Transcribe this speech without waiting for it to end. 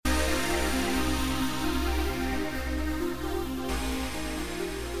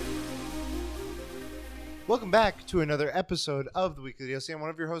Welcome back to another episode of the Weekly DLC. I'm one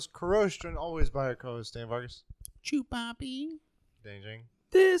of your hosts, Kurosh, joined always by our co-host, Dan Vargas. Chew Poppy. Dang Jing.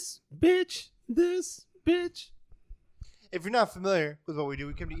 This bitch. If you're not familiar with what we do,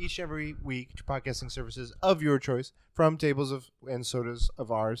 we come to each and every week to podcasting services of your choice from tables of and sodas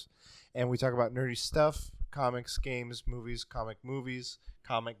of ours, and we talk about nerdy stuff, comics, games, movies, comic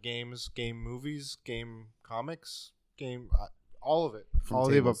games, game movies, game comics, game, all of it. From all tables.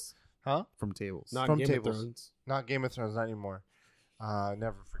 of the above. Huh? From tables. Not From Game tables. of Thrones. Not Game of Thrones, not anymore.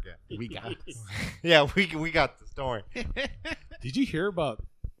 Never forget. We got this. Yeah, we got this. Don't worry. Did you hear about,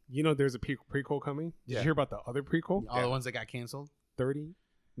 there's a prequel coming? Did you hear about the other prequel? All the ones that got canceled. $30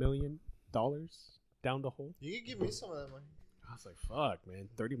 million down the hole. You can give me some of that money. I was like, fuck, man.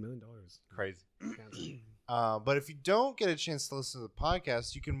 $30 million. Crazy. But if you don't get a chance to listen to the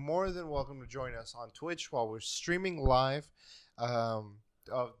podcast, you can more than welcome to join us on Twitch while we're streaming live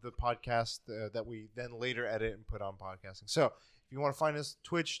of the podcast that we then later edit and put on podcasting. So if you want to find us,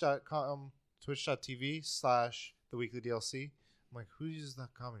 twitch.tv/theweeklydlc. I'm like, who uses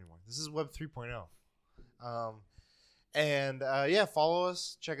 .com anymore? This is Web 3.0. Yeah, follow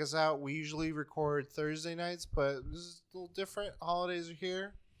us. Check us out. We usually record Thursday nights, but this is a little different. Holidays are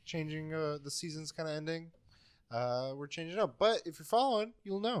here. Changing, the season's kind of ending. We're changing up. But if you're following,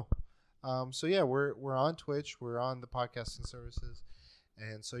 you'll know. So yeah, we're on Twitch. We're on the podcasting services.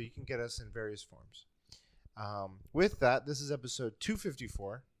 And so you can get us in various forms. With that, this is episode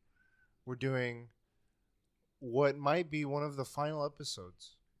 254. We're doing what might be one of the final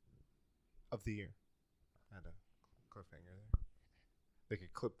episodes of the year. I had a cliffhanger there. They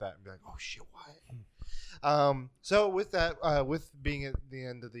could clip that and be like, oh shit, what? So with that, with being at the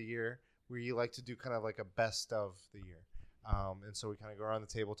end of the year, we like to do kind of like a best of the year. And so we kind of go around the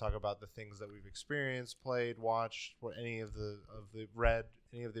table, talk about the things that we've experienced, played, watched, or any of the read,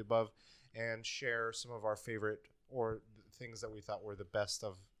 any of the above, and share some of our favorite or the things that we thought were the best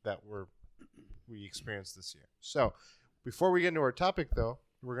of that we experienced this year. So before we get into our topic, though,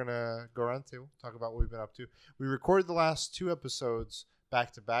 we're gonna go around the table, talk about what we've been up to. We recorded the last 2 episodes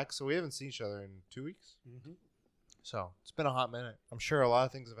back to back, so we haven't seen each other in 2 weeks. Mm-hmm. So it's been a hot minute. I'm sure a lot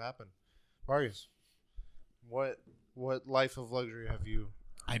of things have happened. Vargas, what life of luxury have you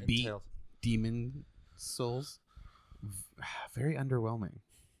beat entailed? Demon Souls. Very underwhelming.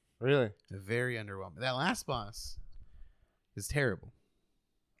 Really? Very underwhelming. That last boss is terrible.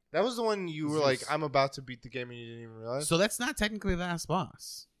 That was the one you were like, I'm about to beat the game and you didn't even realize? So that's not technically the last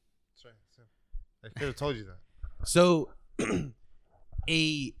boss. That's right. I could have told you that. So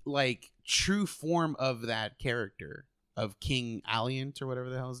a true form of that character of King Alliant or whatever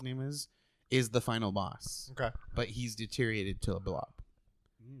the hell his name is the final boss. Okay. But he's deteriorated to a blob.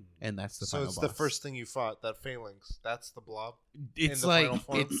 And that's the final boss. So it's the first thing you fought, that phalanx. That's the blob? It's like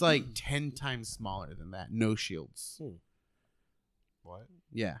 10 times smaller than that. No shields. What?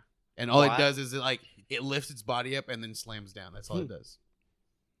 Yeah. And all it does is it lifts its body up and then slams down. That's all it does.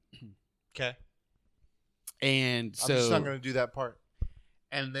 Okay. And so I'm just not going to do that part.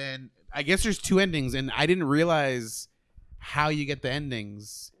 And then I guess there's 2 endings, and I didn't realize how you get the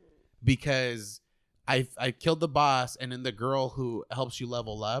endings because I killed the boss, and then the girl who helps you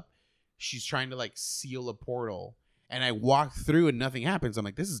level up, she's trying to seal a portal, and I walked through and nothing happens. I'm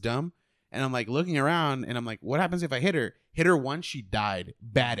like, this is dumb. And I'm looking around, and I'm like, what happens if I hit her? Hit her once, she died.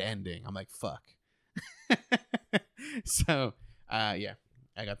 Bad ending. I'm like, fuck. So, yeah,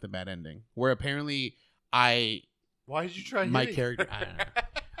 I got the bad ending. Where apparently Why did you try my hitting character? I don't know.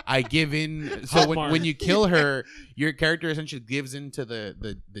 I give in. So when you kill her, your character essentially gives into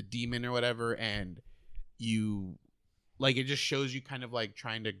the demon or whatever, and you it just shows you kind of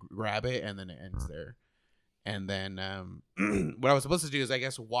trying to grab it, and then it ends there. And then what I was supposed to do is, I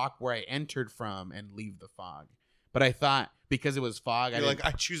guess, walk where I entered from and leave the fog. But I thought because it was fog,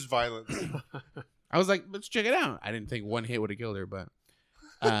 I choose violence. I was like, let's check it out. I didn't think one hit would have killed her, but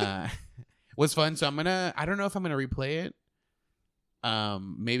it was fun. So I don't know if I'm gonna replay it.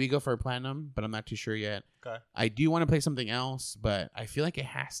 Maybe go for a platinum, but I'm not too sure yet. Okay. I do want to play something else, but I feel like it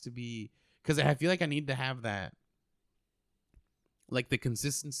has to be because I feel like I need to have that. The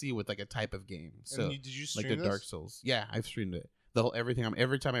consistency with a type of game. So did you stream the this? Dark Souls. Yeah, I've streamed it.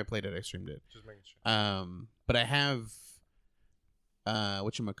 Every time I played it, I streamed it. Just making sure. But I have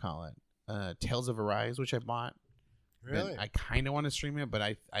whatchamacallit? Tales of Arise, which I bought. Really? I kind of want to stream it,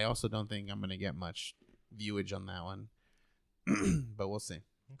 but I also don't think I'm gonna get much viewage on that one. But we'll see.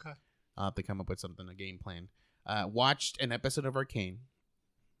 Okay. I'll have to come up with something, a game plan. Watched an episode of Arcane.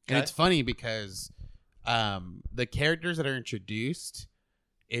 And Okay. it's funny because the characters that are introduced,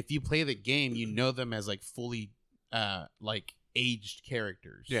 if you play the game, you know them as fully aged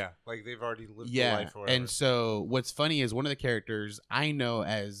characters. Yeah, like they've already lived the life or whatever. And so what's funny is one of the characters I know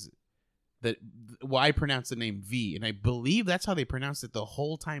as I pronounce the name V, and I believe that's how they pronounce it the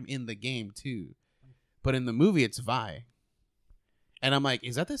whole time in the game too. But in the movie, it's Vi. And I'm like,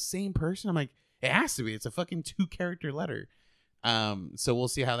 is that the same person? I'm like, it has to be. It's a fucking 2-character letter. So we'll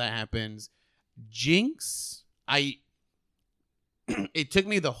see how that happens. Jinx, it took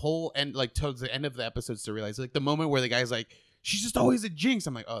me the whole end, like towards the end of the episodes to realize, like the moment where the guy's like, she's just always a Jinx.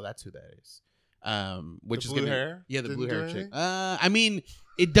 I'm like, oh, that's who that is. Which the is blue hair? Yeah, the Didn't blue do hair chick. anything? I mean,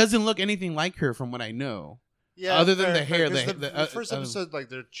 it doesn't look anything like her from what I know. Yeah, other than the hair, 'cause the the first episode, like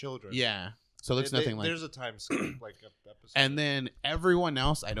they're children. yeah. So it looks nothing like. There's a time skip, like episode. And then everyone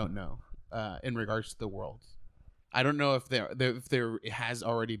else, I don't know. In regards to the world, I don't know if there has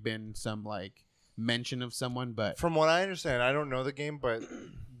already been some like mention of someone, but from what I understand, I don't know the game, but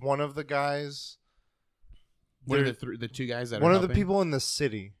one of the guys, one of the 2 guys that one are of the helping? people in the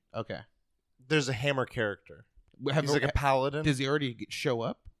city. Okay, There's a hammer character. He's like a paladin. Does he already show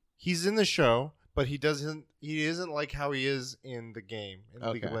up? He's in the show, but he isn't like how he is in the game in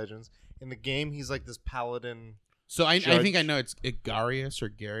League of Okay. Legends. In the game, he's like this paladin. So I Judge. think I know it's Igarius or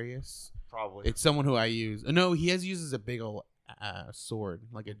Garius. Probably. It's someone who I use. No, he uses a big old sword,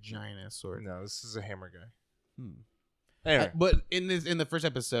 like a giant ass sword. No, this is a hammer guy. Hmm. Anyway, But in the first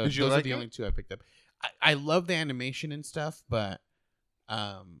episode, Did you those are like the it? only 2 I picked up. I love the animation and stuff, but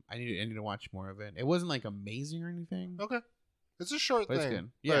I need to watch more of it. It wasn't like amazing or anything. okay, it's a short But it's thing. good.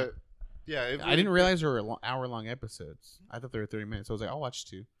 Yeah. but, yeah. I didn't realize there were hour-long episodes. I thought they were 30 minutes. I was like, I'll watch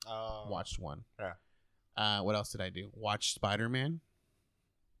 2. Watched 1. Yeah. What else did I do? Watched Spider-Man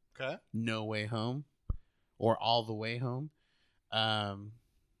Okay. No Way Home, or All the Way Home.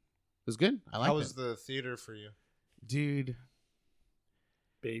 It was good. I liked How was it. the theater for you? Dude,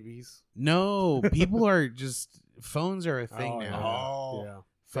 Babies. no. People are just... Phones are a thing yeah. now. Oh. Yeah.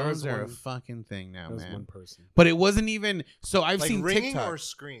 Phones There are a was fucking thing now, That was man. one person. But it wasn't even... So I've Like seen ringing TikTok. or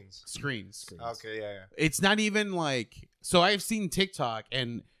screens? Screens. Okay, yeah. It's not even like... So I've seen TikTok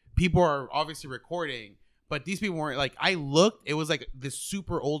and people are obviously recording, but these people weren't like... I looked, it was like this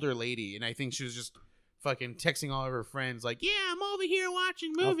super older lady, and I think she was just fucking texting all of her friends like, yeah, I'm over here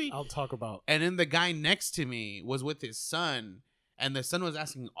watching movie. I'll talk about. And then the guy next to me was with his son, and the son was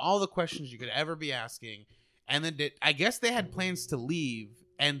asking all the questions you could ever be asking. And then I guess they had plans to leave,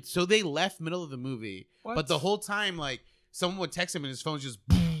 and so they left middle of the movie. What? But the whole time, like, someone would text him and his phone just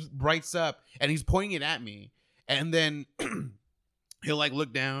brights up, and he's pointing it at me. And then he'll like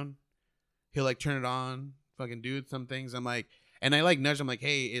look down, he'll like turn it on, fucking do some things. I'm like, and I like nudge him like,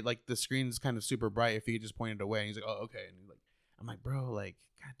 hey, it like the screen's kind of super bright. If you could just point it away. And he's like, oh, okay. And he's like, I'm like, bro, like,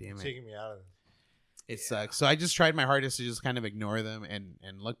 god damn it. Taking me out of this. It sucks. So I just tried my hardest to just kind of ignore them and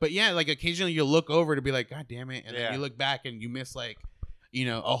look. But yeah, like occasionally you'll look over to be like, God damn it. And then you look back and you miss like, you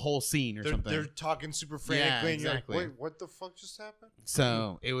know, a whole scene or something. They're talking super frantically, and you're like, wait, what the fuck just happened?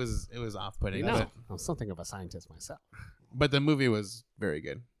 So it was off-putting. No, I'm something of a scientist myself. But the movie was very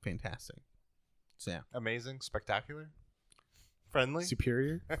good. Fantastic. So yeah. Amazing, spectacular, friendly,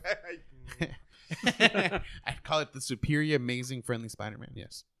 Superior. I'd call it the superior, amazing, friendly Spider-Man.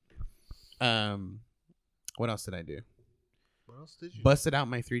 Yes. What else did I do? What else did you? Busted out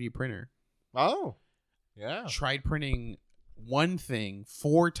my 3D printer. Oh, yeah. Tried printing one thing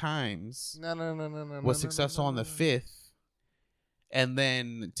 4 times. No. Was successful on the 5th. And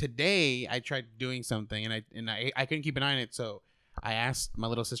then today I tried doing something and I couldn't keep an eye on it. So I asked my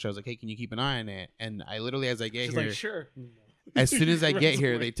little sister, I was like, hey, can you keep an eye on it? And I literally, as I get She's here, like, sure. as soon as I get Runs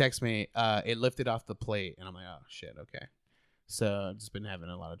here, away. they text me, it lifted off the plate. And I'm like, oh shit, okay. So I've just been having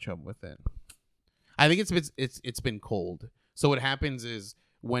a lot of trouble with it. I think it's been cold. So what happens is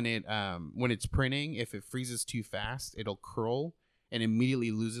when it's printing, if it freezes too fast, it'll curl and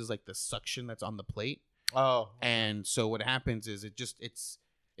immediately loses like the suction that's on the plate. Oh, And so what happens is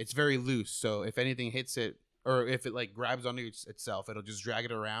it's very loose. So if anything hits it or if it like grabs onto itself, it'll just drag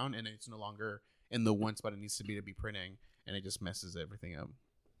it around and it's no longer in the one spot it needs to be printing, and it just messes everything up.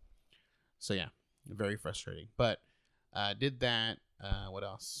 So yeah, very frustrating. But did that. What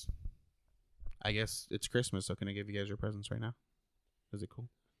else? I guess it's Christmas, so can I give you guys your presents right now? Is it cool?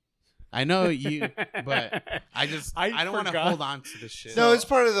 I know you, but I don't want to forgot. hold on to this shit. no, it's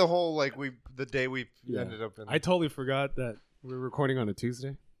part of the whole like the day we Yeah. ended up in. I totally forgot that we were recording on a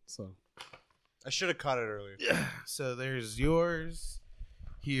Tuesday. So I should have caught it earlier. So there's yours.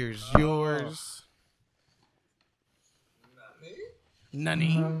 Here's Oh. yours.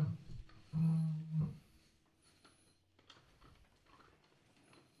 Nani?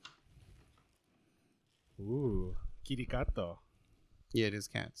 ooh, Kirikato. Yeah, it is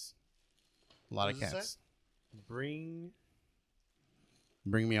cats. A lot What of does it cats. Bring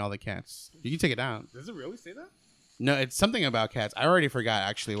Bring me all the cats. You can take it down. Does it really say that? No, it's something about cats. I already forgot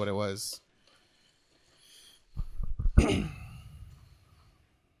actually what it was.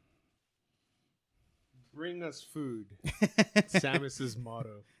 Bring us food. Samus's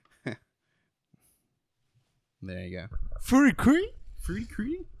motto. There you go. Furikuri?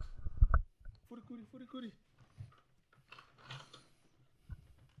 Furikuri? Furikuri.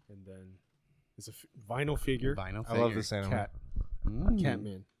 And then it's a vinyl figure. Vinyl I figure. love this anime. Cat.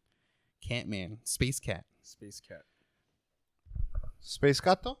 Mm. Catman. Space cat. Space cat. Space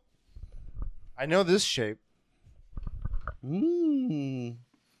Gato? I know this shape. Mmm.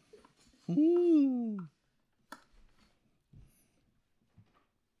 Mmm.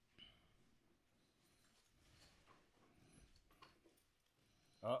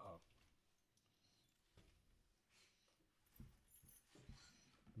 Uh-oh.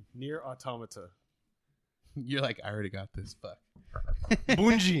 Near Automata. You're like, I already got this. Fuck.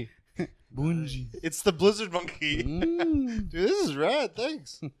 Bunji. Bunji. It's the Blizzard Monkey. Mm. Dude, this is rad.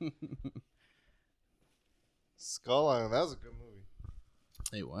 Thanks. Skull Island. That was a good movie.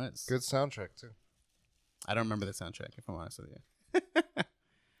 It was. Good soundtrack, too. I don't remember the soundtrack, if I'm honest with you.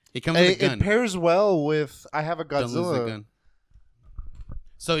 It comes with a gun. It pairs well with I Have a Don't lose the Godzilla. gun.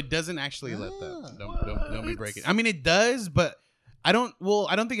 So it doesn't actually lift Ah, up. Don't be breaking. I mean, it does, but I don't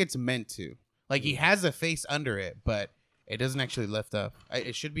think it's meant to. Like, he has a face under it, but it doesn't actually lift up.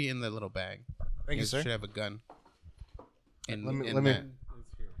 It should be in the little bag. Thank you, It sir. should have a gun. In, Let me- in let me- that.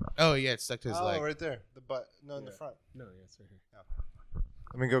 Oh yeah, it's stuck to his Oh, leg. right there. The butt. No, in the Yeah. front. No, yeah, it's right here.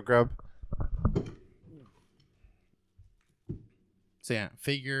 Let me go grab. So yeah,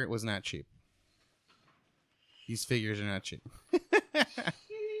 figure was not cheap. These figures are not cheap.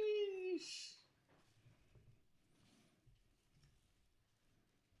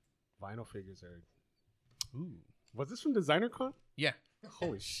 Vinyl figures are. Ooh. Was this from Designer Con? Yeah,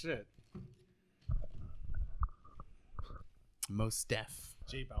 Holy shit. most deaf.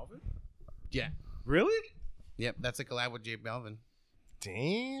 J Balvin? Yeah. Really? Yep, that's a collab with J Balvin.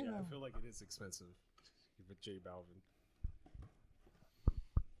 Damn. Yeah, I feel like it is expensive with J Balvin.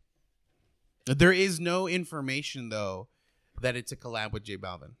 There is no information though that it's a collab with J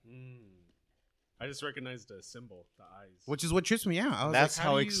Balvin, I just recognized the symbol, the eyes. which is what trips me out. I was That's like,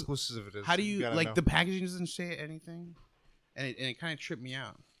 how do you- exclusive it is. How do you gotta like know. the packaging doesn't say anything, and it kind of tripped me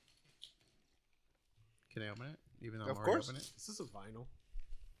out. Can I open it? Even though I'm Of already course. open it. Is this a vinyl?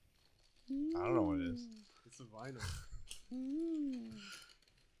 I don't know what it is. It's a vinyl.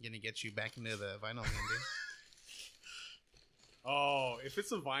 Gonna get you back into the vinyl game, dude. Oh, if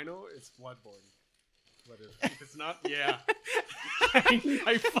it's a vinyl, it's Bloodborne. But if it's not, yeah.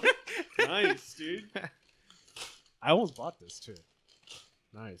 Nice, dude. I almost bought this too.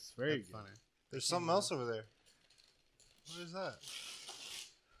 Nice, very That's good. funny. There's something else over there. What is that?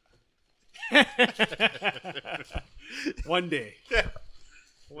 One day.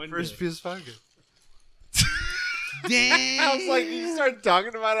 One First day. PS5 game. Damn. I was like, you started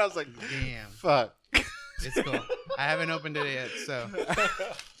talking about it. I was like, Damn. fuck. It's cool. I haven't opened it yet, so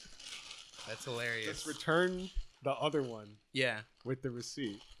that's hilarious. Let's return the other one Yeah. with the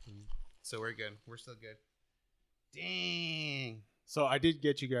receipt. So we're good. We're still good. Dang. So I did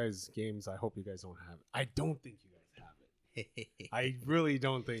get you guys games. I hope you guys don't have it. I don't think you guys have it. I really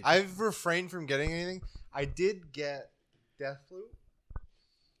don't think. I've refrained from getting anything. I did get Deathloop.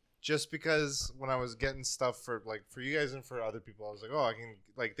 Just because when I was getting stuff for you guys and for other people, I was like, oh, I can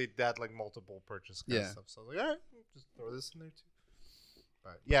they had multiple purchase kind of Yeah. stuff. So I was like, all right, just throw this in there too.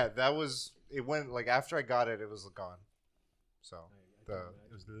 But yeah, that was it. Went after I got it, it was gone. So I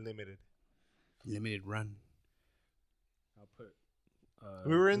it was limited. Limited run. I'll put.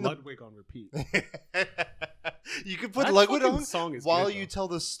 We were in the- Ludwig on repeat. You could put That Ludwig fucking on song is while good, you though. tell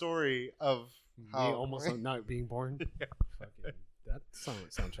the story of Me how almost not being born. Fucking, that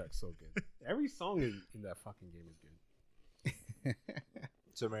soundtrack's so good. Every song in that fucking game is good.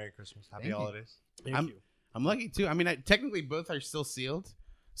 So Merry Christmas, Happy Thank you. Holidays. Thank you. I'm lucky too. I mean, technically both are still sealed,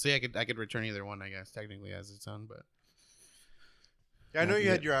 so yeah, I could return either one, I guess, technically as its own. But Yeah, I know you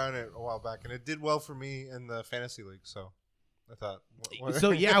Yeah. had your eye on it a while back, and it did well for me in the fantasy league. So I thought,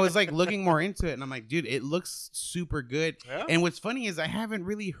 so yeah, I was looking more into it, and I'm like, dude, it looks super good. Yeah? And what's funny is I haven't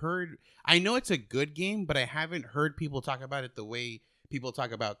really heard. I know it's a good game, but I haven't heard people talk about it the way people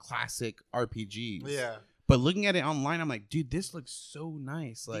talk about classic RPGs. yeah. But looking at it online, I'm like, dude, this looks so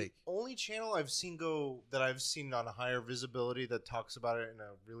nice. The only channel I've seen on a higher visibility that talks about it in a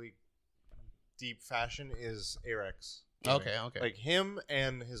really deep fashion is Arex. Okay. Like him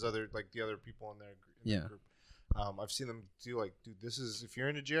and his other the other people in their Yeah. group. I've seen them do dude, this is if you're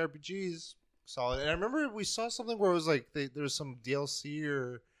into JRPGs, solid. And I remember we saw something where it was like there was some DLC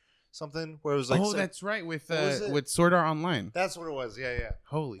or something where it was like, oh, that's right, with Sword Art Online. That's what it was. Yeah.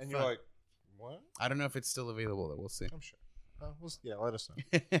 Holy and fuck. you're like, what? I don't know if it's still available. Though. We'll see. I'm sure. Let us know.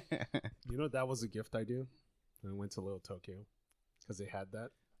 You know, that was a gift idea. I went to Little Tokyo because they had that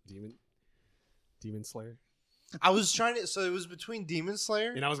Demon Slayer. I was trying to. So it was between Demon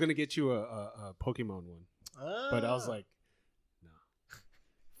Slayer, and I was gonna get you a Pokemon one, but I was like, no,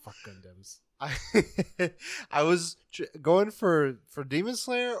 fuck Gundams. I was going for Demon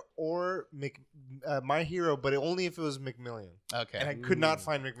Slayer or My Hero, but only if it was McMillian. Okay. And I could not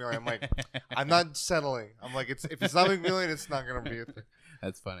find McMillian. I'm like, I'm not settling. I'm like, if it's not McMillian, it's not gonna be a thing.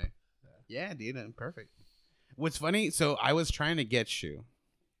 That's funny. Yeah, dude, perfect. What's funny? So I was trying to get you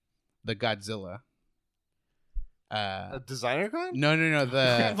the Godzilla. A designer con? No.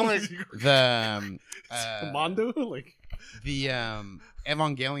 The Commando, like the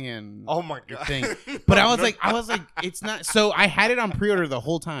Evangelion. Oh my god! Thing. But I was like, it's not. So I had it on pre-order the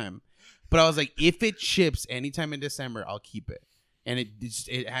whole time, but I was like, if it ships anytime in December, I'll keep it. And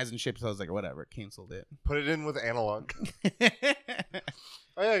it hasn't shipped, so I was like, whatever, canceled it. Put it in with analog.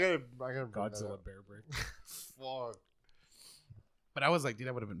 Oh yeah, I gotta Godzilla Bear Break. Fuck. But I was like, dude,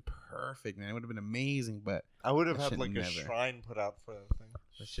 that would have been perfect, man. It would have been amazing, but I would have had like a shrine put out for that thing.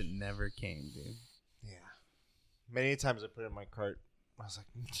 That shit never came, dude. Yeah. Many times I put it in my cart. I was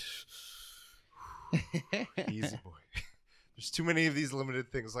like, easy boy. There's too many of these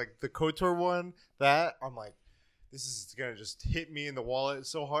limited things. Like the KOTOR one, that I'm like, this is gonna just hit me in the wallet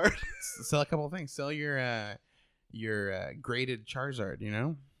so hard. Sell a couple of things. Sell your graded Charizard, you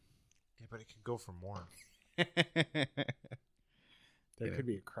know? Yeah, but it could go for more. There could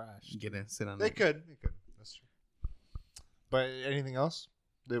be a crash. Get to sit on They could. That's true. But anything else?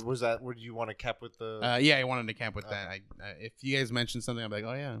 Was that? Would you want to cap with the? Yeah, I wanted to cap with that. If you guys mentioned something, I'm like,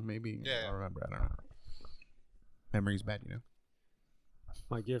 oh yeah, maybe. Yeah. I'll remember. I don't know. Memory's bad, you know.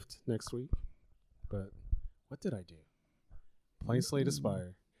 My gift next week. But what did I do? Playing Slay the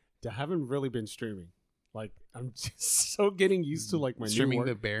Spire. I haven't really been streaming. Like I'm just so getting used to like my streaming new work.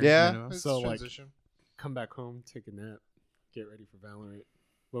 the bear. Yeah. You know? So transition. like, come back home, take a nap, get ready for Valorant.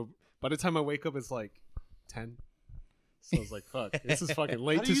 Well, by the time I wake up, it's like 10. So I was like, fuck, this is fucking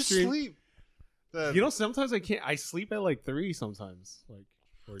late How do to you stream. sleep? You know, sometimes I can't. I sleep at like 3 sometimes. Like,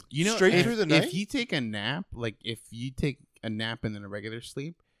 or You know, Straight through the night? If you take a nap, like if you take a nap and then a regular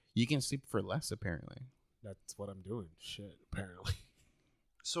sleep, you can sleep for less apparently. that's what I'm doing. Shit, apparently.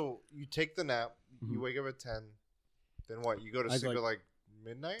 So you take the nap. You wake up at 10. Then what? You go to sleep at like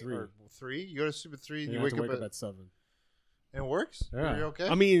midnight 3. or 3? You go to sleep at 3 and You you have wake to up at 7. And it works? Yeah. Are you okay?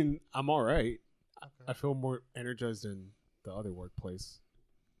 I mean, I'm all right. Okay. I feel more energized than the other workplace.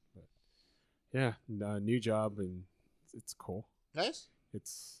 But yeah, new job, and it's cool. Nice.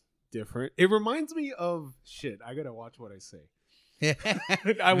 It's different. It reminds me of shit. I gotta watch what I say.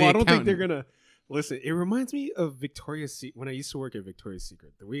 I I don't think they're gonna listen. It reminds me of Victoria's Secret when I used to work at Victoria's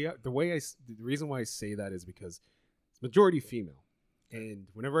Secret. The reason why I say that is because it's majority female, and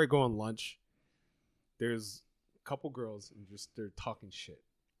whenever I go on lunch, there's a couple girls and they're talking shit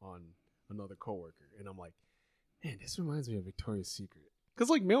on another coworker, and I'm like, man, this reminds me of Victoria's Secret, because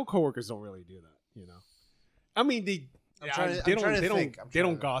like male coworkers don't really do that, you know. I mean, they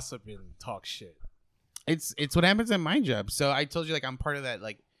don't gossip and talk shit. It's what happens at my job. So I told you, like, I'm part of that.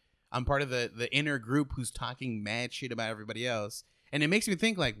 Like, I'm part of the inner group who's talking mad shit about everybody else, and it makes me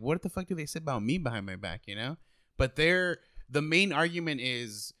think, like, what the fuck do they say about me behind my back, you know? But the main argument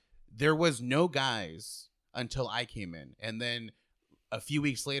is there was no guys until I came in, and then a few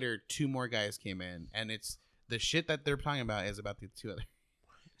weeks later, 2 more guys came in, and it's the shit that they're talking about is about the 2 other.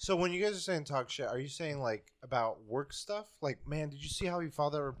 So when you guys are saying talk shit, are you saying like about work stuff? Like, man, did you see how he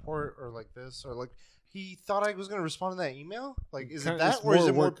filed that report, or like this, or like he thought I was going to respond to that email? Like, is it that, or is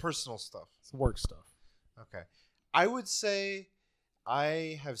it more personal stuff? It's work stuff. Okay, I would say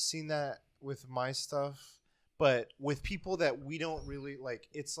I have seen that with my stuff, but with people that we don't really like.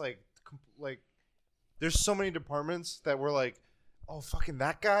 It's like there's so many departments that we're like, oh, fucking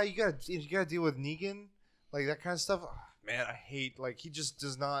that guy, you gotta deal with Negan, like that kind of stuff. Oh, man, I hate, like, he just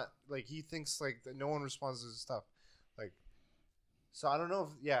does not, like, he thinks like that no one responds to his stuff, like, so I don't know if,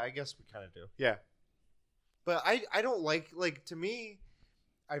 yeah, I guess we kind of do, yeah, but I don't like to me,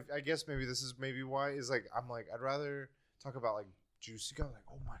 I guess maybe this is maybe why is like I'm like I'd rather talk about like juicy guy, like,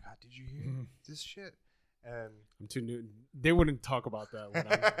 oh my god, did you hear this shit? And I'm too new. They wouldn't talk about that when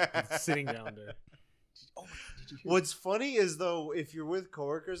I'm sitting down there. Oh my god, did you hear? What's funny is though, if you're with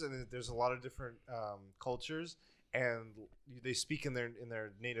coworkers and there's a lot of different cultures and they speak in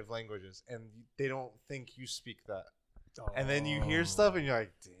their native languages and they don't think you speak that, and then you hear stuff and you're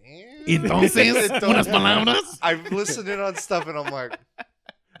like, damn, Entonces, unas palabras. I'm listening on stuff and I'm like,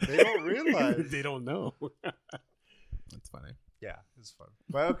 they don't realize. They don't know. That's funny. Yeah, it's fun.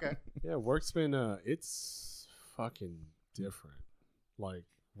 But okay. Yeah, work's been it's fucking different. Like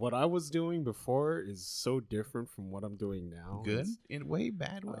what I was doing before is so different from what I'm doing now. Good in a way,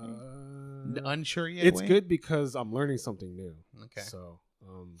 bad way. Unsure yet. It's way? good because I'm learning something new. Okay. So,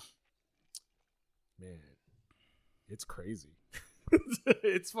 man, it's crazy.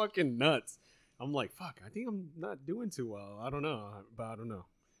 It's fucking nuts. I'm like, fuck. I think I'm not doing too well. I don't know, but I don't know.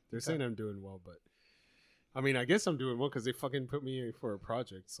 They're saying I'm doing well, but I mean, I guess I'm doing well because they fucking put me in for a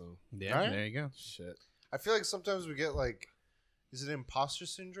project. So Yeah, Right. there you go. shit. I feel like sometimes we get like, is it imposter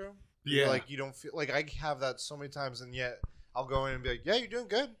syndrome? Yeah. Like you don't feel like I have that so many times, and yet I'll go in and be like, "Yeah, you're doing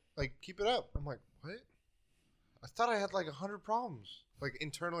good. Like keep it up." I'm like, "What? I thought I had like 100 problems." Like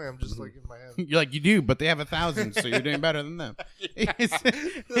internally, I'm just like in my head. You're like, you do, but they have 1,000, so you're doing better than them.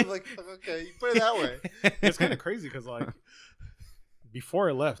 I'm like, okay, you put it that way. It's kind of crazy because like before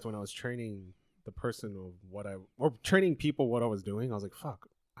I left, when I was training the person or training people what I was doing, I was like, fuck,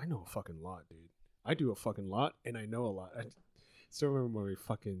 I know a fucking lot, dude. I do a fucking lot, and I know a lot. I still remember my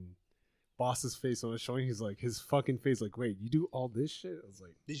fucking boss's face when I was showing. He's like, his fucking face, like, wait, you do all this shit? I was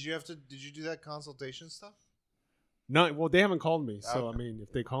like, Did you do that consultation stuff? no. Well, they haven't called me, so Okay. I mean,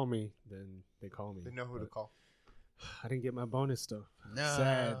 if they call me, then they call me. They know who to But call. I didn't get my bonus stuff. No.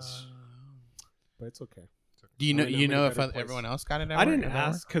 Sad, but it's okay. Do you know? I'm in a You know way if better place. everyone else got it? I didn't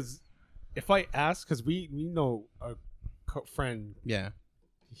ask because if I asked, because we know a friend. Yeah.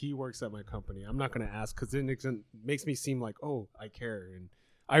 He works at my company. I'm not going to ask because then it makes me seem like, oh, I care. And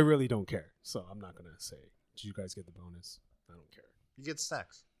I really don't care. So I'm not going to say, did you guys get the bonus? I don't care. You get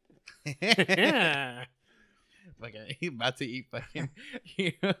snacks. Yeah. Like he about to eat fucking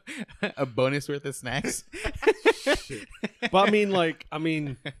a bonus worth of snacks. But I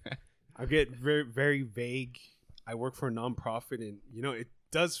mean, I get very, very vague. I work for a nonprofit and, it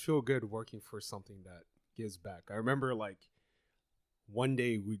does feel good working for something that gives back. I remember like one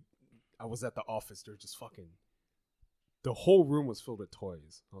day I was at the office. They're just fucking, the whole room was filled with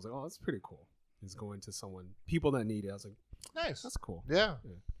toys. I was like, oh, that's pretty cool. It's going to people that need it. I was like, Nice. that's cool. Yeah.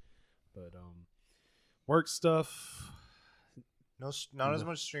 But work stuff, No, not as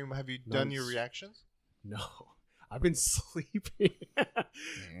much stream. Have you done your reactions? no. I've been sleeping.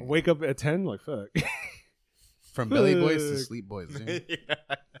 Wake up at 10, like fuck. From Belly Boys to Sleep Boys. Dude.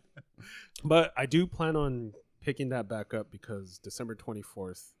 Yeah. But I do plan on picking that back up because December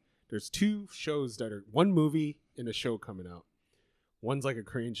 24th, there's 2 shows that are one movie and a show coming out. One's like a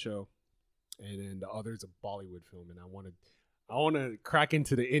Korean show, and then the other's a Bollywood film. And I want to crack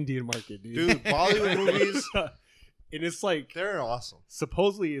into the Indian market, dude. Dude, Bollywood movies, and it's like they're awesome.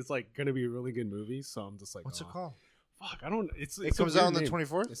 supposedly it's like gonna be a really good movie. So I'm just like, What's it called? Fuck, I don't. It's It a comes out on weird the name.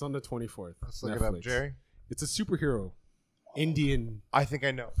 24th? It's on the 24th. Let's look it up, Netflix. Jerry. It's a superhero Indian I think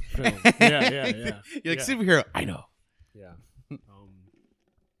I know. film. Yeah. You're like, Yeah. superhero. I know. Yeah.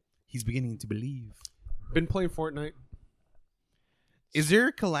 He's beginning to believe. Been playing Fortnite. Is there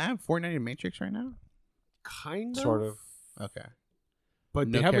a collab Fortnite and Matrix right now? Kind of. Sort of. Okay. But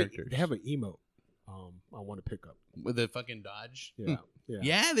No they have characters. they have an emote. I want to pick up. With the fucking dodge. Yeah.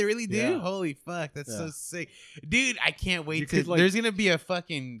 Yeah, they really do. Yeah. Holy fuck, that's so Yeah. sick, dude! I can't wait You to. could, like- There's gonna be a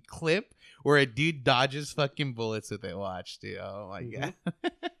fucking clip where a dude dodges fucking bullets that they watch, dude. Oh my Mhm.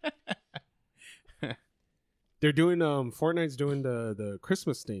 god. They're doing Fortnite's doing the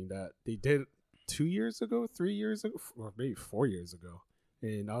Christmas thing that they did 2 years ago, 3 years ago, or maybe 4 years ago.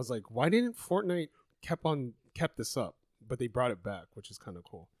 And I was like, why didn't Fortnite kept this up? But they brought it back, which is kind of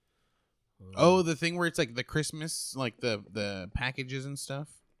cool. Oh, the thing where it's like the Christmas, like the packages and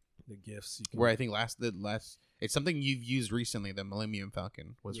stuff. the gifts. You can, Where I think it's something you've used recently. The Millennium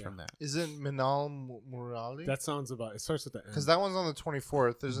Falcon was Yeah. from that. Isn't Minal Murali? that sounds about. It starts at the end. Because that one's on the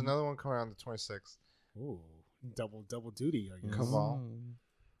 24th. There's Mhm. another one coming out on the 26th. Ooh, double duty. I guess. Come on.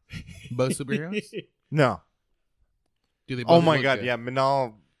 Both superheroes? No. Do they? Oh both my look god, good? yeah,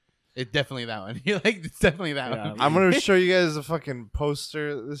 Minal. It's definitely that one. You're like, it's definitely that Yeah, one. I'm gonna show you guys a fucking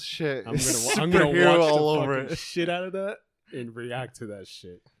poster. This shit. I'm is gonna watch superhero the all over fucking it. shit out of that and react to that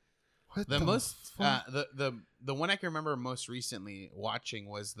shit. What The most fuck? the one I can remember most recently watching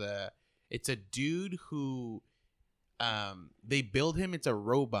was it's a dude who they build him. It's a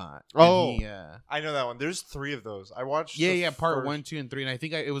robot. and Oh. he, I know that one. There's 3 of those. I watched. part first- 1, 2, and 3, and I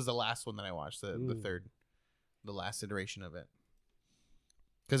think it was the last one that I watched, the Mm. third, the last iteration of it.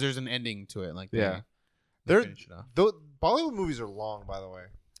 Because there's an ending to it, like Yeah. they They're- finish it off. Bollywood movies are long, by the way.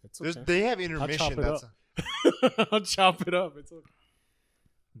 It's There's okay. They have chop intermission. it That's up. I'll chop it up. It's okay.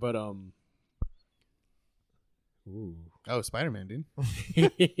 But ooh. Oh, Spider-Man, dude.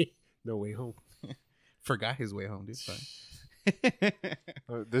 No Way Home. Forgot his way home, dude. Fine.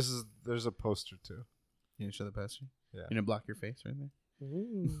 There's a poster too. You gonna show the poster? Yeah. You gonna block your face right there?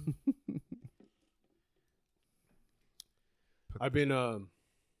 I've been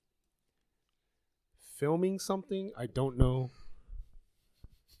filming something. I don't know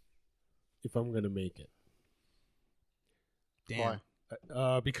if I'm gonna make it. Damn.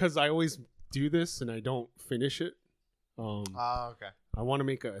 Why? Because I always do this and I don't finish it. Okay. I want to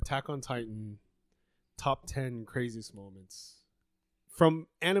make an Attack on Titan top 10 craziest moments from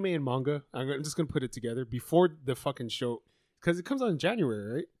anime and manga. I'm just gonna put it together before the fucking show because it comes out in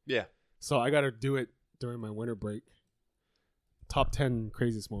January, right? Yeah. So I gotta do it during my winter break. Top 10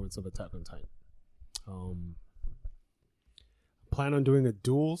 craziest moments of Attack on Titan. Plan on doing a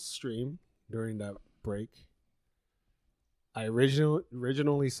dual stream during that break. I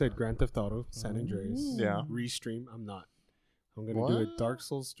originally said Grand Theft Auto San Andreas. Yeah. Restream. I'm not. I'm gonna do a Dark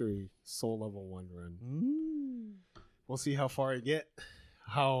Souls 3 Soul Level 1 run. We'll see how far I get.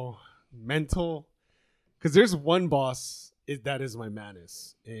 How mental. Because there's one boss that is my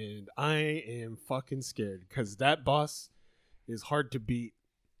madness. And I am fucking scared. Because that boss is hard to beat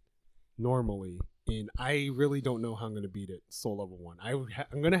normally. And I really don't know how I'm going to beat it Soul Level 1.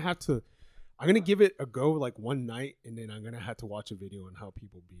 I'm going to have to... I'm going to give it a go like one night. And then I'm going to have to watch a video on how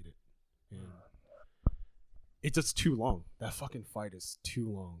people beat it. And it's just too long. That fucking fight is too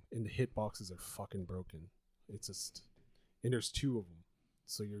long. And the hitboxes are fucking broken. It's just... And there's two of them.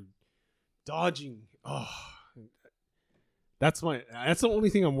 So you're dodging. Oh, that's the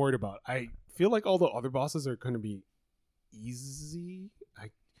only thing I'm worried about. I feel like all the other bosses are going to be easy.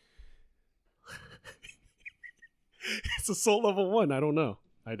 It's a Soul Level 1. I don't know.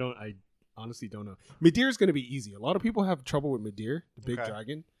 I honestly don't know. Midir is going to be easy. A lot of people have trouble with Midir, the big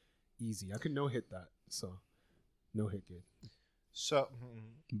dragon. Easy. I could no hit that. So no hit good. So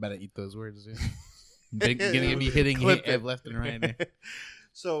better eat those words, dude. Gonna be hitting hit left and right.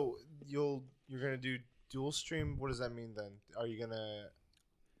 So you're gonna do dual stream. What does that mean then? Are you gonna?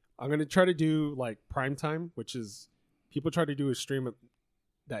 I'm gonna try to do like prime time, which is people try to do a stream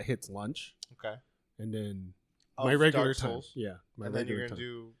that hits lunch. Okay. And then my regular time. Souls. Yeah, my and then regular you're gonna time.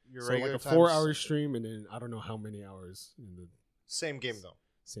 do your so regular like a time. 4-hour stream, and then I don't know how many hours in the same game though.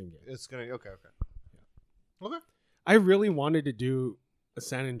 Same game. It's gonna okay. Yeah. Okay. I really wanted to do a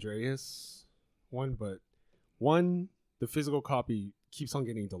San Andreas one, but the physical copy keeps on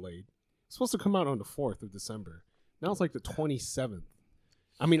getting delayed. It's supposed to come out on the 4th of December. Now it's like the 27th.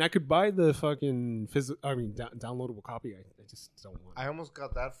 I mean, I could buy the fucking downloadable copy. I just don't want it. I almost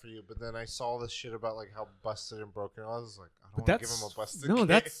got that for you, but then I saw this shit about like how busted and broken. I was like, I don't want to give him a busted. No,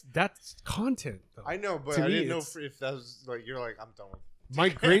 game. that's content. Though. I know, but To I me, didn't know if that was like you're like I'm done with.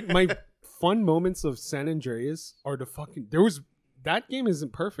 My fun moments of San Andreas are the fucking that game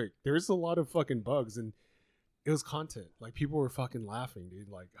isn't perfect. There's a lot of fucking bugs and it was content. Like people were fucking laughing, dude.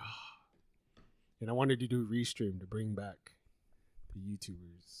 Like, and I wanted to do restream to bring back the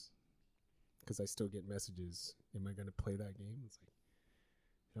YouTubers because I still get messages. Am I gonna play that game? It's like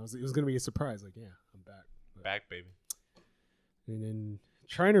it was gonna be a surprise. Like, yeah, I'm back. But, back, baby. And then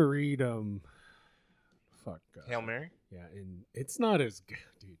trying to read Hail Mary. Yeah, and it's not as good,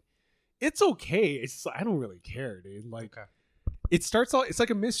 dude. It's okay. It's I don't really care, dude. Like, it starts out. It's like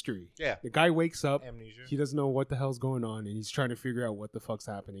a mystery. Yeah. The guy wakes up. Amnesia. He doesn't know what the hell's going on, and he's trying to figure out what the fuck's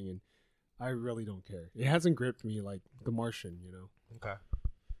happening. And I really don't care. It hasn't gripped me like The Martian, you know. Okay.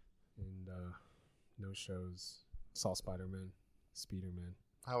 And no shows. Saw Spiderman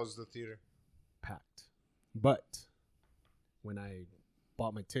How was the theater? packed. But when I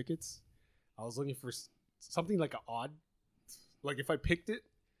bought my tickets, I was looking for something like an odd. Like if I picked it,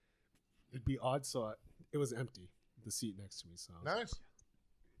 it'd be odd. So it was empty. The seat next to me. So Nice.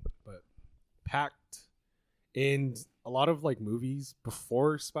 But packed. And a lot of like movies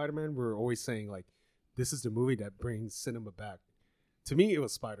before Spider-Man were always saying like, this is the movie that brings cinema back. To me, it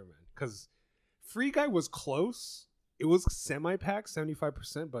was Spider-Man because Free Guy was close. It was semi-packed,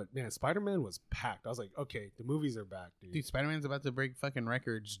 75%, but man, Spider-Man was packed. I was like, okay, the movies are back, dude. Dude, Spider-Man's about to break fucking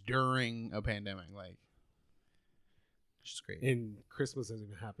records during a pandemic. Like, it's just great. And Christmas hasn't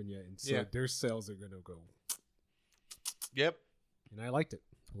even happened yet. And so their sales are going to go. Yep. And I liked it.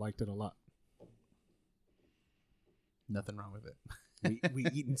 I liked it a lot. Nothing wrong with it. We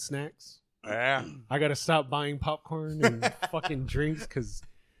eating snacks. Yeah. I got to stop buying popcorn and fucking drinks because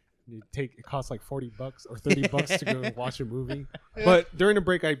it costs like $40 or $30 to go and watch a movie. But during the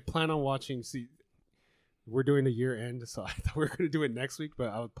break, I plan on watching. See, we're doing a year end, so I thought we were going to do it next week.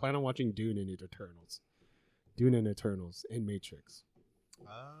 But I would plan on watching Dune and Eternals, and Matrix.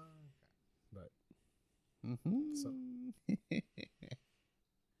 But Mm-hmm. so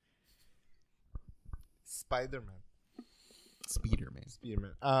Spiderman.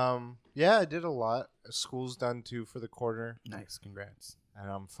 Spiderman. Yeah, I did a lot. School's done too for the quarter. Nice, congrats. And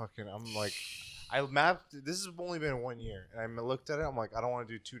I'm like, I mapped. This has only been 1 year, and I looked at it. I'm like, I don't want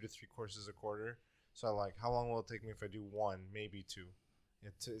to do 2 to 3 courses a quarter. So I'm like, how long will it take me if I do 1, maybe 2?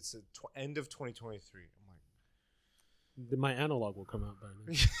 It's end of 2023. I'm like, My analog will come out by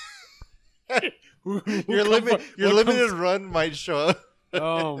then. your limited run might show up.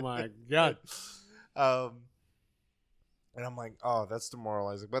 Oh my god. And I'm like, oh, that's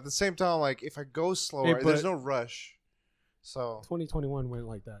demoralizing. But at the same time, like, if I go slower, Hey, there's no rush. So 2021 went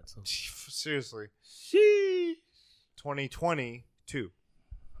like that. So seriously, sheesh. 2022,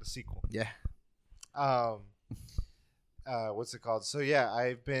 the sequel. Yeah. What's it called? So yeah,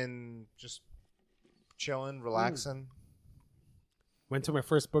 I've been just chilling, relaxing. Went to my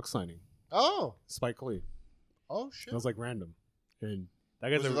first book signing. Oh, Spike Lee. oh shit! It was like random, and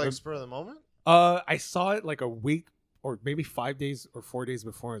that Was guy's it like spur of the moment? I saw it like a week or maybe 5 days or 4 days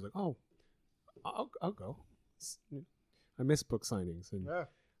before. I was like, oh, I'll go. I miss book signings and Yeah,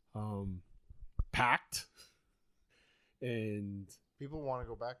 packed. And people want to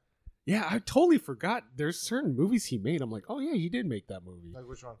go back. yeah, I totally forgot. There's certain movies he made. I'm like, oh yeah, he did make that movie. Like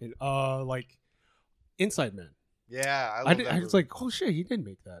which one? And, like Inside Man. Yeah, I was like, oh shit, he did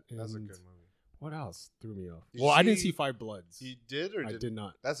make that. That's a And good movie. What else threw me off? Did Well, I didn't you see- see Five Bloods. You did or I did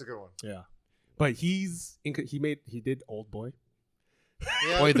not. That's a good one. Yeah, but he did Old Boy.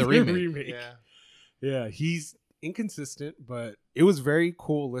 Yeah, Boy, the remake. Yeah, Yeah, he's inconsistent, but it was very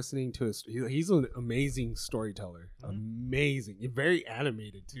cool listening to his. He's an amazing storyteller. Mhm. Amazing, very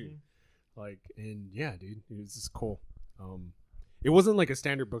animated too. Mhm. Like, and yeah, dude, it was just cool. It wasn't like a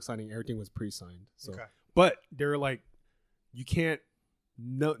standard book signing. Everything was pre-signed. So, Okay. but they're like, you can't.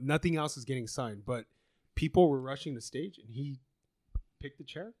 No, nothing else is getting signed. But people were rushing the stage, and he picked the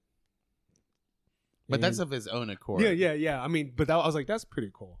chair. But And- that's of his own accord. yeah. I mean, but I was like, that's pretty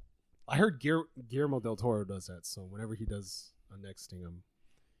cool. I heard Guillermo del Toro does that, so whenever he does a next thing,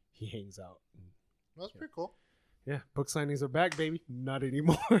 he hangs out. that's pretty cool. Yeah, book signings are back, baby. Not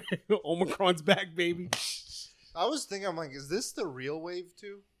anymore. Omicron's back, baby. I was thinking, I'm like, is this the real wave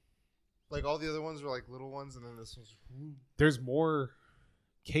too? Like all the other ones were like little ones, and then this one's There's more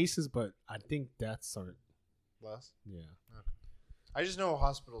cases, but I think deaths aren't. less. Yeah. I just know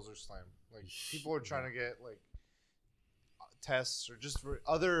hospitals are slammed. Like people are trying to get like tests or just for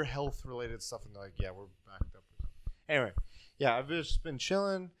other health related stuff, and they're like, yeah, we're backed up. Anyway, yeah, I've just been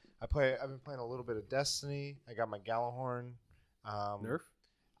chilling. I've been playing a little bit of Destiny. I got my Galahorn. Nerf?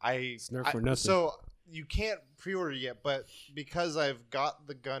 It's Nerf or nothing. So you can't pre-order yet, but because I've got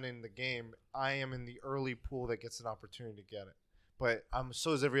the gun in the game, I am in the early pool that gets an opportunity to get it. But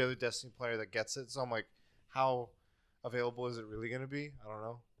so is every other Destiny player that gets it. So I'm like, how available is it really going to be? I don't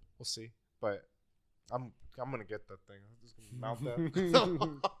know. We'll see. But I'm gonna get that thing. I'm just gonna mount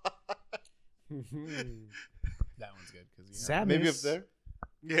that. That one's good because Sadness. Maybe up there.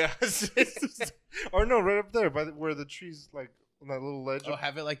 Yeah. Or no, right up there by where the trees, like on that little ledge. Oh,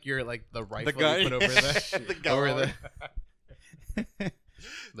 have it like your the rifle guy. you put over the The over Galahorn.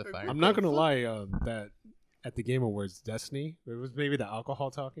 the fire. I'm not gonna lie. That at the Game Awards, Destiny, it was maybe the alcohol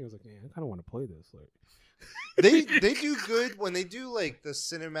talking. I was like, man, I kind of want to play this. Like, they do good when they do like the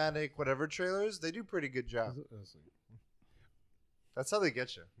cinematic whatever trailers. They do pretty good job. I was like, That's how they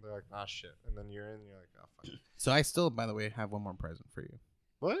get you. They're like, ah, shit, and then you're in. And you're like, oh, fuck. So I still, by the way, have one more present for you.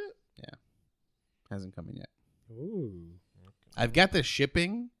 What? Hasn't come in yet. ooh, I've got the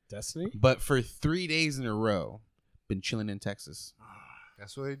shipping, Destiny. but for 3 days in a row, been chilling in Texas.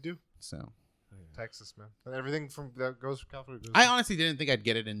 That's what they do. So Texas, man. And everything from that goes from California. I honestly didn't think I'd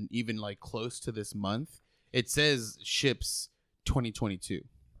get it in even like close to this month. It says ships 2022,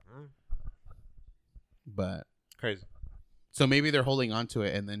 but Crazy. so maybe they're holding on to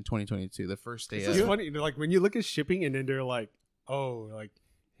it, and then 2022, the first day. It's funny, like when you look at shipping, and then they're like, "Oh, like,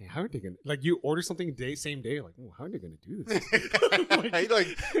 hey, how are they gonna like?" You order something same day, like, "Oh, how are they gonna do this?"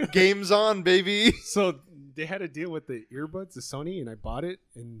 like games on, baby. So they had a deal with the earbuds, the Sony, and I bought it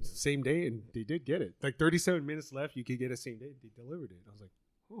and same day, and they did get it. Like 37 minutes left, you could get it same day. They delivered it. I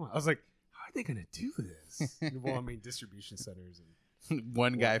was like, how are they gonna do this? Well, I mean, distribution centers and.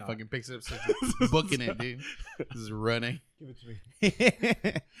 One guy Whatnot. fucking picks it up, starts booking it, dude. This is running. Give it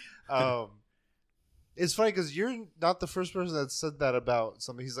to me. It's funny because you're not the first person that said that about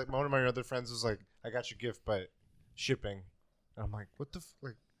something. He's like, one of my other friends was like, I got your gift, but shipping. And I'm like, what the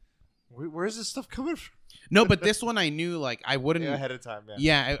like? Where is this stuff coming from? No, but this one I knew like I wouldn't. Yeah, ahead of time.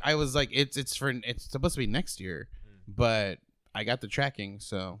 Yeah. Yeah, I was like, it's supposed to be next year, but I got the tracking,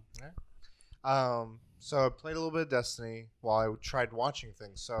 so. So I played a little bit of Destiny while I tried watching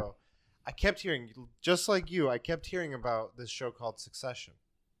things. So I kept hearing, just like you, I kept hearing about this show called Succession.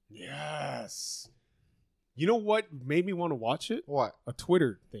 Yes. You know what made me want to watch it? What? A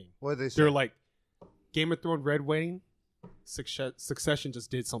Twitter thing. What did they say? They're like, Game of Thrones Red Wedding, Succession just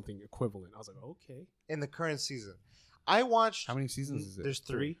did something equivalent. I was like, okay. In the current season. I watched... How many seasons is it? There's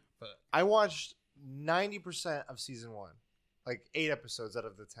 3. I watched 90% of season 1. Like 8 episodes out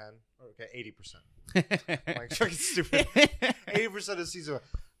of the 10. Okay, 80%. I'm like, fucking stupid. 80% of season 1.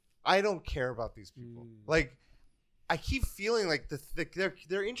 I don't care about these people. Like, I keep feeling like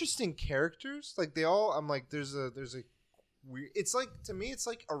they're interesting characters. Like they all, I'm like, there's a weird. It's like, to me, it's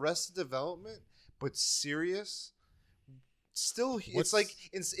like Arrested Development, but serious. Still, it's like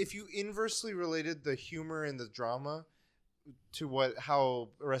if you inversely related the humor and the drama to how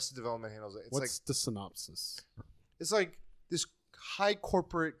Arrested Development handles it. It's What's the synopsis? It's like this high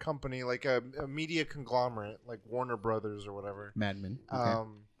corporate company, like a media conglomerate, like Warner Brothers or whatever. Mad Men. Okay.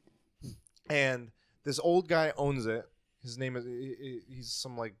 And this old guy owns it. His name is he's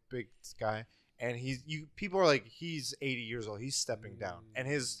some like big guy, and people are like, he's 80 years old. He's stepping down, and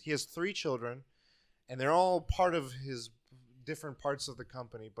he has 3 children, and they're all part of his different parts of the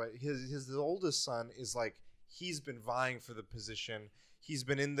company. But his oldest son is like, he's been vying for the position. He's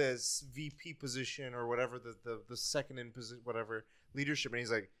been in this VP position or whatever, the second in position, whatever leadership, and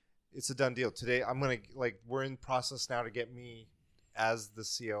he's like, it's a done deal. Today I'm gonna, like, we're in process now to get me as the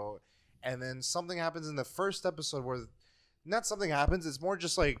CEO. And then something happens in the first episode where not something happens. It's more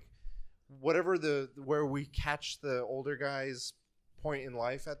just like whatever where we catch the older guy's point in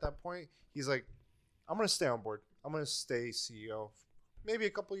life at that point. He's like, I'm going to stay on board. I'm going to stay CEO. Maybe a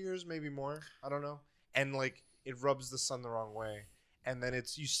couple years, maybe more. I don't know. And like it rubs the son the wrong way. And then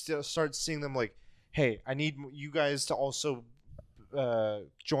you still start seeing them like, hey, I need you guys to also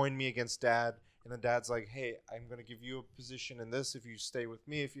join me against Dad. And then Dad's like, "Hey, I'm gonna give you a position in this if you stay with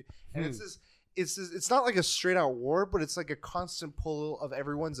me." And it's not like a straight out war, but it's like a constant pull of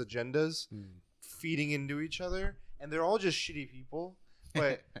everyone's agendas feeding into each other, and they're all just shitty people,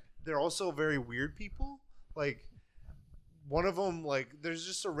 but they're also very weird people. Like one of them, like there's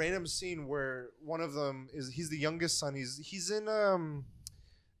just a random scene where one of them he's the youngest son. He's in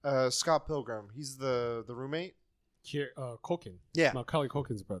Scott Pilgrim. He's the roommate. Culkin. Yeah, Macaulay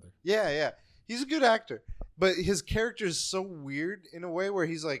Culkin's brother. Yeah. He's a good actor, but his character is so weird in a way where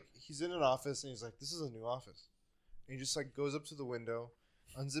he's in an office and he's like, this is a new office. And he just like goes up to the window,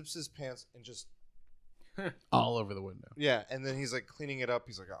 unzips his pants and just all over the window. Yeah. And then he's like cleaning it up.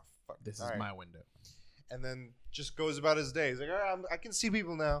 He's like, oh, fuck. This is my window. And then just goes about his day. He's like, all right, I can see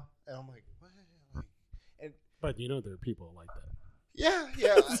people now. And I'm like, what? But you know, there are people like that. Yeah.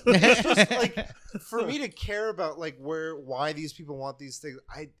 It's just like, for me to care about like why these people want these things,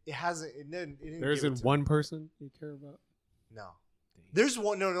 it didn't there isn't one person you care about. No, there's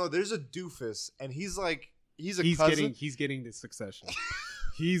one. No, there's a doofus, and he's cousin. He's getting the succession.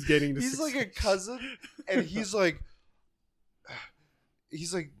 He's getting the. He's like a cousin, and he's like,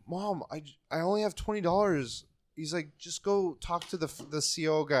 Mom, I only have $20. He's like, just go talk to the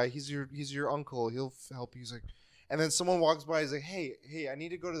CO guy. He's your uncle. He'll help you. He's like. And then someone walks by. He's like, "Hey, I need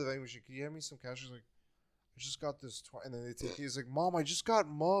to go to the vending machine. Can you hand me some cash?" He's like, "I just got this." And then he's like, "Mom, I just got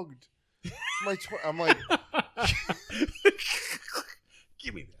mugged." I'm like,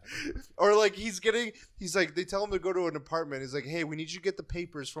 "Give me that." Or like he's like, they tell him to go to an apartment. He's like, "Hey, we need you to get the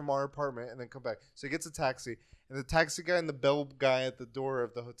papers from our apartment and then come back." So he gets a taxi, and the taxi guy and the bell guy at the door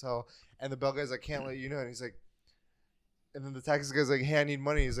of the hotel, and the bell guy's like, "Can't let you know." And he's like, and then the taxi guy's like, "Hey, I need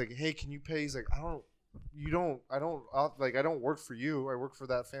money." He's like, "Hey, can you pay?" He's like, I don't work for you. I work for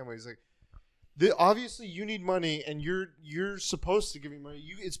that family. He's like, obviously you need money and you're supposed to give me money.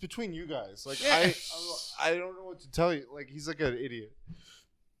 It's between you guys. Like, yeah. I don't know what to tell you. Like, he's like an idiot.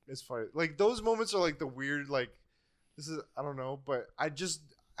 It's funny. Like, those moments are like the weird, like, this is, I don't know, but I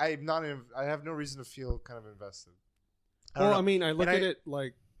have no reason to feel kind of invested. I mean, I look at it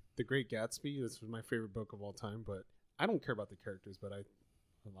like The Great Gatsby. This was my favorite book of all time, but I don't care about the characters, but I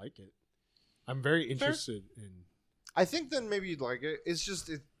like it. I'm very interested in. I think then maybe you'd like it. It's just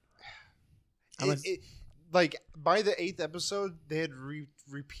like by the 8th episode, they had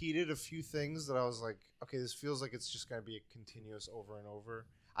repeated a few things that I was like, okay, this feels like it's just gonna be a continuous over and over.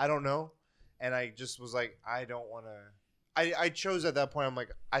 I don't know, and I just was like, I don't want to. I chose at that point. I'm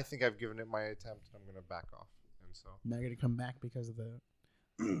like, I think I've given it my attempt, and I'm gonna back off. And so now you're gonna come back because of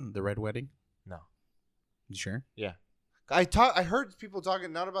the Red Wedding. No, you sure? Yeah. I heard people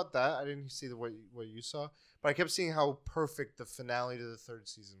talking not about that. I didn't see what you saw, but I kept seeing how perfect the finale to the 3rd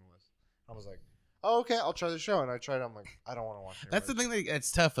season was. I was like, oh, okay, I'll try the show, and I tried. I'm like, I don't want to watch it. That's the thing. Like, it's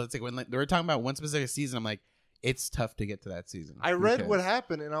tough. It's like when they were talking about one specific season. I'm like, it's tough to get to that season. I read what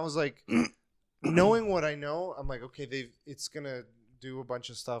happened, and I was like, knowing what I know, I'm like, okay, it's gonna do a bunch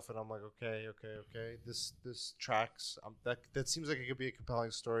of stuff, and I'm like, okay. This tracks. That seems like it could be a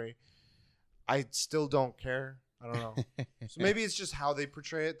compelling story. I still don't care. I don't know. So maybe it's just how they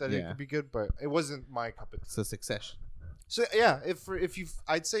portray it that it could be good, but it wasn't my cup of tea. So Succession. So yeah, if you,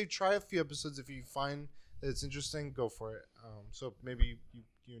 I'd say try a few episodes. If you find that it's interesting, go for it. So maybe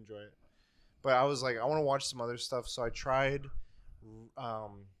you enjoy it. But I was like, I want to watch some other stuff, so I tried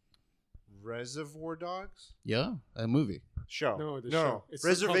Reservoir Dogs. Yeah, a movie. Show. No. It's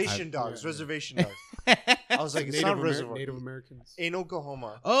Reservation called- Dogs. yeah. Reservation Dogs. I was like, it's not Reservoir. Native Americans. In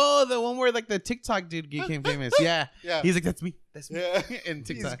Oklahoma. Oh, the one where like the TikTok dude became famous. Yeah. Yeah. He's like, that's me. That's me. Yeah. And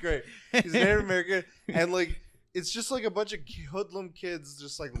TikTok. He's great. He's Native American, and like it's just like a bunch of hoodlum kids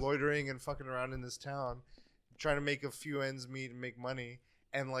just like loitering and fucking around in this town, trying to make a few ends meet and make money.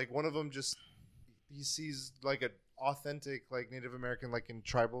 And like one of them just he sees like an authentic like Native American like in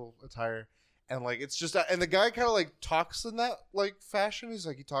tribal attire, and like it's just and the guy kind of like talks in that like fashion. He's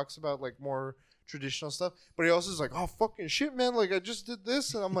like he talks about like more traditional stuff, but he also is like, oh fucking shit, man, like I just did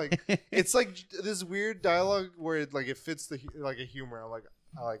this, and I'm like, it's like this weird dialogue where it fits the like a humor. I'm like,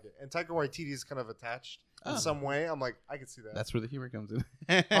 I like it, and Taika Waititi is kind of attached in some way. I'm like, I can see that. That's where the humor comes in.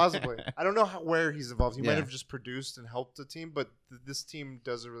 Possibly. I don't know where he's involved. He might Yeah. have just produced and helped the team, but this team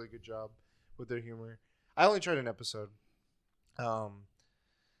does a really good job with their humor. I only tried an episode,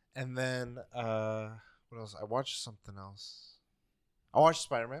 and then what else? I watched something else. I watched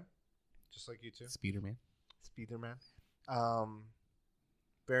Spider-Man. Just like you too. Spiderman.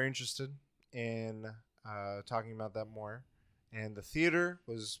 Very interested in talking about that more. And the theater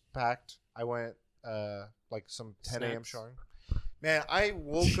was packed. I went like some 10 a.m. Snacks. showing. Man, I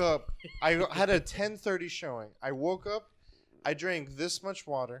woke up. I had a 10:30 showing. I woke up. I drank this much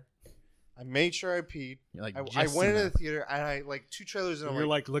water. I made sure I peed. You're like, I went into the theater and I like 2 trailers and You're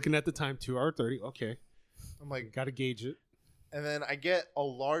like looking at the time, 2:30. Okay, I'm like, gotta gauge it. and then I get a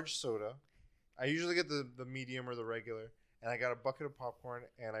large soda. I usually get the medium or the regular, and I got a bucket of popcorn,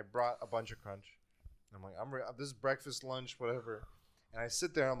 and I brought a bunch of crunch. And I'm like, this is breakfast, lunch, whatever. And I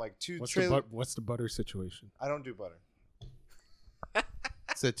sit there, and I'm like, What's the butter situation? I don't do butter.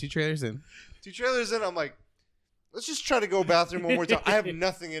 So 2 trailers in. 2 trailers in, I'm like, let's just try to go bathroom one more time. I have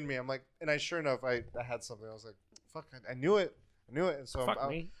nothing in me. I'm like, and sure enough, I had something. I was like, fuck, I knew it. And so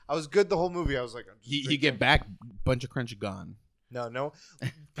I was good the whole movie. I was like, You get back, bunch of crunch gone. No.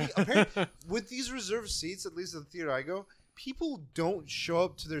 Apparently, with these reserved seats, at least at the theater I go, people don't show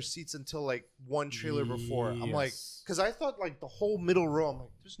up to their seats until like one trailer before. I'm like, because I thought like the whole middle row, I'm like,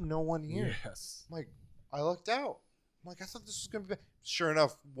 there's no one here. Yes. I'm like, I lucked out. I'm like, I thought this was going to be bad. Sure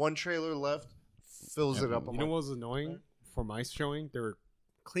enough, one trailer left, fills it up. I'm You know like, what was annoying for my showing? They were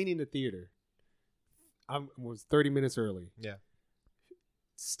cleaning the theater. I was 30 minutes early. Yeah.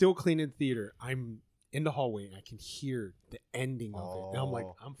 Still cleaning the theater. I'm in the hallway and I can hear the ending of it. And I'm like,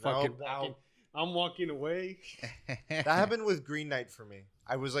 I'm walking away. That happened with Green Knight for me.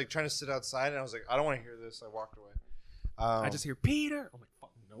 I was like trying to sit outside and I was like, I don't want to hear this. I walked away. I just hear Peter. I'm like,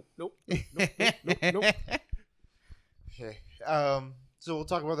 fuck, nope. Okay. So we'll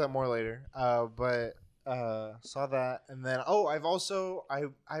talk about that more later. But saw that, and then I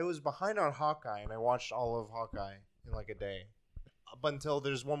was behind on Hawkeye, and I watched all of Hawkeye in like a day, up until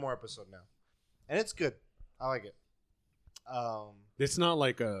there's one more episode now, and it's good. I like it. It's not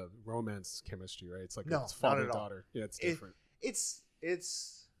like a romance chemistry, right? It's like No, it's father not at all. daughter. Yeah, it's different. It's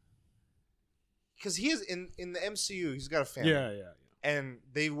because he is in the MCU. He's got a family. Yeah. And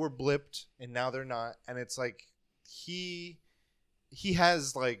they were blipped, and now they're not. And it's like he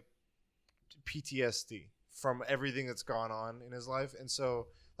has like PTSD from everything that's gone on in his life, and so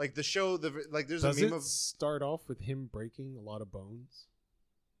like the show, there's Does a meme it of start off with him breaking a lot of bones?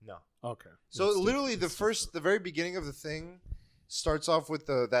 no. Okay. So It's literally different. the very beginning of the thing starts off with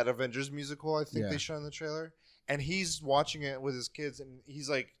that Avengers musical. I think Yeah. they show in the trailer, and he's watching it with his kids, and he's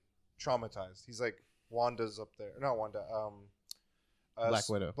like traumatized. He's like, Wanda's up there, not Wanda. Black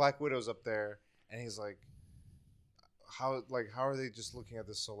Widow. Black Widow's up there, and he's like, how are they just looking at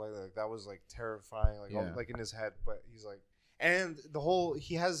this so lightly? Like that was like terrifying, like in his head. But he's like, and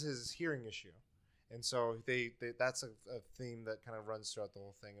he has his hearing issue, and so they that's a theme that kind of runs throughout the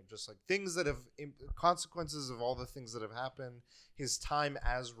whole thing of just like things that have consequences of all the things that have happened. His time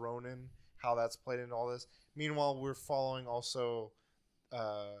as Ronin, how that's played into all this. Meanwhile, we're following also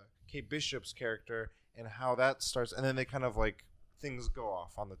Kate Bishop's character and how that starts, and then they kind of like things go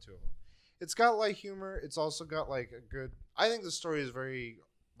off on the two of them. It's got light humor. It's also got like a good. I think the story is very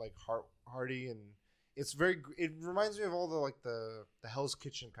like hearty, and it's very. It reminds me of all the like the Hell's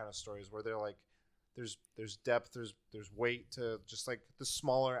Kitchen kind of stories where they're like there's depth, there's weight to just like the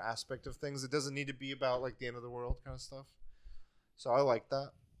smaller aspect of things. It doesn't need to be about like the end of the world kind of stuff. So I like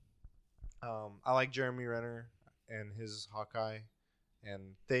that. I like Jeremy Renner and his Hawkeye,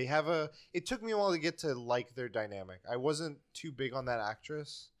 and they have it took me a while to get to like their dynamic. I wasn't too big on that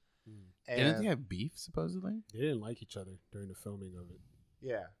actress. And Didn't they have beef supposedly? They didn't like each other during the filming of it.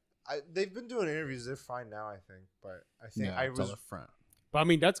 yeah, they've been doing interviews. They're fine now, I think. But I think It's all the front. But I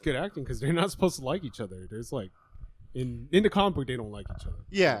mean, that's good acting because they're not supposed to like each other. There's like in the comic book, they don't like each other.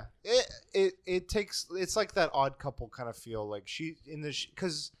 Yeah, it takes. It's like that odd couple kind of feel. Like she in the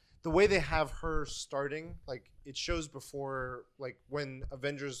because the way they have her starting, like it shows before, like when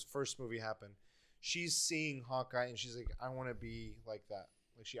Avengers first movie happened, she's seeing Hawkeye and she's like, I want to be like that.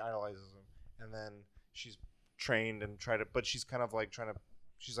 Like she idolizes him, and then she's trained and but she's kind of like trying to.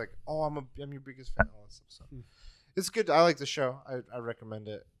 She's like, oh, I'm your biggest fan. All that stuff. So it's good. I like the show. I recommend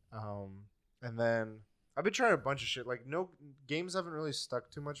it. And then I've been trying a bunch of shit. Like no games haven't really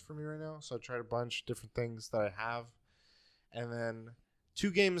stuck too much for me right now, so I tried a bunch of different things that I have, and then 2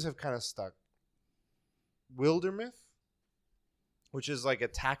 games have kind of stuck. Wildermyth, which is like a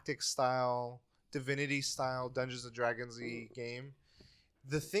tactics style, Divinity style, Dungeons and Dragons-y game.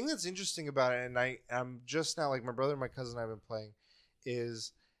 The thing that's interesting about it, and I'm just now, like my brother and my cousin and I have been playing,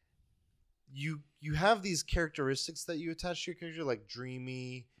 is you have these characteristics that you attach to your character, like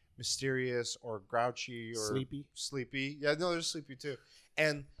dreamy, mysterious, or grouchy, or sleepy. Yeah, no, there's sleepy too.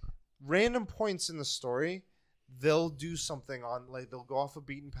 And random points in the story, they'll do something on, like they'll go off a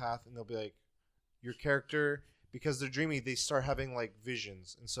beaten path, and they'll be like, your character, because they're dreamy, they start having like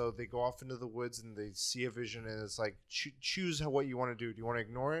visions, and so they go off into the woods and they see a vision, and it's like choose what you want to do. Do you want to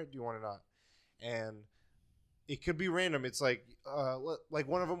ignore it? Do you want to not? And it could be random. It's like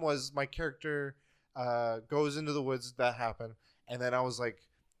one of them was my character goes into the woods. That happened, and then I was like,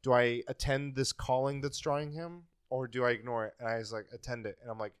 do I attend this calling that's drawing him, or do I ignore it? And I was like, attend it, and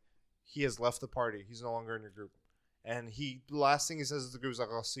I'm like, he has left the party. He's no longer in your group, and the last thing he says to the group is like,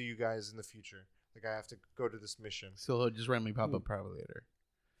 I'll see you guys in the future. Like I have to go to this mission. So he'll just randomly pop up probably later.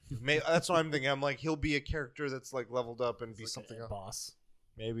 That's what I'm thinking. I'm like, he'll be a character that's like leveled up and be like something else. Boss.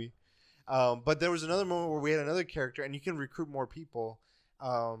 Maybe. But there was another moment where we had another character, and you can recruit more people,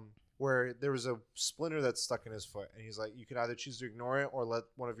 where there was a splinter that's stuck in his foot. And he's like, you can either choose to ignore it or let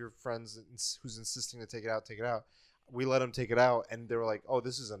one of your friends who's insisting to take it out, take it out. We let him take it out, and they were like, oh,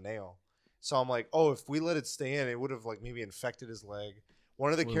 this is a nail. So I'm like, oh, if we let it stay in, it would have like maybe infected his leg.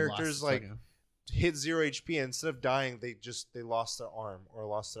 One of the characters like hit 0 HP, and instead of dying, they lost their arm or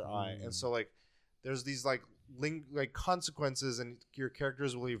lost their eye. And so like there's these like consequences, and your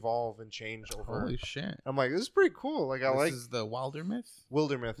characters will evolve and change over. Holy shit! I'm like, this is pretty cool. Like This is the Wildermyth.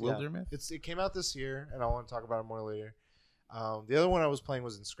 Wildermyth. Yeah. It came out this year, and I want to talk about it more later. The other one I was playing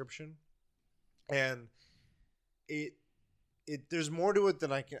was Inscription, and there's more to it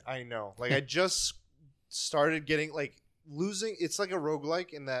than I know. Like I just started getting like losing. It's like a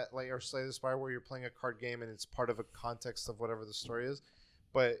roguelike in that, like, or Slay the Spire, where you're playing a card game and it's part of a context of whatever the story is.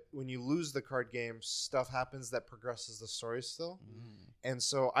 But when you lose the card game, stuff happens that progresses the story still. And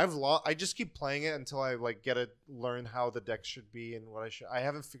so I just keep playing it until I like learn how the deck should be and what I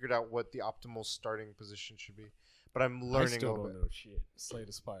haven't figured out what the optimal starting position should be, but I'm learning. I still a little don't bit. know shit. Slay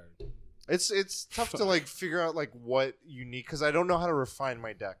the Spire. It's tough to like figure out like what you need, because I don't know how to refine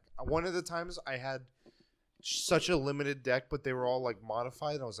my deck. One of the times I had such a limited deck, but they were all like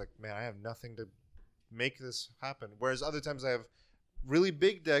modified, and I was like, man, I have nothing to make this happen. Whereas other times I have really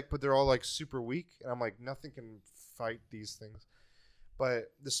big deck, but they're all like super weak, and I'm like, nothing can fight these things.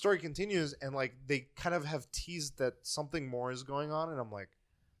 But the story continues, and like they kind of have teased that something more is going on, and I'm like,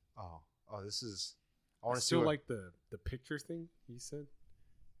 oh, this is. I want to see. Still like the picture thing he said.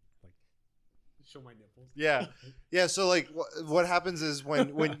 Like, show my nipples. Yeah. So like, what happens is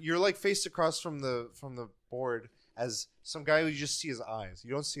when you're like faced across from the board as some guy who you just see his eyes,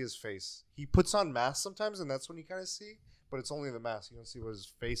 you don't see his face. He puts on masks sometimes, and that's when you kind of see. But it's only the mask. You don't see what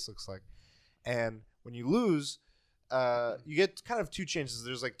his face looks like. And when you lose, you get kind of 2 chances.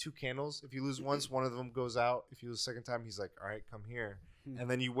 There's like 2 candles. If you lose once, one of them goes out. If you lose a second time, he's like, all right, come here. And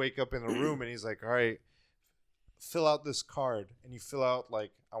then you wake up in a room, and he's like, all right, fill out this card. And you fill out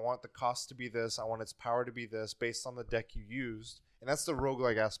like, I want the cost to be this. I want its power to be this based on the deck you used. And that's the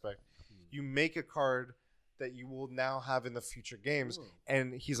roguelike aspect. You make a card that you will now have in the future games.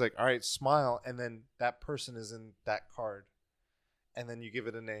 And he's like, all right, smile. And then that person is in that card. And then you give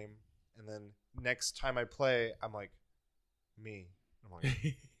it a name. And then next time I play, I'm like, me. I'm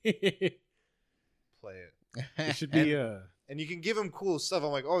like, play it. It should be and you can give him cool stuff.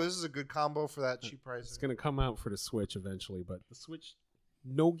 I'm like, oh, this is a good combo for that cheap price. It's going to come out for the Switch eventually, but the Switch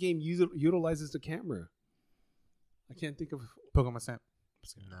no game utilizes the camera. I can't think of Pokemon Snap.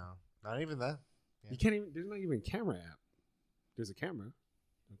 No, not even that. Yeah. You can't even. There's not even a camera app. There's a camera.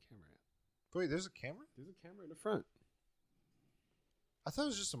 No camera app. Wait, there's a camera? There's a camera in the front. I thought it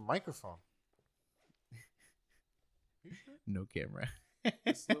was just a microphone. You sure? No camera.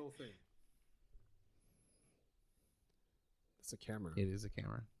 This little thing. It's a camera. It is a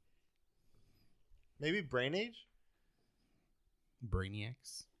camera. Maybe Brain Age?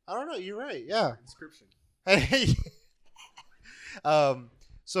 Brainiacs. I don't know. You're right. Yeah. Inscription. Hey.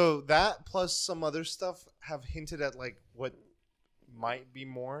 So that plus some other stuff have hinted at like what might be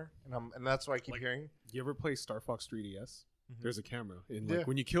more, and that's why I keep hearing. You ever play Star Fox 3DS? Mm-hmm. There's a camera, and like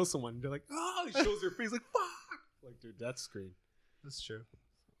when you kill someone, they're like, "Oh!" It shows their face, like "Fuck!" Like their death screen. That's true.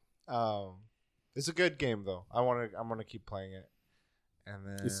 It's a good game though. I'm gonna keep playing it, and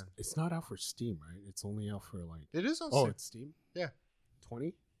then it's not out for Steam, right? It's only out for like it is on Steam. It's Steam. Yeah,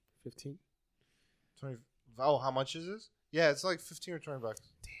 20, 15, 20. Oh, how much is this? Yeah, it's like 15 or 20 bucks.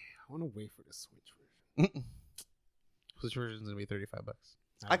 Damn, I want to wait for the Switch version. Switch version's gonna be $35.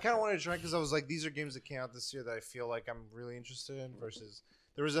 I kind of wanted to try because I was like, these are games that came out this year that I feel like I'm really interested in. Versus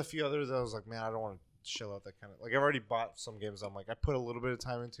there was a few others that I was like, man, I don't want to shell out that kind of like. I've already bought some games. I'm like, I put a little bit of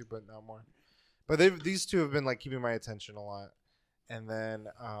time into, but not more. But these two have been like keeping my attention a lot. And then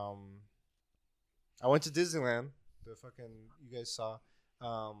I went to Disneyland. The fucking you guys saw.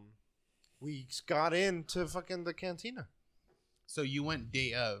 We got into fucking the cantina. So you went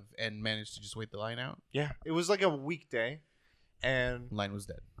day of and managed to just wait the line out? Yeah, it was like a weekday, and Line was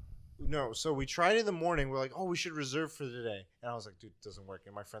dead. no. So we tried in the morning. We're like, oh, we should reserve for today. And I was like, dude, it doesn't work.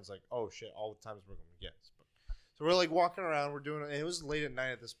 And my friend's like, oh shit, all the times we're going to get. So we're like walking around. We're doing it. And it was late at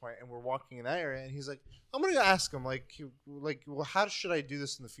night at this point, and we're walking in that area. And he's like, I'm gonna ask him well, how should I do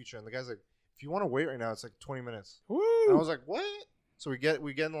this in the future? And the guy's like, if you want to wait right now, it's like 20 minutes. Woo! And I was like, what? So we get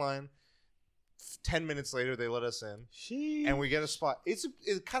in line. 10 minutes later, they let us in, and we get a spot. It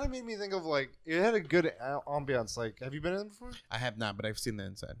kind of made me think of like it had a good ambiance. Like, have you been in before? I have not, but I've seen the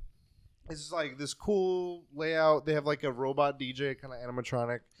inside. It's like this cool layout. They have like a robot DJ, kind of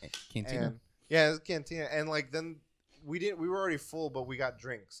animatronic. Cantina. And, yeah, it's a cantina. And like then we were already full, but we got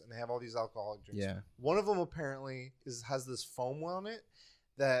drinks, and they have all these alcoholic drinks. Yeah. One of them apparently has this foam on it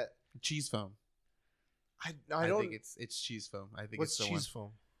that Cheese foam. I don't think it's cheese foam. I think what's it's the cheese one.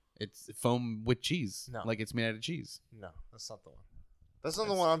 foam? It's foam with cheese. No. Like it's made out of cheese. No, that's not the one. That's not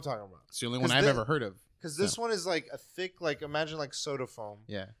the one I'm talking about. It's the only one I've ever heard of. Because this one is like a thick, like imagine like soda foam.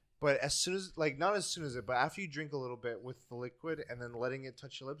 Yeah. But as soon as, like, not as soon as it, but after you drink a little bit with the liquid and then letting it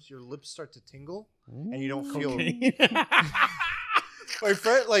touch your lips start to tingle and you don't feel. My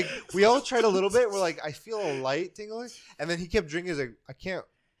friend, like, we all tried a little bit. We're like, I feel a light tingling, and then he kept drinking. He's like, I can't.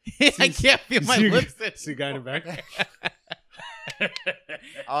 I can't feel my lips. See, guy in the back.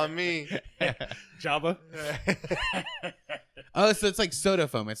 On me, Jabba. Oh, so it's like soda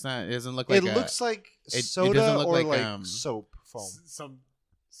foam. It's not. It doesn't look like. It looks like it soda doesn't look or like, soap foam. Some.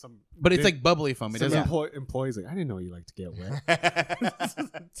 But it's like bubbly foam. It Some doesn't. employees like, I didn't know you like to get wet.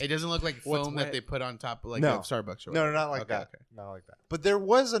 It doesn't look like What's foam wet? that they put on top of like No. a Starbucks. Or No, whatever. not like Okay, that. okay. Not like that. But there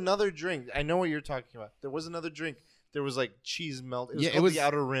was another drink. I know what you're talking about. There was another drink. There was like cheese melt. It was Yeah, called it was the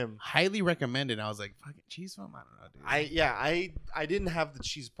Outer Rim. Highly recommended. I was like, fucking cheese foam. I don't know, dude. I didn't have the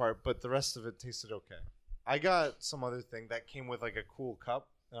cheese part, but the rest of it tasted okay. I got some other thing that came with like a cool cup,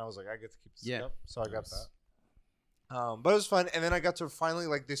 and I was like, I get to keep this cup, so I got that. But it was fun, and then I got to finally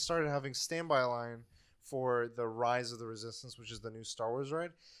like they started having standby line for the Rise of the Resistance, which is the new Star Wars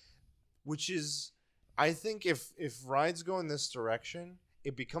ride, which is I think if rides go in this direction,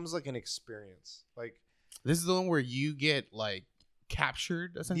 it becomes like an experience. Like This is the one where you get like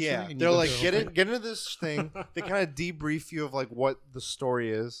captured essentially. yeah, and you they're go like through- get into this thing. They kind of debrief you of like what the story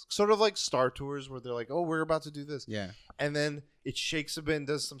is, sort of like Star Tours, where they're like, "Oh, we're about to do this," Yeah. and then it shakes a bit and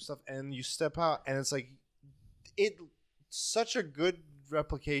does some stuff, and you step out, and it's like it such a good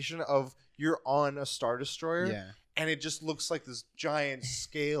replication of you're on a Star Destroyer, Yeah. and it just looks like this giant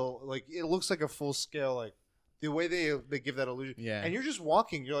scale, like it looks like a full scale, like the way they give that illusion. Yeah. And you're just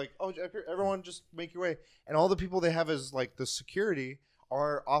walking. You're like, oh, everyone just make your way. And all the people they have as like the security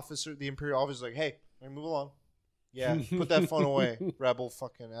are officer, the Imperial officer, like, hey, move along. Yeah, put that phone away, rebel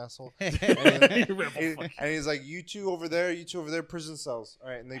fucking asshole. And he's like, you two over there, prison cells. All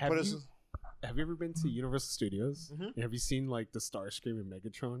right, and they put us. Have you ever been to Universal Studios? Mhm. And have you seen like the Starscream and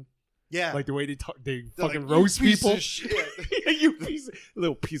Megatron? Yeah, Like the way they talk, they They're fucking like, roast "You piece people. of shit." You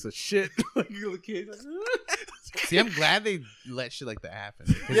little piece of shit. Like you little kid. See, I'm glad they let shit like that happen.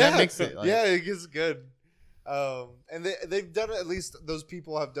 'Cause Yeah, that makes it. Like, yeah, it gets good. And they've done at least those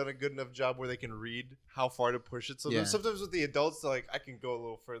people have done a good enough job where they can read how far to push it. So sometimes with the adults, they're like, I can go a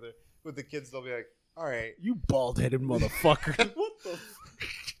little further. With the kids, they'll be like, all right, you bald-headed motherfucker. What the?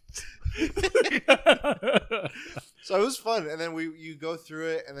 So it was fun, and then you go through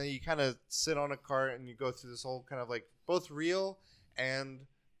it, and then you kind of sit on a cart, and you go through this whole kind of like both real and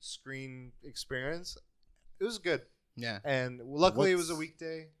screen experience. It was good. Yeah. And luckily it was a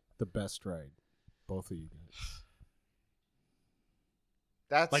weekday. The best ride, both of you guys.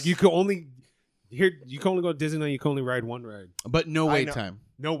 That's like you can only go to Disneyland. You can only ride one ride, but no wait time.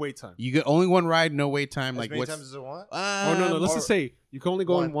 No wait time. You get only one ride, no wait time. As like many times as it want? Oh no! Let's just say you can only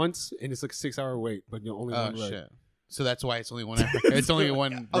go in once, and it's like a 6-hour wait, but you only one ride. Shit. So that's why it's only one. It's only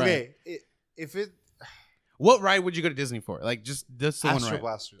one. Okay, ride. What ride would you go to Disney for? Like just this one Astro ride.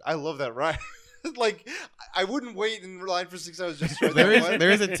 Blasters. I love that ride. Like I wouldn't wait in line for 6 hours just for that one.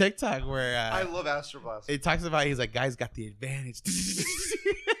 There is a TikTok where I love Astro Blasters. It talks about he's like, guys got the advantage.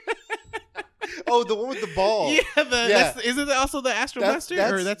 Oh, the one with the ball. Yeah, isn't that also the Astro Blaster?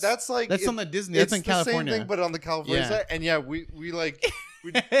 That's like that's on the Disney. That's in California. Same thing, but on the California side. And yeah, we're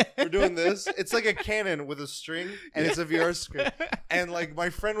doing this. It's like a cannon with a string, and it's a VR screen. And like my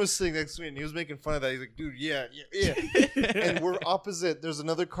friend was sitting next to me, and he was making fun of that. He's like, "Dude, yeah." And we're opposite. There's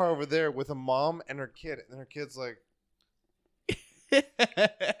another car over there with a mom and her kid, and her kid's like,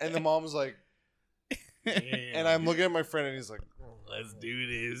 and the mom's like, and I'm looking at my friend, and he's like, "Let's do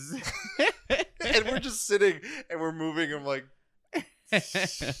this." And we're just sitting, and we're moving. I'm like,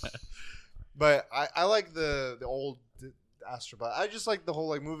 but I like the old Astrobot. I just like the whole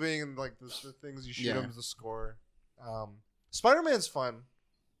like moving and like the things you shoot them, the score. Spider-Man's fun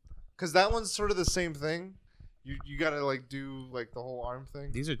because that one's sort of the same thing. You gotta like do like the whole arm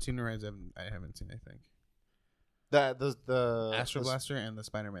thing. These are two new rides I haven't seen. I think the Astro Blaster and the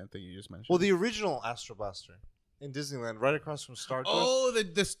Spider-Man thing you just mentioned. Well, the original Astro Blaster in Disneyland, right across from Star Tours. Oh,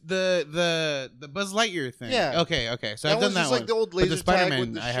 the Buzz Lightyear thing. Yeah. Okay. So I've done that just one. like the old laser the Spider-Man, tag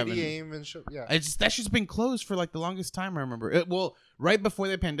with the I haven't. aim and shit. Yeah. That's just been closed for like the longest time. I remember. Well, right before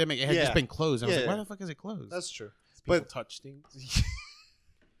the pandemic, it had just been closed. I was like, why the fuck is it closed? That's true. People touch things.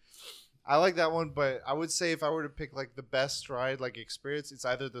 I like that one, but I would say if I were to pick like the best ride like experience, it's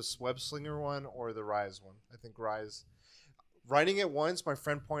either the Web Slinger one or the Rise one. I think Rise. Riding it once, my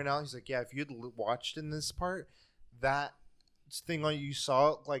friend pointed out, he's like, yeah, if you had watched in this part, that thing on you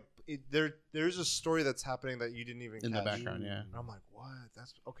saw, like there's a story that's happening that you didn't even in catch. The background. Yeah. And I'm like, what?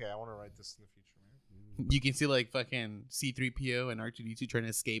 That's okay. I want to write this in the future, man. You can see like fucking C-3PO and R2-D2 trying to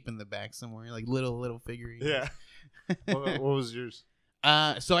escape in the back somewhere, like little figurines. Yeah. What was yours?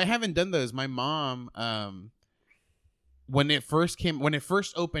 So I haven't done those. My mom, when it first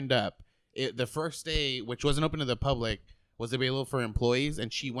opened up, the first day, which wasn't open to the public, was available for employees,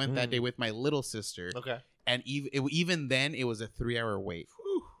 and she went that day with my little sister. Okay. And even then, it was a 3-hour wait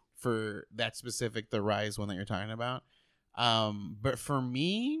for that specific, the Rise one that you're talking about. But for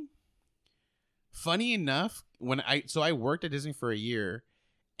me, funny enough, I worked at Disney for a year,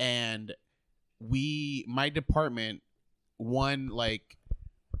 and my department won like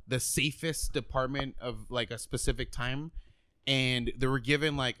the safest department of like a specific time, and they were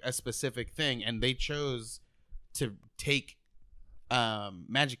given like a specific thing, and they chose to take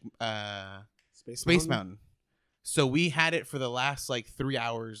Space Mountain. So we had it for the last like 3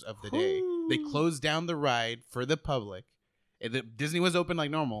 hours of the day. They closed down the ride for the public. Disney was open like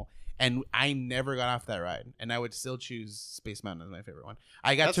normal, and I never got off that ride, and I would still choose Space Mountain as my favorite one.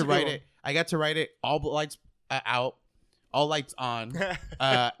 I got to ride it all lights out, all lights on,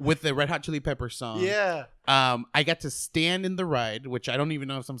 with the Red Hot Chili Peppers song. Yeah. I got to stand in the ride, which I don't even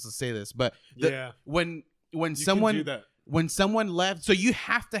know if I'm supposed to say this, but when someone left, so you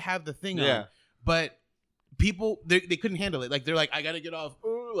have to have the thing on, but people they couldn't handle it. Like they're like, I gotta get off,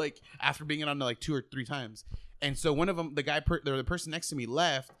 like after being on like 2 or 3 times. And so one of them, the person next to me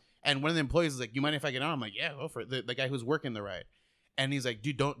left, and one of the employees was like, "You mind if I get on?" I'm like, "Yeah, go for it." The guy who's working the ride, and he's like,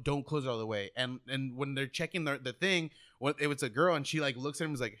 "Dude, don't close it all the way." And when they're checking the thing, it was a girl, and she like looks at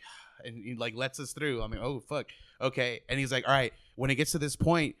him, and is like, and he like lets us through. I'm like, "Oh fuck, okay." And he's like, "All right, when it gets to this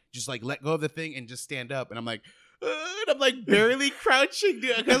point, just like let go of the thing and just stand up." And I'm like, and I'm like barely crouching,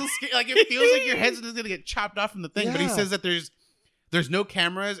 dude, because like it feels like your head's just gonna get chopped off from the thing. Yeah. But he says that there's no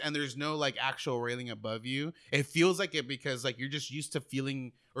cameras and there's no like actual railing above you. It feels like it because like you're just used to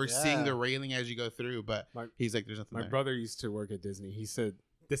feeling or seeing the railing as you go through. But he's like, there's nothing. My brother used to work at Disney. He said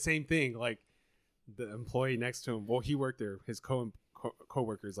the same thing. Like the employee next to him. Well, he worked there. His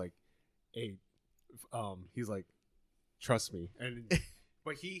co-worker's like, hey, he's like, trust me. And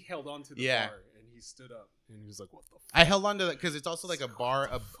but he held on to the bar and he stood up and he was like, what the fuck? I held on to that because it's also like a bar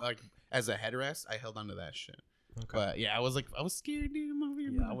of like as a headrest. I held onto that shit. Okay. But yeah, I was scared, dude. I'm over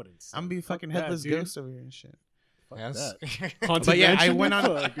here. Yeah, I wouldn't. I'm gonna be fucking headless ghost over here and shit. Yes. But yeah, I went on.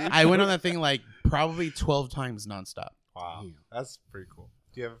 Fuck, dude. I went on that thing like probably 12 times nonstop. Wow, Damn. that's pretty cool.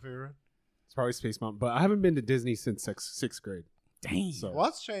 Do you have a favorite? It's probably Space Mountain, but I haven't been to Disney since sixth grade. Dang. So Well,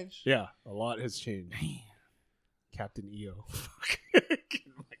 that's changed. yeah, a lot has changed. Damn. Captain EO.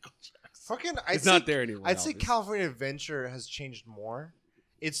 Michael Jackson. Fucking, It's not there anymore. I'd say Elvis. California Adventure has changed more.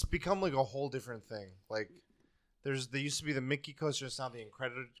 It's become like a whole different thing. Like, there used to be the Mickey coaster. It's now the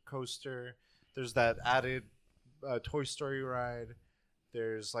Incredicoaster. There's that added Toy Story ride.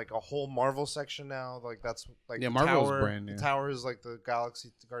 There's like a whole Marvel section now. Like that's like Yeah, the Marvel's tower. brand new. The tower is like the Galaxy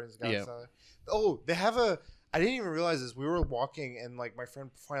Guardians of the Yeah. Galaxy. Oh, they have a. I didn't even realize this. We were walking and like my friend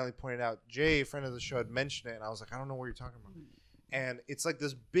finally pointed out. Jay, a friend of the show, had mentioned it, and I was like, I don't know what you're talking about. And it's like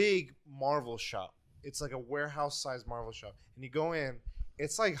this big Marvel shop. It's like a warehouse-sized Marvel shop, and you go in.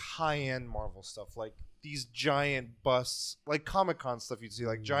 It's like high-end Marvel stuff, like these giant busts, like Comic-Con stuff you'd see,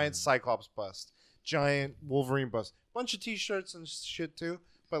 like giant Cyclops bust, giant Wolverine bust, bunch of T-shirts and shit too,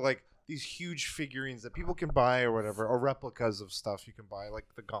 but like these huge figurines that people can buy or whatever, or replicas of stuff you can buy, like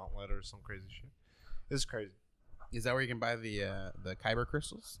the Gauntlet or some crazy shit. It's crazy. Is that where you can buy the Kyber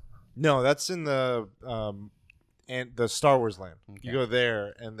crystals? No, that's in the Star Wars land. Okay. You go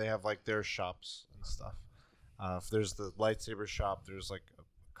there, and they have like their shops and stuff. If there's the lightsaber shop, there's like a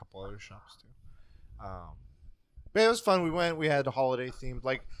couple other shops too. But it was fun. We had a holiday themed.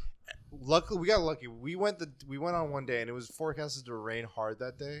 Like, luckily we got lucky. We went on one day, and it was forecasted to rain hard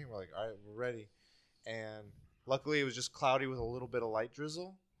that day. We're like, all right, we're ready. And luckily it was just cloudy with a little bit of light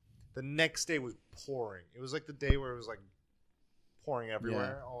drizzle. The next day was pouring. It was like the day where it was like pouring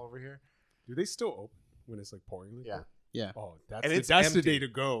everywhere, all over here. Do they still open when it's like pouring? Like Yeah. that? Yeah. Oh, And that's it's the empty. day to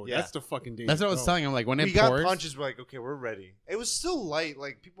go. Yeah. That's the fucking day. That's to what I was go. telling him. Like when We it got pours, punches. We're like, okay, we're ready. It was still light.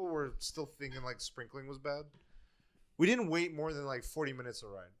 Like people were still thinking like sprinkling was bad. We didn't wait more than like 40 minutes to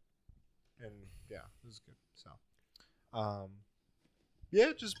ride, and yeah, it was good. So,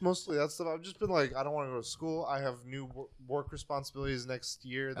 yeah, just mostly that stuff. I've just been like, I don't want to go to school. I have new work responsibilities next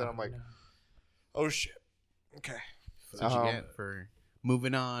year. That I'm like, oh shit. Okay, That's what you get for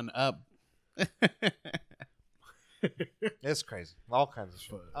moving on up. it's crazy. All kinds of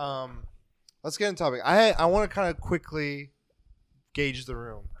shit. Let's get into topic. I want to kind of quickly gauge the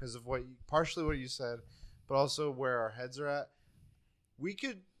room because of partially what you said, but also where our heads are at. We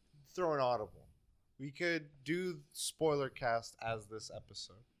could throw an audible. We could do Spoilercast as this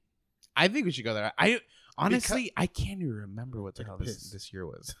episode. I think we should go there. I honestly I can't even remember what the hell this year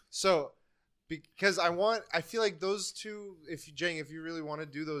was. So, because I feel like those two. If you really want to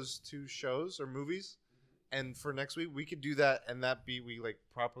do those two shows or movies, and for next week we could do that, and we like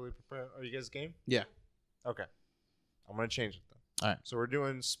properly prepare. Are you guys game? Yeah. Okay. I'm gonna change it then. All right. So we're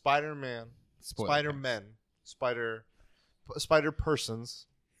doing Spider-Man, Spoiler Spider-Men, Spider Persons.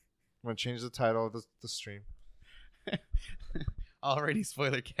 I'm gonna change the title of the stream. Already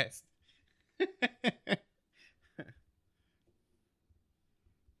spoiler cast.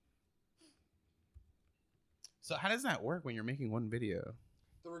 So how does that work when you're making one video?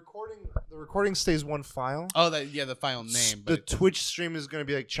 The recording stays one file. Oh, the final name. The But Twitch stream is gonna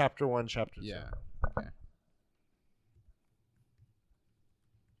be like chapter 1, chapter 2. yeah. Okay.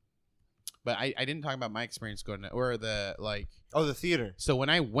 But I didn't talk about my experience going to, or the like. Oh, the theater. So when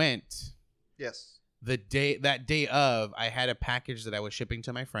I went, Yes. that day of, I had a package that I was shipping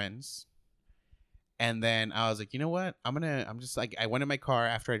to my friends. And then I was like, you know what? I'm just like, I went in my car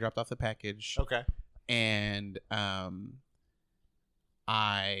after I dropped off the package. Okay. And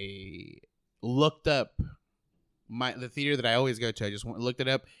I looked up the theater that I always go to. I just looked it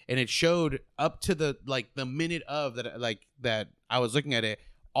up, and it showed up to the minute of that I was looking at it,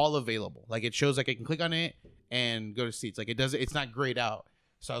 all available. Like it shows like I can click on it and go to seats. Like it's not grayed out.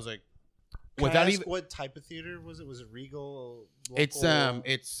 So I was like, What type of theater was it? Was it Regal? Local?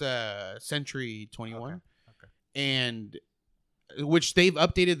 It's Century 21. Okay. And which they've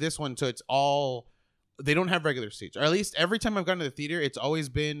updated this one, so it's all, they don't have regular seats, or at least every time I've gone to the theater, it's always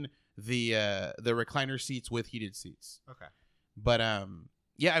been the recliner seats with heated seats. Okay. But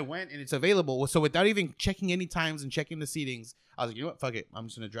yeah, I went and it's available. So without even checking any times and checking the seatings, I was like, you know what, fuck it, I'm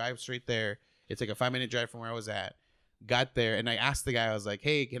just gonna drive straight there. It's like a 5-minute drive from where I was at. Got there and I asked the guy, I was like,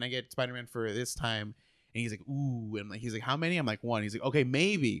 hey, can I get Spider-Man for this time? And he's like, ooh, and he's like, how many? I'm like, 1. He's like, okay,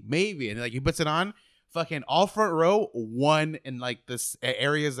 maybe, and like he puts it on. Fucking all front row, 1 in like this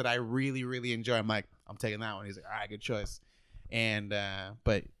areas that I really, really enjoy. I'm like, I'm taking that one. He's like, all right, good choice. And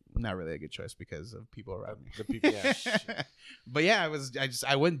but not really a good choice because of people around me. The people, yeah. But yeah,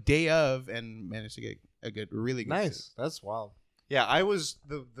 I went day of and managed to get a really good Nice. suit. That's wild. Yeah, I was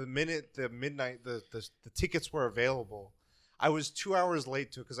the midnight the tickets were available. I was 2 hours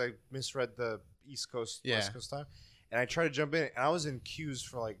late to it because I misread the East Coast West Coast time, and I tried to jump in, and I was in queues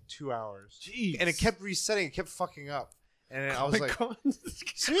for like 2 hours. Jeez. And it kept resetting, it kept fucking up, and I was like, God.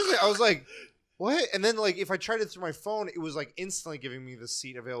 seriously, I was like, what? And then like if I tried it through my phone, it was like instantly giving me the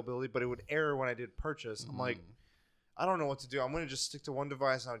seat availability, but it would error when I did purchase. I'm like, I don't know what to do. I'm gonna just stick to one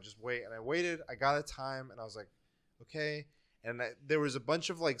device, and I'll just wait. And I waited. I got a time, and I was like, okay. And there was a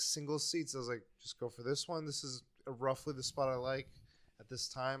bunch of like single seats. I was like, just go for this one. This is roughly the spot I like at this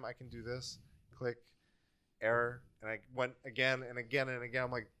time. I can do this. Click, error, and I went again and again and again.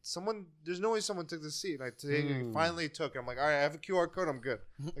 I'm like, there's no way someone took this seat. And I finally took it. I'm like, all right, I have a QR code. I'm good.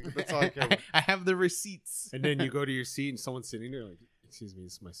 Like, that's all I care about. I have the receipts. And then you go to your seat and someone's sitting there like, excuse me,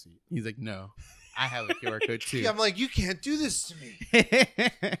 this is my seat. He's like, no, I have a QR code too. Yeah, I'm like, you can't do this to me.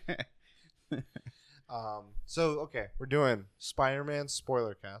 So okay, we're doing Spider-Man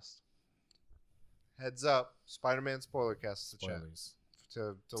Spoilercast. Heads up, Spider-Man Spoilercast. Spoilers.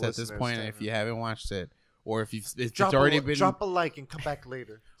 To So at this point, if you haven't watched it, or if it's drop already been drop a like and come back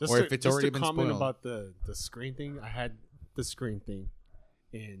later. Or if it's already been comment spoiled. about the screen thing. I had the screen thing,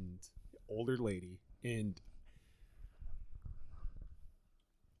 and older lady, and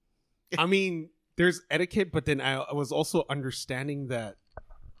I mean, there's etiquette, but then I was also understanding that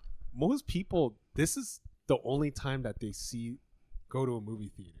most people, this is the only time that they go to a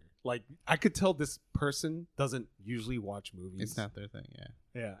movie theater. Like, I could tell this person doesn't usually watch movies. It's not their thing, yeah.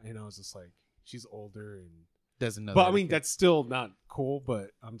 Yeah, and I was just like, she's older and Doesn't know. but I mean, that's still not cool.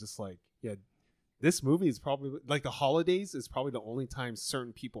 But I'm just like, yeah, this movie is probably like the holidays is probably the only time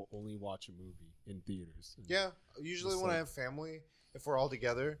certain people only watch a movie in theaters. And Yeah, usually when I have family, if we're all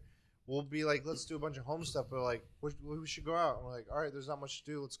together, we'll be like, let's do a bunch of home stuff. But like, we should go out. And we're like, all right, there's not much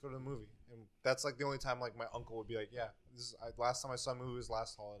to do. Let's go to the movie. And that's like the only time like my uncle would be like, yeah, last time I saw a movie was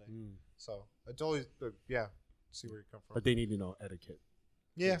last holiday. So I totally, yeah, see where you come from. But they need to know etiquette.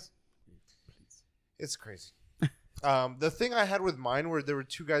 Yeah, Please. it's crazy. The thing I had with mine were there were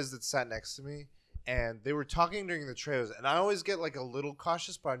two guys that sat next to me, and they were talking during the trailers. And I always get like a little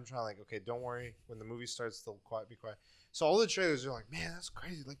cautious, but I'm trying like, okay, don't worry. When the movie starts, they'll be quiet. So all the trailers are like, man, that's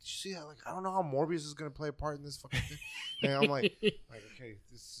crazy. Like, did you see that? Like, I don't know how Morbius is gonna play a part in this fucking thing. And I'm like, okay,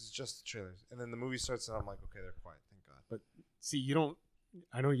 this is just the trailers. And then the movie starts, and I'm like, okay, they're quiet. Thank God. But see,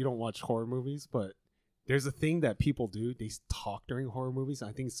 I know you don't watch horror movies, but there's a thing that people do. They talk during horror movies.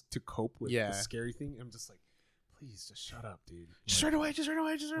 I think it's to cope with the scary thing. I'm just like, please, just shut up, dude. Just run away. Just run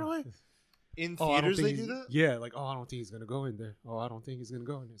away. Just run away. In theaters, they do that. Yeah, like, oh, I don't think he's gonna go in there. Oh, I don't think he's gonna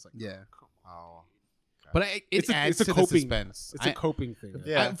go in there. It's like, Yeah. Oh. But it adds to the suspense. It's a coping thing.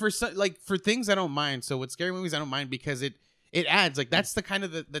 Yeah. For things I don't mind. So with scary movies, I don't mind because it adds like that's the kind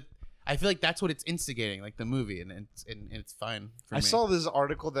of the I feel like that's what it's instigating, like the movie, and it's fine. For I me. saw this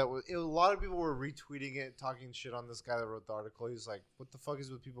article that a lot of people were retweeting it, talking shit on this guy that wrote the article. He's like, "What the fuck is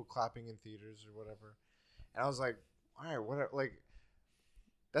with people clapping in theaters or whatever?" And I was like, "All right, whatever." Like,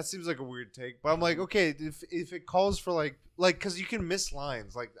 that seems like a weird take, but I'm like, okay, if it calls for like, because you can miss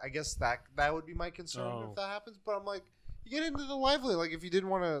lines. Like, I guess that would be my concern if that happens. But I'm like, you get into the lively. Like, if you didn't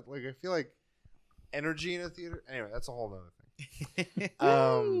want to, like, I feel like energy in a theater. Anyway, that's a whole nother thing.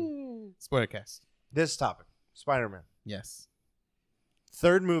 Spoilercast. This topic, Spider-Man. Yes.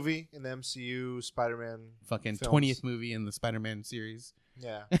 Third movie in the MCU, Spider-Man. Fucking films. 20th movie in the Spider-Man series.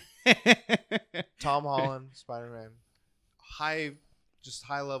 Yeah. Tom Holland, Spider-Man. High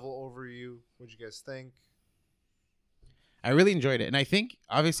level overview. What'd you guys think? I really enjoyed it, and I think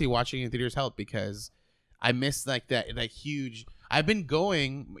obviously watching in theaters helped because I missed like that huge. I've been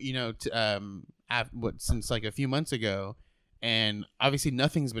going, to since like a few months ago, and obviously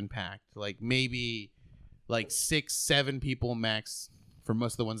nothing's been packed. Like maybe like 6-7 people max for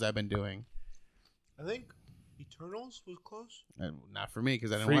most of the ones I've been doing. I think Eternals was close. Not for me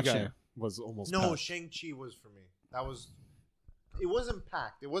because I didn't Free watch Guy it. was almost No, packed. Shang-Chi was for me. It wasn't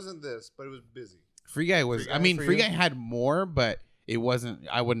packed. It wasn't this, but it was busy. Free Guy was. Free Guy I mean, for Free you? Guy had more, but it wasn't.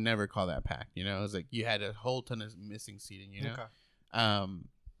 I would never call that packed. It was like you had a whole ton of missing seating. Okay.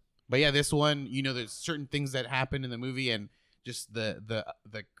 But yeah, this one, there's certain things that happen in the movie, and just the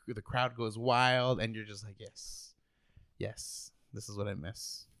crowd goes wild, and you're just like, yes, this is what I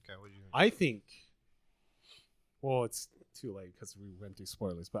miss. Okay, what do you think? I think. Well, it's too late because we went through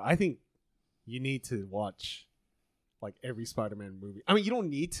spoilers, but I think you need to watch like every Spider-Man movie. I mean, you don't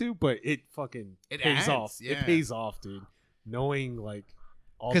need to, but it fucking pays adds, off. yeah. It pays off, dude. Knowing like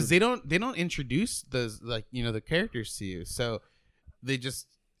all Because they don't introduce those the characters to you, so they just.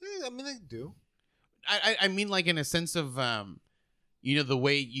 I mean, they do. I mean, like in a sense of the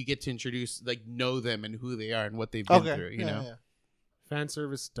way you get to introduce know them and who they are and what they've been through. Yeah. Fan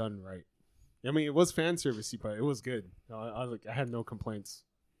service done right. I mean, it was fan servicey, but it was good. I had no complaints.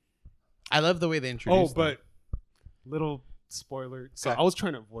 I love the way they introduced. Oh, but little spoiler. So Okay. I was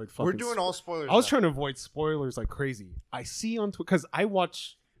trying to avoid. We're doing all spoilers. I was now. trying to avoid spoilers like crazy. I see on Twitter because I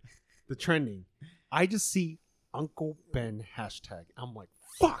watch the trending. I just see Uncle Ben hashtag. I'm like,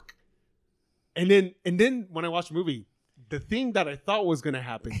 fuck. And then when I watched the movie, the thing that I thought was gonna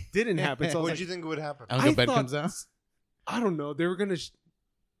happen didn't happen. So I was What like, did you think would happen? Uncle I Ben thought- comes out. I don't know. They were gonna.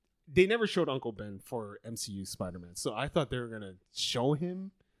 They never showed Uncle Ben for MCU Spider-Man, so I thought they were gonna show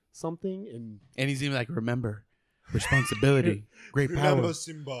him something. And he's even like, remember, responsibility, great power. Remember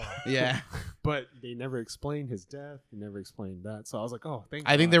Simba. Yeah. But they never explained his death. They never explained that. So I was like, oh, thank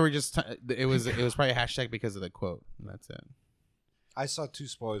I think God. they were just, it was probably a hashtag because of the quote. And that's it. I saw 2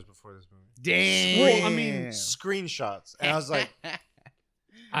 spoilers before this movie. Damn. Well, I mean, Screenshots, and I was like,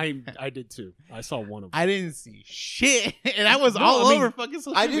 I did too. I saw one of them. I didn't see shit. And I was No, all I mean, over fucking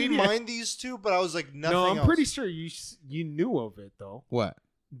social I didn't media. mind these 2, but I was like, nothing. No, I'm else. pretty sure you knew of it though. What?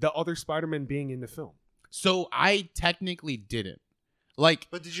 The other Spider-Man being in the film. So I technically didn't. Like,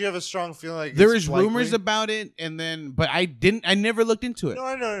 But did you have a strong feeling like there it's was rumors likely? about it, and then, but I never looked into it.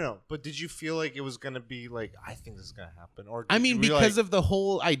 No. But did you feel like it was gonna be like, I think this is gonna happen, or I did mean, you be because like, of the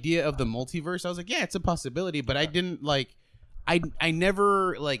whole idea of the multiverse, I was like, yeah, it's a possibility, but I didn't like, I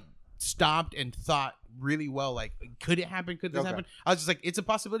never like stopped and thought really well, like, could it happen? Could this Okay. happen? I was just like, it's a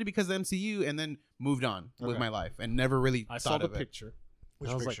possibility because of the MCU, and then moved on with Okay. my life and never really I thought saw the of it. picture. which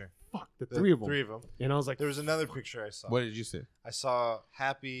I was picture? like, fuck, the The three of them. 3 of them. And I was like, There was another picture I saw. What did you say? I saw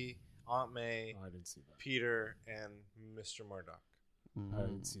Happy, Aunt May, oh, I didn't see that. Peter, and Mr. Murdoch, I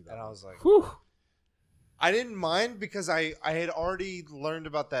didn't see that. and I was like, Whew. I didn't mind because I had already learned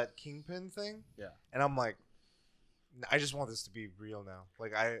about that Kingpin thing. Yeah. And I'm like, I just want this to be real now.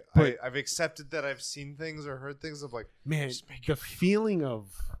 Like But- I've accepted that I've seen things or heard things of like, Man, Just make the it real. feeling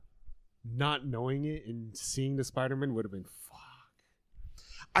of not knowing it and seeing the Spider-Man would have been fuck.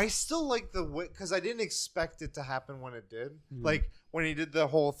 I still like the way, because I didn't expect it to happen when it did. Mhm. Like when he did the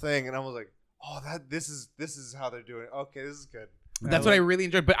whole thing, and I was like, oh, this is how they're doing it. Okay, this is good. That's what I really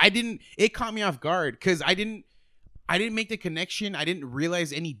enjoyed, but I didn't. It caught me off guard because I didn't make the connection. I didn't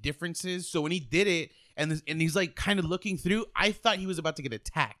realize any differences. So when he did it, and he's like kind of looking through, I thought he was about to get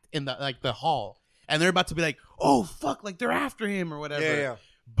attacked in the hall, and they're about to be like, oh fuck, like they're after him or whatever. Yeah.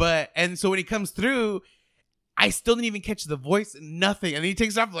 But and so when he comes through, I still didn't even catch the voice, nothing, and he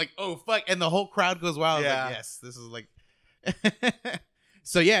takes off like, oh fuck, and the whole crowd goes wild. I was Yeah. like, yes, this is like.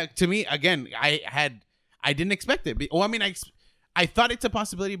 So yeah, to me again, I didn't expect it. Well, I mean, I thought it's a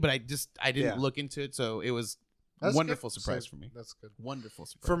possibility, but I didn't Yeah. look into it, so it was That's wonderful good. surprise So, for me. That's good. Wonderful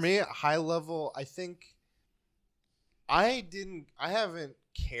surprise For me, at high level, I think I haven't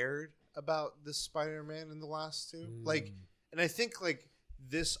cared about the Spider-Man in the last 2. Like, and I think like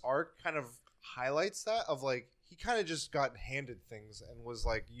this arc kind of highlights that of like he kind of just got handed things and was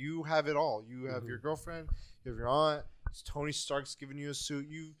like, you have it all. You have your girlfriend, you have your aunt. Tony Stark's giving you a suit.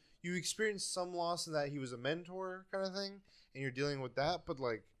 You experienced some loss in that he was a mentor kind of thing, and you're dealing with that, but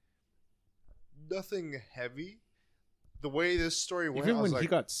like nothing heavy. The way this story went, Even I was when like, he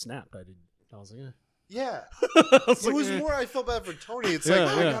got snapped, I was like, yeah. I was It like, was eh. more I felt bad for Tony. It's Yeah,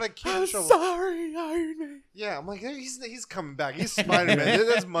 like, I yeah. got a kid in I'm trouble. sorry, Iron Man. Yeah, I'm like, he's coming back. He's Spider-Man.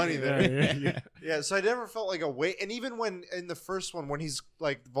 There's money there. Yeah. Yeah, so I never felt like a weight. And even when in the first one, when he's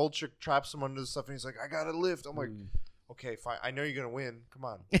like Vulture traps him under the stuff, and he's like, "I gotta lift." I'm like, "Okay, fine. I know you're gonna win. Come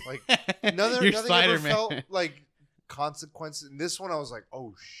on." Like You're nothing ever Spider-Man. felt like consequences. In this one, I was like,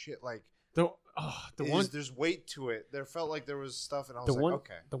 "Oh shit!" Like there's weight to it. There felt like there was stuff, and I was like,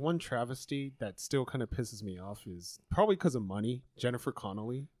 "Okay." The one travesty that still kind of pisses me off is probably because of money. Jennifer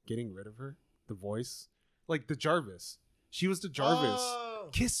Connelly getting rid of her, the voice, like the Jarvis. She was the Jarvis. Oh,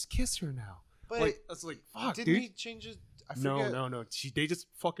 Kiss her now. but Like that's like fuck, didn't dude. he change it? I forget. No. They just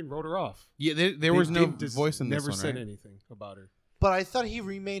fucking wrote her off. Yeah, there was no They just voice in this never one, said right? anything about her. But I thought he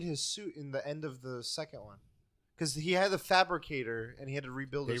remade his suit in the end of the second one. Because he had the fabricator and he had to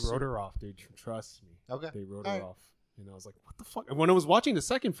rebuild They his suit. wrote her off, dude. Trust me. Okay. They wrote All her right. off. And I was like, what the fuck? And when I was watching the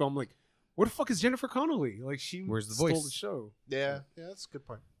second film, like, where the fuck is Jennifer Connelly? Like, she Where's the stole voice? the show. Yeah, that's a good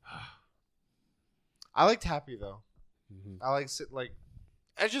point. I liked Happy though. Mhm. I like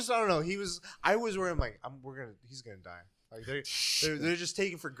I don't know. I was where I'm like, he's gonna die. Like they're just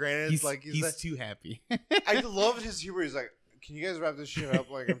taking for granted. He's too happy. I loved his humor. He's like, can you guys wrap this shit up?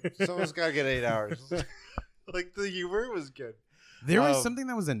 Like someone's gotta get 8 hours. Like the humor was good. There was something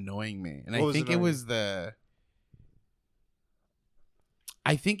that was annoying me, and What I was think it annoying? was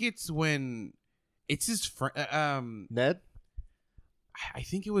I think it's when it's his friend. Ned. I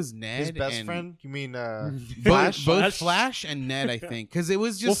think it was Ned. His best and friend? You mean Both Flash? Flash and Ned, I think, because it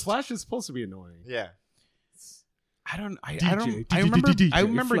was just. Well, Flash is supposed to be annoying. Yeah. I don't. I DJ, remember. DJ, I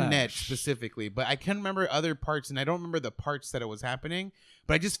remember Flash. Ned specifically, but I can't remember other parts, and I don't remember the parts that it was happening.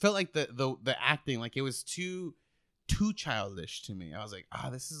 But I just felt like the acting, like it was too childish to me. I was like,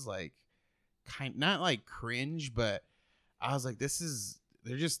 this is like not like cringe, but I was like,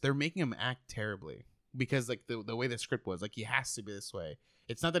 they're making him act terribly because like the way the script was, like he has to be this way.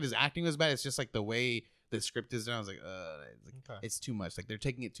 It's not that his acting was bad; it's just like the way the script is done. I was like, it's too much. Like they're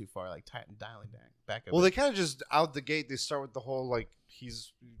taking it too far. Like dialing back. Well, they kind of just out the gate. They start with the whole like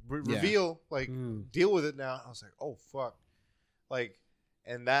he's reveal, like deal with it now. I was like, oh fuck, like,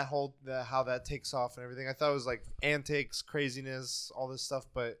 and that whole how that takes off and everything. I thought it was like antics, craziness, all this stuff.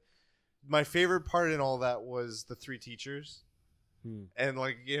 But my favorite part in all that was the three teachers, and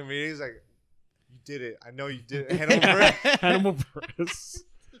like I mean, he's like, you did it. I know you did it. Animal press.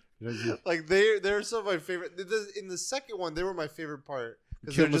 Like they're some of my favorite. In the second one, they were my favorite part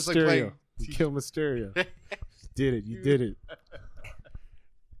because Kill they're just Mysterio. like playing. You kill Mysterio. You did it.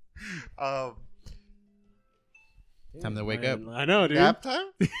 Time to wake up. I know, dude. Nap time.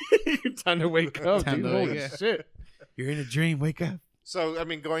 Time to wake up. Time dude. to wake Holy up. shit. You're in a dream. Wake up. So I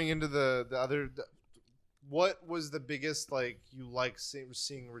mean, going into the other, what was the biggest like you like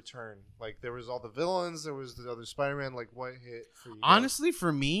seeing return? Like there was all the villains, there was the other Spider-Man. Like what hit for you? Honestly,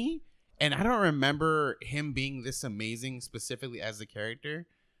 for me, and I don't remember him being this amazing specifically as a character,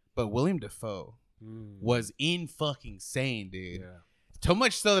 but William Dafoe was in fucking insane, dude. Yeah. So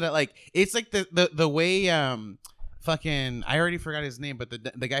much so that like it's like the way fucking I already forgot his name, but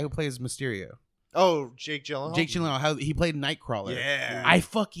the guy who plays Mysterio. Oh, Jake Gyllenhaal. Jake Gyllenhaal, how he played Nightcrawler. Yeah. I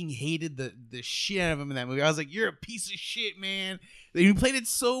fucking hated the shit out of him in that movie. I was like, you're a piece of shit, man. He played it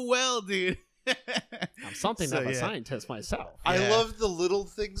so well, dude. I'm something of a scientist myself. I love the little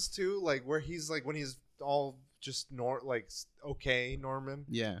things too, like where he's like when he's all just Norman.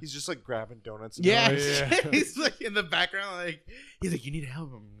 Yeah. He's just like grabbing donuts. And Yeah. donuts. He's like in the background, like he's like, you need to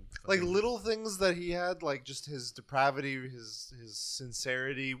help him. Like little things that he had, like just his depravity, his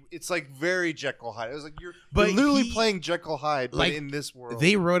sincerity. It's like very Jekyll Hyde. I was like, you're literally playing Jekyll Hyde, but like, in this world.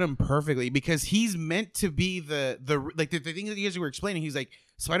 They wrote him perfectly because he's meant to be the thing that you guys were explaining. He's like,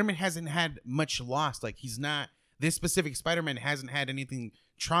 Spider-Man hasn't had much loss. Like he's not, this specific Spider-Man hasn't had anything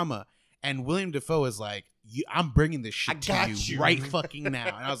trauma. And William Dafoe is like, I'm bringing this shit to you right fucking now.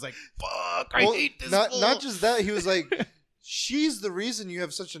 And I was like, fuck, I hate this. Not just that. He was like, she's the reason you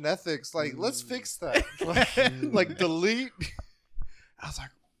have such an ethics. Like, let's fix that. Like delete. I was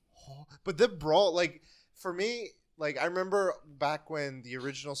like, oh. But the brawl, like for me, like I remember back when the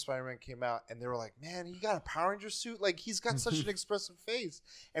original Spider-Man came out, and they were like, man, he got a Power Ranger suit. Like he's got such an expressive face.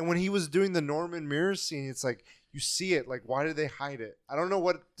 And when he was doing the Norman mirror scene, it's like you see it. Like, why did they hide it? I don't know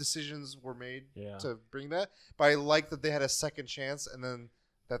what decisions were made to bring that, but I like that they had a second chance, and then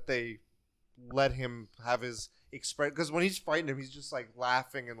that they let him have his express. Because when he's fighting him, he's just like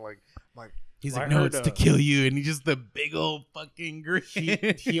laughing and like he's like, no, it's to kill you, and he just the big old fucking grin.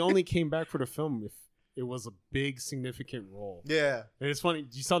 He only came back for the film if it was a big significant role. Yeah, and it's funny.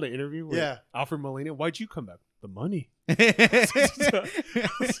 You saw the interview with Alfred Molina. Why'd you come back? The money.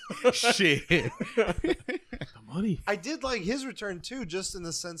 Shit. The money. I did like his return too, just in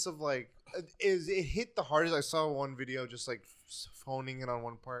the sense of like it hit the hardest. I saw one video just like phoning in on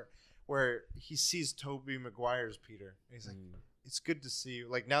one part where he sees Tobey Maguire's Peter, and he's like, "It's good to see you."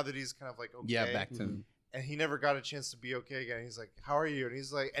 Like now that he's kind of like okay, back to him, and he never got a chance to be okay again. He's like, "How are you?" And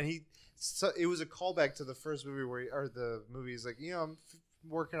he's like, it was a callback to the first movie or the movie. He's like, I'm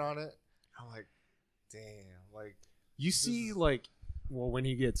working on it. I'm like, damn, like you see, like, well, when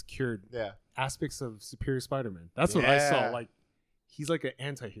he gets cured, yeah, aspects of Superior Spider-Man. That's what I saw. Like, he's like an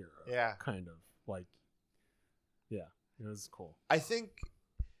anti-hero. Yeah, kind of like, yeah, it was cool. I think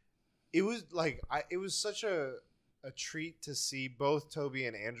it was like it was such a treat to see both Toby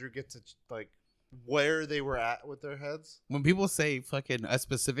and Andrew get to like where they were at with their heads. When people say fucking a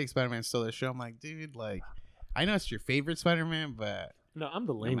specific Spider-Man stole the show, I'm like, dude, like, I know it's your favorite Spider-Man, but no, I'm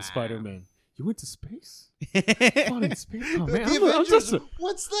the lame Spider-Man. You went to space? Fun in space? Oh, man, I'm just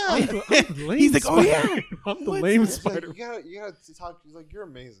what's that? I'm the lame He's like, oh yeah, I'm the lame Spider-Man. Like, you gotta talk. He's like, you're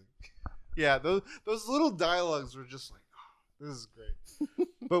amazing. Yeah, those little dialogues were just like, oh, this is great.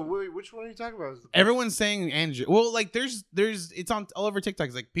 But wait, which one are you talking about? Everyone's saying Andrew. Well, like there's it's on all over TikTok.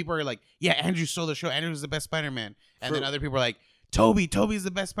 It's like people are like, yeah, Andrew stole the show. Andrew's the best Spider-Man. And then other people are like, Toby's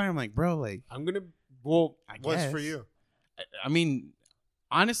the best Spider-Man. I'm like, bro, like I'm gonna. Well, what's for you? I mean,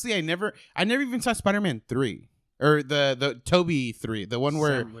 honestly, I never even saw Spider-Man 3 or the Toby 3, the one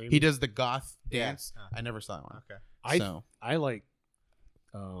where he does the goth dance. I never saw that one. Okay, I like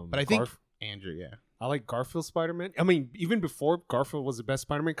But I think Andrew, yeah. I like Garfield Spider-Man. I mean, even before Garfield was the best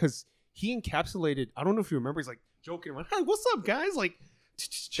Spider-Man because he encapsulated. I don't know if you remember. He's like joking around. Hey, what's up, guys? Like,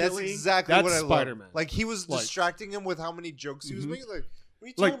 that's exactly what I love. Spider-Man. Like he was distracting him with how many jokes he was making. Like, what are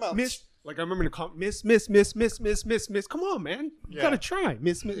you talking about? Like I remember in the miss. Come on, man, you gotta try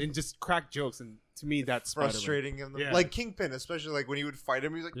miss, and just crack jokes. And to me, that's frustrating him. Yeah. Like Kingpin, especially like when he would fight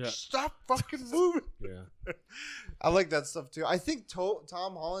him, he's like, "Stop fucking moving." Yeah, I like that stuff too. I think Tom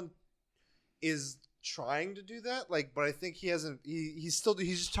Holland is trying to do that, like, but I think he hasn't. He's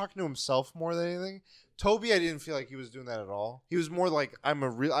just talking to himself more than anything. Toby, I didn't feel like he was doing that at all. He was more like,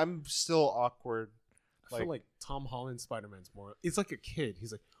 I'm still awkward. I feel like Tom Holland Spider-Man's more. It's like a kid.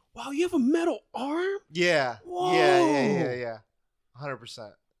 He's like, wow, you have a metal arm? Yeah. Whoa. Yeah.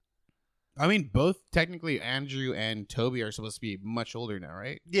 100%. I mean, both technically Andrew and Toby are supposed to be much older now,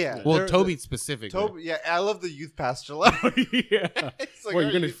 right? Yeah. Well, Toby specifically. Toby, yeah, I love the youth pastor line. Yeah. It's like,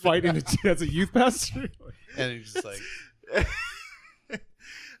 you're gonna fight as a youth pastor? And he's just like,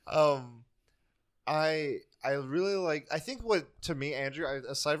 I really like. I think what to me, Andrew,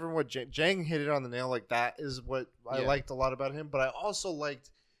 aside from what Jang hit it on the nail, like that is what I liked a lot about him. But I also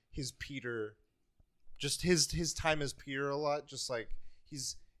liked his Peter, just his time as Peter a lot. Just like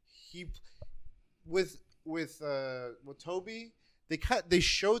with Toby, they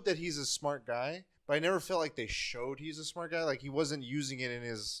showed that he's a smart guy, but I never felt like they showed he's a smart guy. Like he wasn't using it in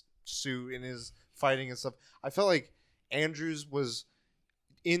his suit, in his fighting and stuff. I felt like Andrews was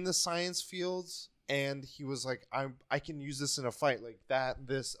in the science fields, and he was like, I can use this in a fight, like that,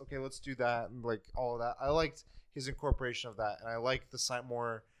 this. Okay, let's do that, and like all of that. I liked his incorporation of that, and I liked the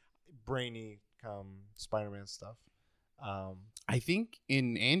more brainy Spider-Man stuff. I think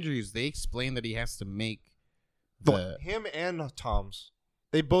in Andrews they explain that he has to make him and Tom's.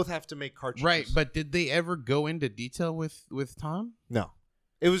 They both have to make cartridges. Right, but did they ever go into detail with Tom? No.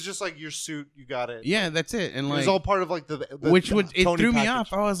 It was just like your suit, you got it. Yeah, that's it. And like, it was all part of like the which would it threw me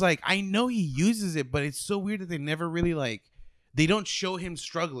off. I was like, I know he uses it, but it's so weird that they never really like they don't show him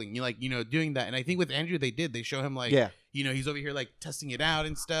struggling. You like, doing that. And I think with Andrew they did. They show him like he's over here like testing it out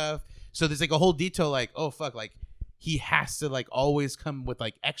and stuff. So there's like a whole detail like, oh fuck, like he has to like always come with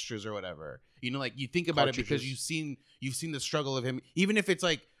like extras or whatever. Like you think about it because you've seen the struggle of him, even if it's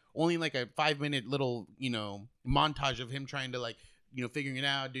like only like a 5-minute little, montage of him trying to like, figuring it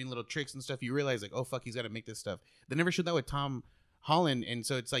out, doing little tricks and stuff. You realize like, oh fuck, he's got to make this stuff. They never showed that with Tom Holland, and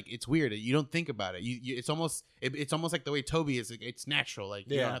so it's like it's weird. You don't think about it. It's almost like the way Toby is. Like, it's natural. Like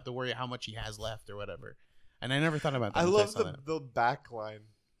you don't have to worry how much he has left or whatever. And I never thought about that. I love the back line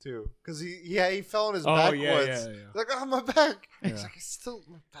too, because he fell on his back once. Yeah. Like, oh, my back. He's like, it's still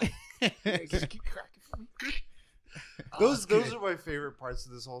my back. Just keep cracking for me. Those are my favorite parts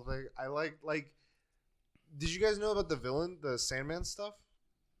of this whole thing. I like. Did you guys know about the villain, the Sandman stuff?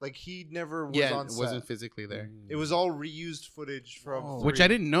 Like he never was on set. Wasn't physically there. It was all reused footage from which I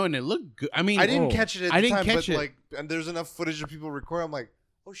didn't know, and it looked good. I mean, I didn't catch it at the time, but like, and there's enough footage of people record. I'm like,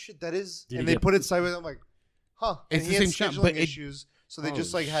 oh shit, that is. And they put it sideways. I'm like, huh? It's the same shot, but issues. So they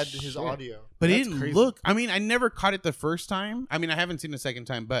just like had his audio. But it didn't look. I mean, I never caught it the first time. I mean, I haven't seen the second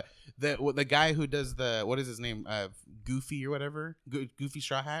time. But the guy who does what is his name? Goofy or whatever. Goofy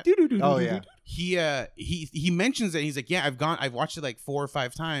Straw Hat. Oh yeah. He mentions it. He's like, yeah, I've watched it like 4 or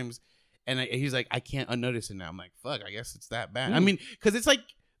 5 times, and he's like, I can't unnotice it now. I'm like, fuck, I guess it's that bad. I mean, because it's like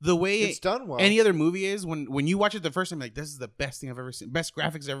the way it's done well. Any other movie is when you watch it the first time, like this is the best thing I've ever seen, best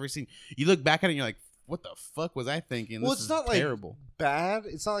graphics I've ever seen. You look back at it, and you're like, what the fuck was I thinking? Well, it's not terrible. Like bad.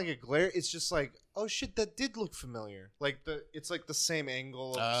 It's not like a glare. It's just like, oh shit, that did look familiar. Like it's like the same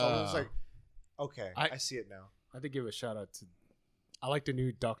angle of something. It's like, okay, I see it now. I had to give a shout out to. I like the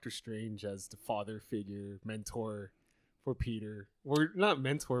new Doctor Strange as the father figure, mentor for Peter. Or not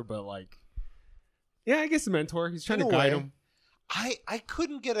mentor, but like, yeah, I guess a mentor. He's trying to guide him. I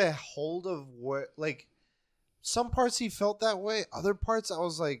couldn't get a hold of what, like, some parts he felt that way. Other parts I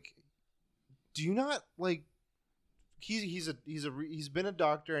was like, do you not like? He's been a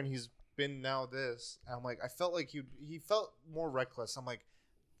doctor and he's been now this. And I'm like, I felt like he felt more reckless. I'm like,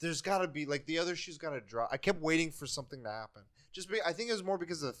 there's got to be like the other shoe's got to drop. I kept waiting for something to happen. I think it was more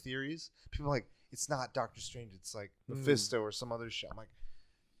because of the theories. People are like, it's not Doctor Strange. It's like Mephisto or some other shit. I'm like,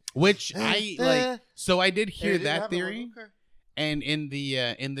 which I like. So I did hear that theory. Like, okay. And in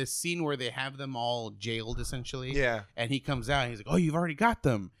the scene where they have them all jailed essentially, and he comes out and he's like, oh, you've already got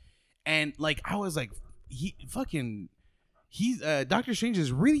them. And like I was like, Doctor Strange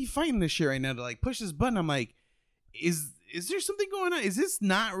is really fighting this shit right now to like push this button. I'm like, is there something going on? Is this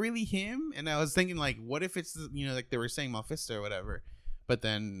not really him? And I was thinking like, what if it's like they were saying Mephisto or whatever, but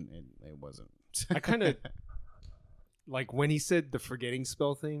then it wasn't. I kind of like when he said the forgetting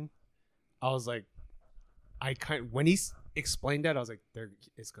spell thing, I was like, when he explained that, I was like,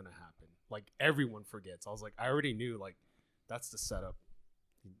 it's gonna happen. Like everyone forgets. I was like, I already knew. Like that's the setup.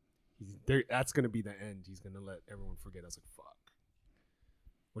 That's gonna be the end. He's gonna let everyone forget. I was like, fuck,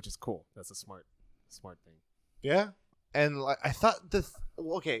 which is cool. That's a smart thing. Yeah, and like I thought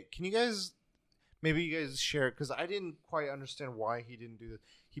okay, can you guys maybe you guys share it because I didn't quite understand why he didn't do this.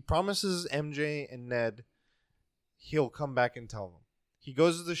 He promises MJ and Ned he'll come back and tell them. He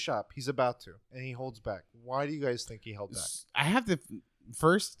goes to the shop. He's about to, and he holds back. Why do you guys think he held back? I have to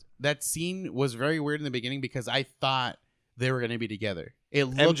first. That scene was very weird in the beginning because I thought they were going to be together. It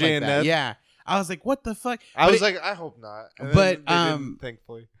looked MJ like and that. Ned? Yeah, I was like, "What the fuck?" I was like, I hope not. And but then they didn't,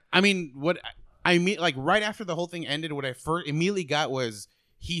 thankfully, I mean, what I mean, like right after the whole thing ended, what I first immediately got was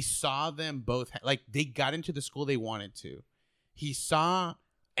he saw them both like they got into the school they wanted to. He saw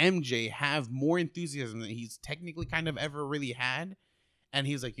MJ have more enthusiasm than he's technically kind of ever really had. And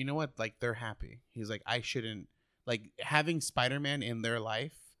he's like, you know what? Like, they're happy. He's like, I shouldn't. Like, having Spider-Man in their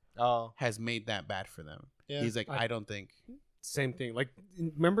life has made that bad for them. Yeah. He's like, I don't think. Same thing. Like,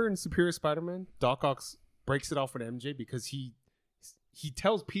 remember in Superior Spider-Man, Doc Ock breaks it off with MJ because he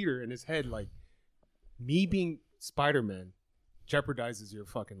tells Peter in his head, like, me being Spider-Man jeopardizes your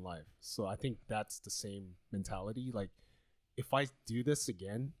fucking life. So I think that's the same mentality. Like, if I do this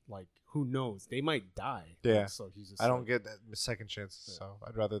again, like, who knows? They might die. Yeah. Like, so he's just I don't get that second chance, so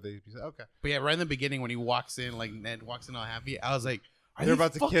I'd rather they be okay. But yeah, right in the beginning when he walks in, like Ned walks in all happy, I was like, are they're they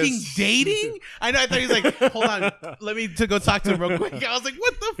about to fucking kiss. dating? I know. I thought he was like, hold on, let me to go talk to him real quick. I was like,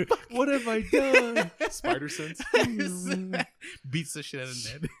 what the fuck? What have I done? Spider sense. Beats the shit out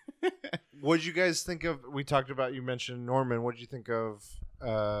of Ned. What did you guys think of? We talked about. You mentioned Norman. What did you think of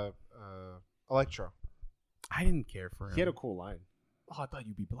Electro? I didn't care for him. He had a cool line. Oh, I thought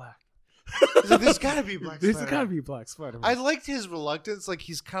you'd be black. Like, there's gotta be black. There's gotta be black Spider-Man. I liked his reluctance. Like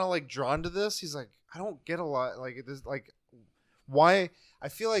he's kind of like drawn to this. He's like, I don't get a lot. Like this. Like why? I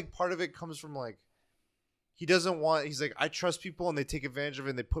feel like part of it comes from like he doesn't want. He's like, I trust people and they take advantage of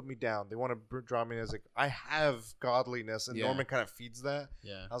it and they put me down. They want to draw me as like I have godliness, and Norman kind of feeds that.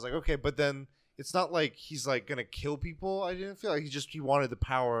 Yeah. I was like, okay, but then. It's not like he's like gonna kill people. I didn't feel like he wanted the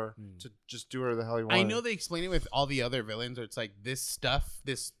power to just do whatever the hell he wanted. I know they explain it with all the other villains, where it's like this stuff,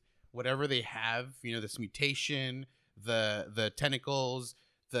 this whatever they have, you know, this mutation, the tentacles,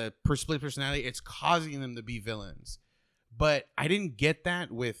 the split personality, it's causing them to be villains. But I didn't get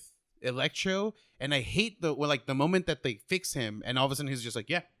that with Electro, and I hate the moment that they fix him, and all of a sudden he's just like,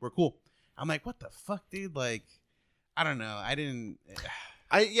 yeah, we're cool. I'm like, what the fuck, dude? Like, I don't know. I didn't.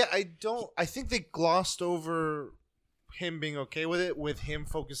 I think they glossed over him being okay with it, with him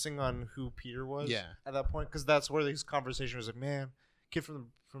focusing on who Peter was at that point, because that's where his conversation was like, man, kid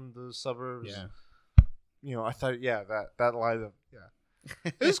from the suburbs. Yeah. You know, I thought, that line of,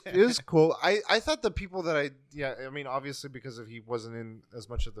 it was cool. I thought the people that I mean, obviously because he wasn't in as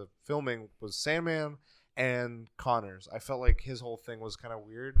much of the filming, was Sandman and Connors. I felt like his whole thing was kind of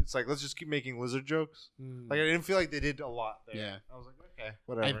weird. It's like, let's just keep making lizard jokes. Like, I didn't feel like they did a lot there. Yeah. I was like, okay,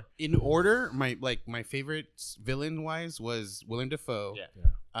 whatever. In order, my favorite villain wise was Willem Dafoe.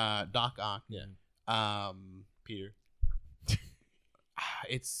 Yeah. Doc Ock. Yeah. Peter.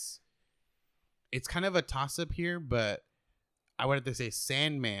 It's kind of a toss up here, but I wanted to say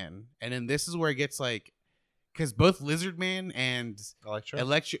Sandman, and then this is where it gets like, because both Lizard Man and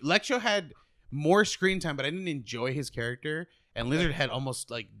Electro had more screen time, but I didn't enjoy his character. And Lizard had almost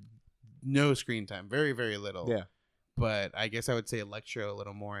like no screen time, very, very little. Yeah. But I guess I would say Electro a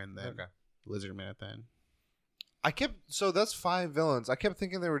little more, and then Lizard Man at the end. So that's 5 villains. I kept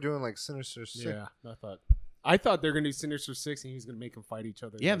thinking they were doing like Sinister Six. Yeah, I thought they were gonna do Sinister Six, and he was gonna make them fight each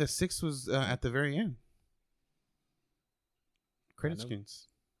other. Yeah, the 6 was at the very end. Credit screens.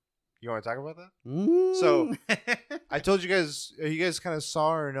 You want to talk about that? Ooh. So I told you guys kind of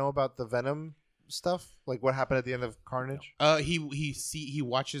saw or know about the Venom stuff, like what happened at the end of Carnage. He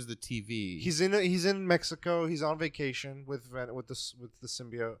watches the TV. He's in Mexico. He's on vacation with the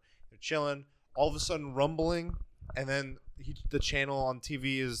symbiote. They're chilling. All of a sudden, rumbling, and then the channel on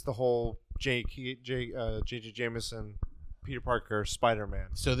TV is the whole J.J. Jameson, Peter Parker, Spider-Man.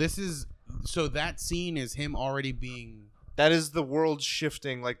 So that scene is him already being. That is the world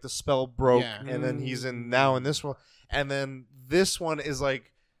shifting, like the spell broke, and then he's in this world, and then this one is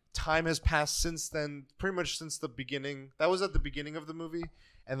like time has passed since then, pretty much since the beginning. That was at the beginning of the movie,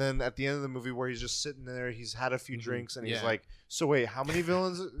 and then at the end of the movie where he's just sitting there, he's had a few drinks, and he's like, "So wait, how many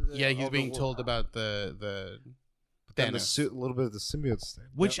villains?" Yeah, he's being told about the Thanos. A little bit of the symbiote thing,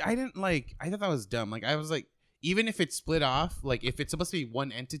 which I didn't like. I thought that was dumb. Like I was like, even if it's split off, like if it's supposed to be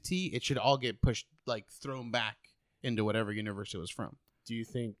one entity, it should all get pushed, like thrown back into whatever universe it was from. Do you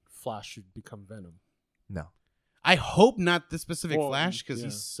think Flash should become Venom? No. I hope not the specific Well, Flash because yeah.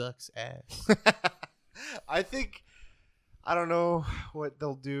 he sucks ass. I don't know what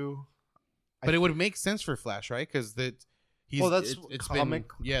they'll do. But it would make sense for Flash, right? Because he's it's been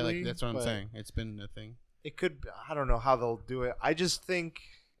comically, that's what I'm but saying. It's been a thing. it could. I don't know how they'll do it. I just think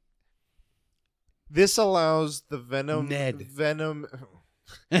this allows the Venom. Ned. Venom.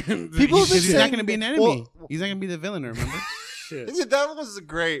 People have been he's not saying- going to be an enemy. well- He's not going to be the villain. Remember? Shit. That was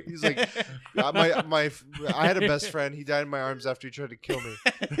great. He's like, I had a best friend. He died in my arms after he tried to kill me.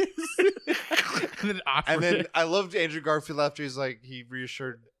 And then I loved Andrew Garfield after he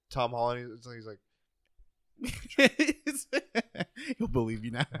reassured Tom Holland. He's like, he'll believe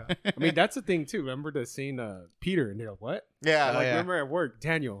you now. I mean, that's the thing too. Remember the scene, Peter, and they're like, "What?" yeah, Oh, Like, yeah. remember at work,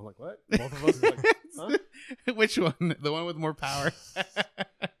 Daniel, I'm like, "What?" Both of us is like, "Huh?" Which one? The one with more power.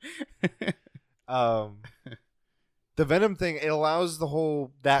 the Venom thing, it allows the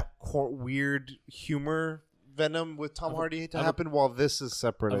whole weird humor Venom with Tom Hardy to happen while this is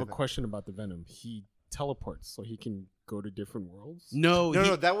separate. I I have a think. question about the Venom. He teleports so he can go to different worlds. No,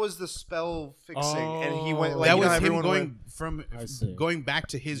 No, that was the spell fixing, and he went. Oh. Like, that you know, was him everyone going went- from I see. going back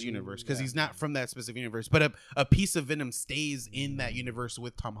to his universe because Yeah. he's not from that specific universe. But a piece of Venom stays in that universe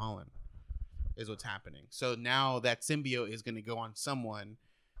with Tom Holland. Is what's happening. So now that symbiote is going to go on someone,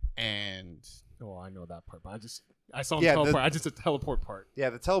 and Oh, I know that part, but I saw him Yeah, teleport. I just the teleport part. Yeah,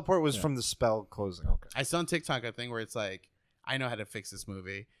 the teleport was Yeah. from the spell closing. Okay. I saw on TikTok a thing where it's like, I know how to fix this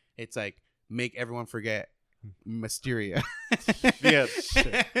movie. It's like make everyone forget Mysteria. Yeah,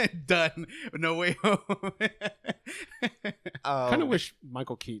 Done. No Way Home. Kind of wish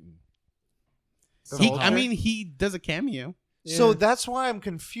Michael Keaton. He does a cameo. So Yeah. that's why I'm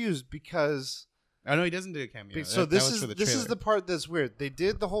confused because Oh no, he doesn't do a cameo. so That this was is for the this is trailer. the part that's weird. They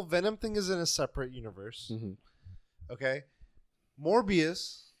did the whole Venom thing is in a separate universe. Mhm. Okay,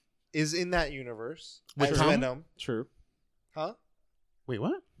 Morbius is in that universe With as Tom? Venom, True. huh? Wait,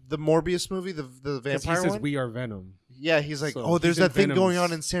 what? The Morbius movie, the 'Cause vampire he says one. we are Venom. Yeah, he's like, So oh, there's he's in that thing going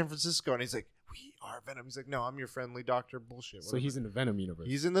Venom's- on in San Francisco, and he's like, we are Venom. He's like, no, I'm your friendly doctor. Bullshit. So whatever. he's in the Venom universe.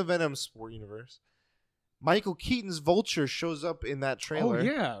 He's in the Venom sport universe. Michael Keaton's Vulture shows up in that trailer. Oh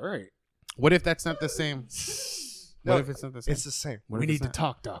yeah, right. What if that's not the same? No, What if it's not the same? It's the same. What We if need it's to not?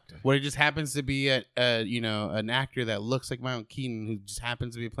 talk, Doctor. What it just happens to be an actor that looks like Michael Keaton who just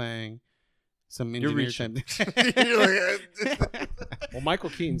happens to be playing some You're engineer reaching. type. You're like, Well, Michael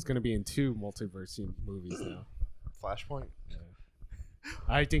Keaton's going to be in 2 multiverse movies now. Flashpoint.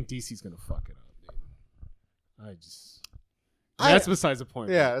 I think DC's going to fuck it up, dude. I- That's besides the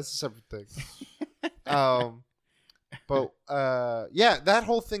point. Yeah, it's a separate thing. But yeah, that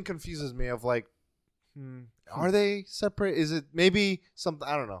whole thing confuses me. Of like, are they separate? Is it maybe something?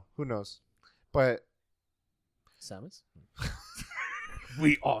 I don't know. Who knows? But Samus?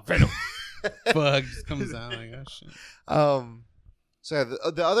 We are Venom. Bug just comes out like, oh shit. so yeah,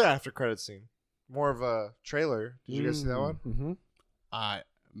 the other after credit scene, more of a trailer. Did you guys see that one? Mm-hmm.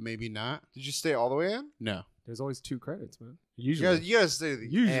 Maybe not. Did you stay all the way in? No. There's always 2 credits, man. You Usually. guys stay to the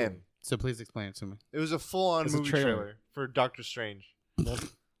Usually. end. So please explain it to me. It was a full-on It's a movie trailer. trailer for Doctor Strange.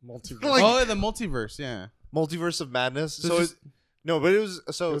 Multiverse. Like- Oh, the multiverse, yeah. Multiverse of Madness. So So just- no, but it was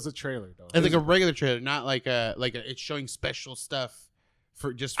so. It was a trailer, though. It's like a regular trailer, not like it's showing special stuff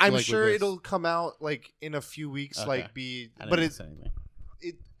for just. For I'm like sure with this. it'll come out like in a few weeks. Okay. Like be, I didn't but miss anything.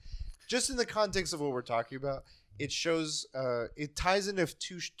 it just in the context of what we're talking about. It shows. It ties into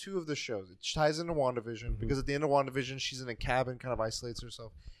two of the shows. It ties into WandaVision because at the end of WandaVision, she's in a cabin, kind of isolates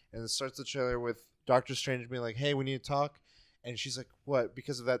herself, and it starts the trailer with Doctor Strange being like, "Hey, we need to talk." And she's like, "What?"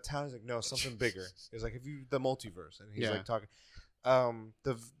 Because of that town. He's like, "No, something bigger." He's like, "Have you the multiverse?" And he's Yeah. like talking.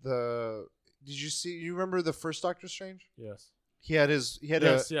 Did you see? You remember the first Doctor Strange? Yes. He had Yes.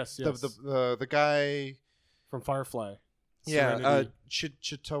 the guy. From Firefly. Yeah, Serenity.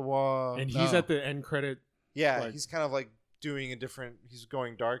 Chitawa. And he's at the end credit. Yeah, like- he's kind of like doing a different. He's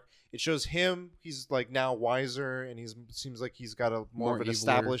going dark. It shows him. He's like now wiser, and seems like he's got a more of an More eviler.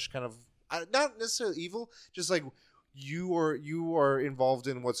 established kind of not necessarily evil, just like you are involved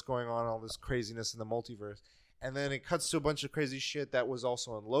in what's going on, all this craziness in the multiverse. And then it cuts to a bunch of crazy shit that was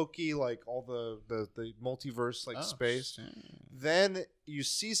also in Loki, like all the multiverse like Oh, space. shit. Then you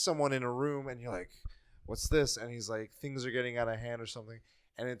see someone in a room, and you're like, "What's this?" And he's like, "Things are getting out of hand or something."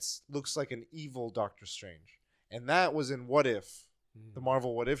 And it looks like an evil Doctor Strange. And that was in What If, the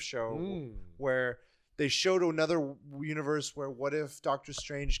Marvel What If show, where they showed another universe where What If Doctor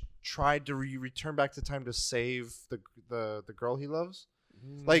Strange tried to return back to time to save the girl he loves.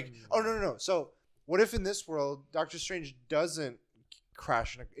 Like, oh no. So what if in this world Doctor Strange doesn't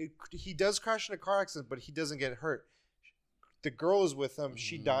crash. He does crash in a car accident, but he doesn't get hurt. The girl is with him.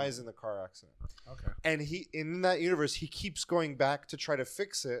 She dies in the car accident. Okay. And in that universe, he keeps going back to try to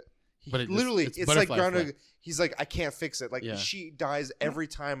fix it. But It's like grounded. He's like, I can't fix it. Like she dies every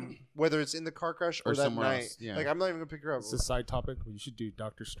time, whether it's in the car crash or that night. Else. Yeah. Like I'm not even gonna pick her up. It's a side topic. You should do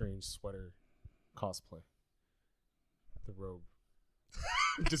Doctor Strange sweater cosplay. The robe,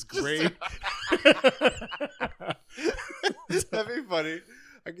 just gray. That'd be funny.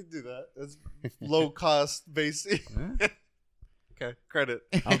 I could do that. That's low cost, basic. Okay, credit.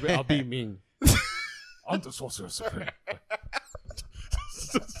 I'll be mean. I'm the Sorcerer Supreme.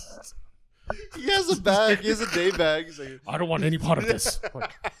 He has a bag. He has a day bag. He's like, I don't want any part of this.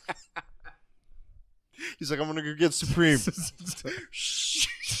 He's like, I'm gonna go get Supreme.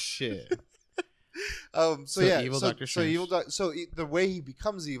 Shit. So evil Doctor Strange. So the way he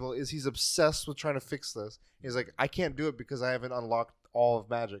becomes evil is he's obsessed with trying to fix this. He's like, I can't do it because I haven't unlocked all of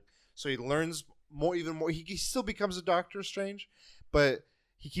magic. So he learns even more. He still becomes a Doctor Strange, but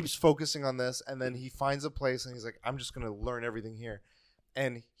he keeps focusing on this, and then he finds a place, and he's like, I'm just gonna learn everything here.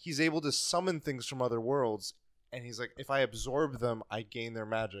 And he's able to summon things from other worlds. And he's like, if I absorb them, I gain their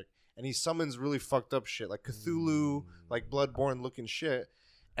magic. And he summons really fucked up shit, like Cthulhu, like Bloodborne looking shit.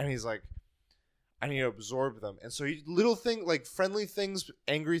 And he's like, I need to absorb them. And so little things, like friendly things,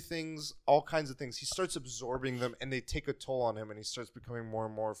 angry things, all kinds of things. He starts absorbing them, and they take a toll on him, and he starts becoming more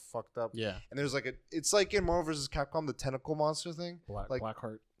and more fucked up. Yeah. And there's it's like in Marvel vs. Capcom, the tentacle monster thing.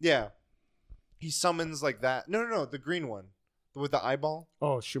 Blackheart. Yeah. He summons like that. No, the green one. With the eyeball?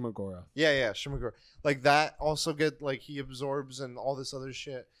 Oh, Shumagora. Yeah, Shumagora. Like that also he absorbs and all this other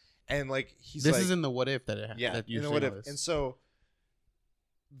shit. And like this is in the what if that it yeah, that in the what if. And so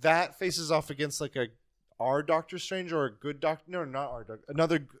that faces off against like our Doctor Strange or a good Doctor. No, not our Doctor.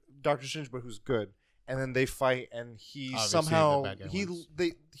 Another Doctor Strange, but who's good. And then they fight, and he obviously somehow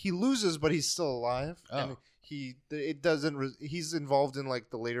he loses, but he's still alive. Oh. And he's involved in like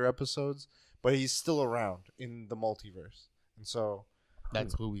the later episodes, but he's still around in the multiverse. And so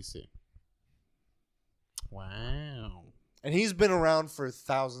that's who we see. Wow. And he's been around for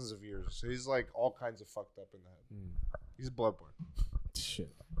thousands of years. So he's like all kinds of fucked up in the head. He's Bloodborne.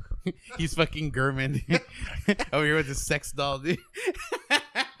 Shit. He's fucking Gurman. Over here with the sex doll, dude.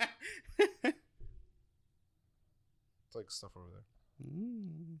 It's like stuff over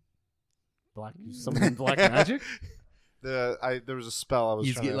there. Something black magic? There was a spell I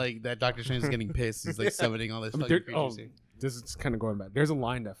was trying to... like that Doctor Strange is getting pissed. He's like summoning all this fucking creatures. This is kind of going back. There's a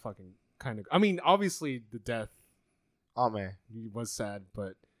line that fucking kind of... I mean, obviously the death was sad,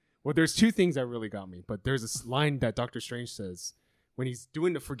 but... Well, there's two things that really got me. But there's a line that Doctor Strange says when he's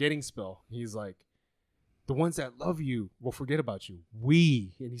doing the forgetting spell. He's like, the ones that love you will forget about you.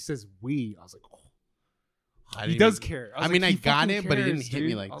 We. And he says we. I was like, oh. He does care. I mean, I got it, but it didn't hit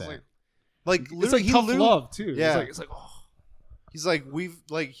me like that. Like it's like tough love, too. Yeah. It's like, oh. He's like,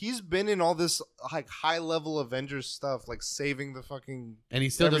 he's been in all this like high level Avengers stuff, like saving the fucking... And he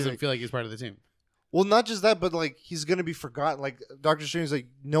still doesn't feel like he's part of the team. Well, not just that, but like he's going to be forgotten. Like Doctor Strange's like,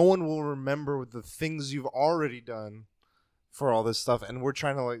 no one will remember the things you've already done for all this stuff. And we're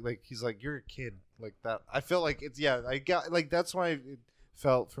trying to like he's like, you're a kid like that. I felt like it's, I got like, that's why it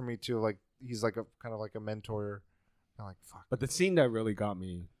felt for me too. Like he's like a kind of like a mentor. I'm like, fuck. But the scene that really got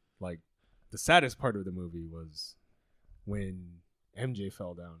me, like the saddest part of the movie was when MJ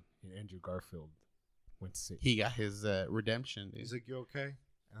fell down and Andrew Garfield went to see. He got his redemption. Dude. He's like, you okay?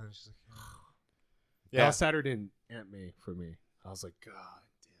 And she's like, yeah. That was sadder than Aunt May for me. I was like, God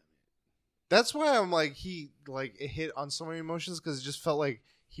damn it. That's why I'm like, it hit on so many emotions because it just felt like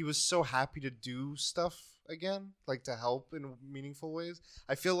he was so happy to do stuff again, like to help in meaningful ways.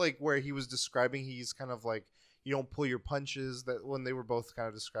 I feel like where he was describing, he's kind of like, you don't pull your punches, that when they were both kind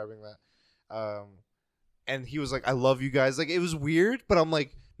of describing that. And he was like, I love you guys. Like, it was weird, but I'm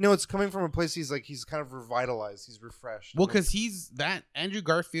like, no, it's coming from a place he's kind of revitalized. He's refreshed. Well, because Andrew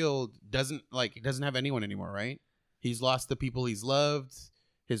Garfield doesn't have anyone anymore, right? He's lost the people he's loved,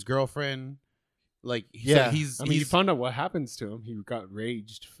 his girlfriend. Like, you found out what happens to him. He got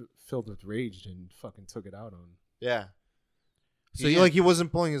filled with rage and fucking took it out on. Yeah. So he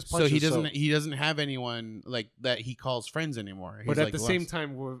wasn't pulling his punches. So he doesn't have anyone like that he calls friends anymore. He's but at the same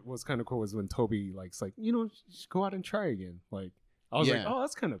time, what was kind of cool was when Toby just go out and try again. Like I was like, oh,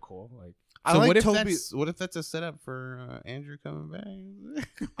 that's kind of cool. Like, so what if that's a setup for Andrew coming back?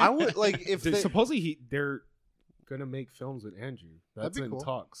 I would like if supposedly they're gonna make films with Andrew. That's in cool.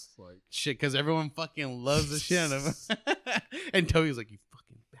 talks. Like shit, because everyone fucking loves the shit out of him. And Toby's like, you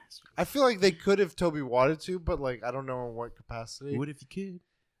fucking bastard. I feel like they could if Toby wanted to, but like I don't know in what capacity. What if you could?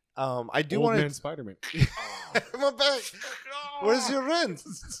 I do want Man Spiderman. My back. Where's your rent?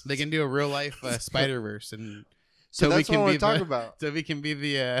 They can do a real life Spider-Verse, and So that's what I want to talk about. Toby can be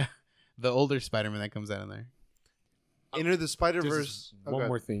the older Spider-Man that comes out in there. Enter the Spider-Verse. One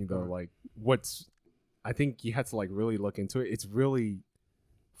more thing though, like I think you had to like really look into it. It's really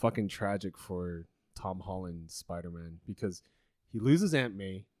fucking tragic for Tom Holland's Spider-Man because he loses Aunt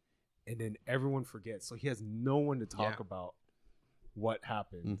May, and then everyone forgets, so he has no one to talk about what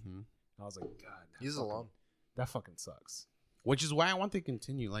happened. Mm-hmm. I was like, God, he's alone. That fucking sucks. Which is why I want to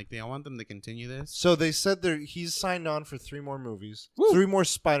continue. Like, I want them to continue this. So they said he's signed on for 3 more movies, Woo! 3 more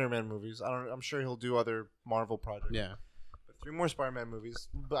Spider-Man movies. I'm sure he'll do other Marvel projects. Yeah. But 3 more Spider-Man movies.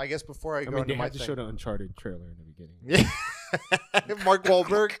 But I guess before I go they into my had to thing, show the Uncharted trailer in the beginning. yeah, Mark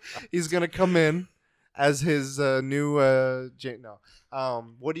Wahlberg, he's gonna come in as his new what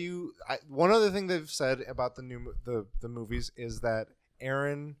do you? One other thing they've said about the movies is that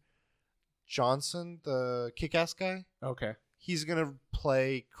Aaron Johnson, the Kick-Ass guy, Okay. he's gonna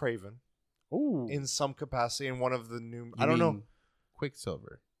play Kraven Ooh. in some capacity in one of the new. You I don't know. mean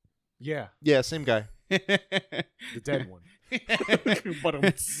Quicksilver. Yeah. Yeah, same guy, The dead one. But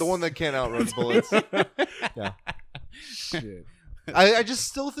the one that can't outrun bullets. Yeah, shit. I just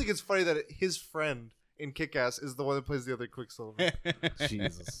still think it's funny that his friend in Kick-Ass is the one that plays the other Quicksilver.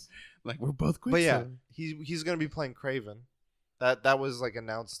 Jesus. Like, we're both But yeah, Quicksilver. he's gonna be playing Kraven. That was like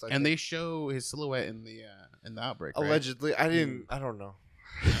announced. I And think. they show his silhouette in the Outbreak, right? Allegedly, I don't know.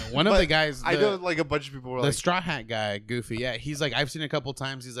 One of But the guys, I know like a bunch of people were the like, straw hat guy, Goofy. Yeah, he's like, I've seen a couple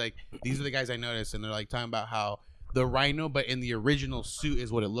times. He's like, these are the guys I noticed, and they're like talking about how the Rhino, but in the original suit,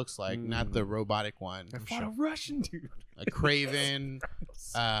 is what it looks like, not the robotic one. I fought a Russian dude. A Craven,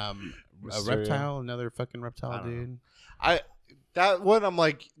 a Mysterio. reptile, another fucking reptile dude. that one. I'm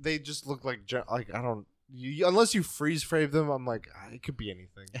like, they just look like I don't. Unless you freeze frame them, I'm like, it could be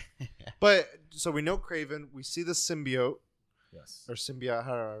anything. But so we know Kraven. We see the symbiote Yes. or symbiote,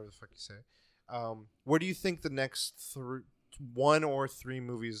 however the fuck you say it. Where do you think the next 1 or 3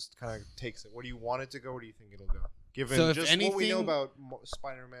 movies kind of takes it? Where do you want it to go? Where do you think it'll go? Given So if just what we know anything- about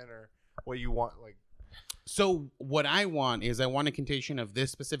Spider-Man or what you want, like. So what I want is I want a continuation of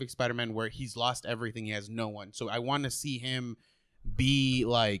this specific Spider-Man where he's lost everything, he has no one. So I want to see him be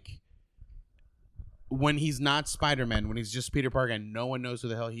like when he's not Spider-Man, when he's just Peter Parker and no one knows who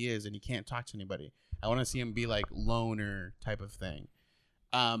the hell he is and he can't talk to anybody. I want to see him be like loner type of thing.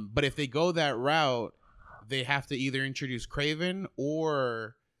 But if they go that route, they have to either introduce Kraven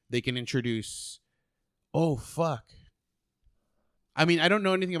or they can introduce I mean, I don't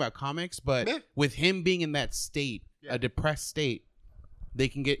know anything about comics, but with him being in that state, a depressed state, we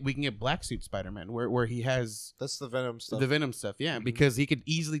can get Black Suit Spider-Man where he has That's the Venom stuff. the Venom stuff, yeah, because he could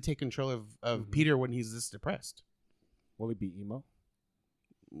easily take control of Peter when he's this depressed. Will he be emo?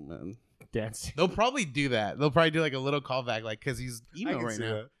 Dancing. They'll probably do that. They'll probably do like a little callback, like because he's emo right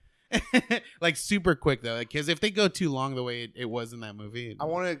now, like super quick though. Because if they go too long the way it was in that movie, I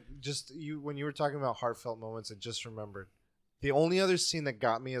want to just when you were talking about heartfelt moments, I just remembered the only other scene that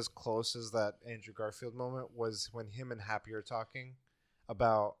got me as close as that Andrew Garfield moment was when him and Happy are talking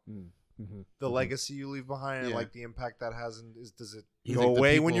about the legacy you leave behind and like the impact that has, and does it He's go like,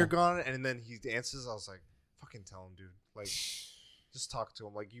 away when you're gone? And then he answers. I was like, fucking tell him, dude. Like, just talk to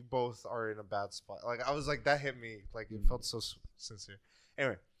him. Like, you both are in a bad spot. Like, I was like, that hit me. Like, it felt so sincere.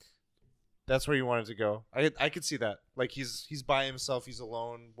 Anyway, that's where you wanted to go. I could see that. Like, he's by himself. He's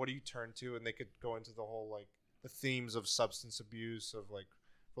alone. What do you turn to? And they could go into the whole like the themes of substance abuse, of like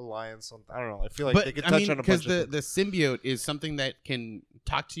reliance on. I don't know. I feel like they could touch on a bunch of things. the symbiote is something that can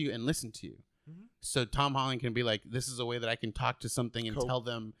talk to you and listen to you. So Tom Holland can be like, this is a way that I can talk to something and tell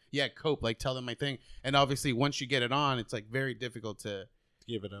them, cope, like tell them my thing. And obviously, once you get it on, it's like very difficult to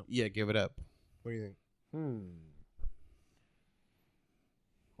give it up. Yeah, give it up. What do you think?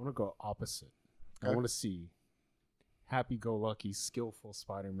 I want to go opposite. Okay. I want to see happy-go-lucky, skillful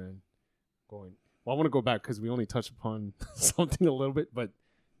Spider-Man going. Well, I want to go back because we only touched upon something a little bit, but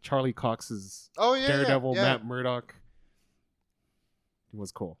Charlie Cox's Daredevil, Matt Murdock. It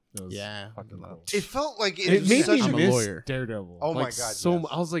was cool. It was fucking cool. It felt like it made me I'm a miss lawyer. Daredevil. Oh like, my god! So yes.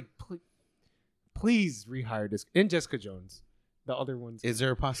 I was like, please rehire this and Jessica Jones. The other ones. Is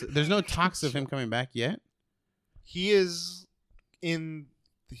there a possibility? There's no talks of him coming back yet. He is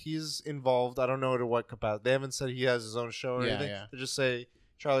He's involved. I don't know to what capacity. They haven't said he has his own show or anything. Yeah. They just say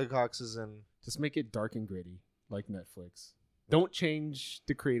Charlie Cox is in. Just make it dark and gritty like Netflix. Don't change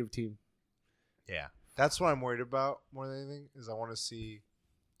the creative team. Yeah, that's what I'm worried about more than anything. Is I want to see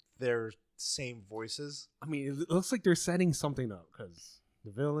their same voices. I mean, it looks like they're setting something up because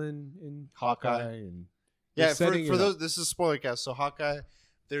the villain in Hawkeye and Yeah, setting for it those, up. this is Spoilercast. So Hawkeye,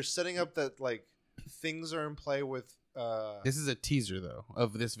 they're setting up that like things are in play with. This is a teaser though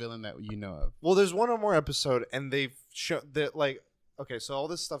of this villain that you know of. Well, there's one more episode, and they've shown that like okay, so all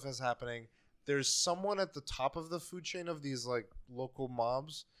this stuff is happening. There's someone at the top of the food chain of these like local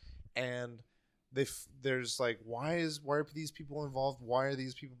mobs, and there's like why are these people involved? Why are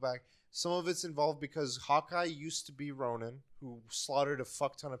these people back? Some of it's involved because Hawkeye used to be Ronin, who slaughtered a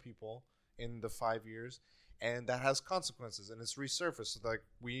fuck ton of people in the 5 years, and that has consequences, and it's resurfaced. So like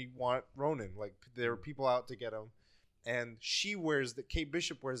we want Ronin, like there are people out to get him, and Kate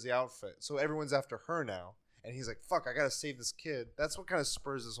Bishop wears the outfit, so everyone's after her now. And he's like, "Fuck, I gotta save this kid." That's what kind of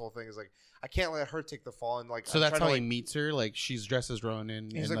spurs this whole thing. Is like, I can't let her take the fall. And like, so that's how he meets her. Like, she's dressed as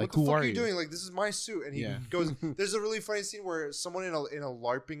Ronin. He's and like, "What the fuck are you doing? Like, this is my suit." And he goes. There's a really funny scene where someone in a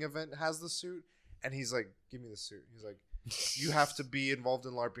LARPing event has the suit, and he's like, "Give me the suit." He's like, "You have to be involved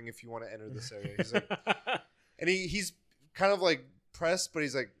in LARPing if you want to enter this area." He's like, and he's kind of like pressed, but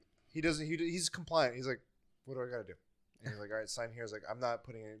he's like, he's compliant. He's like, "What do I gotta do?" And he's like, all right, sign here. He's like, I'm not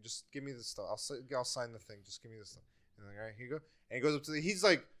putting it in. Just give me this stuff. I'll sign the thing. Just give me this stuff. And like, all right, here you go. And he goes up to he's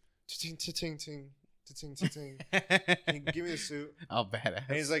like, ting, ting, ting, ting, ting, ting, ting. Give me the suit. Oh, badass.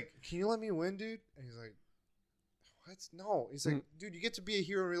 And he's like, can you let me win, dude? And he's like, what? No. He's like, dude, you get to be a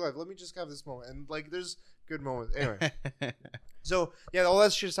hero in real life. Let me just have this moment. And like, there's good moments. Anyway. So, yeah, all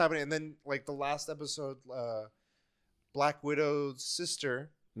that shit's happening. And then, like, the last episode, Black Widow's sister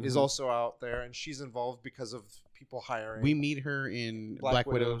is also out there, and she's involved because of people hiring. We meet her in Black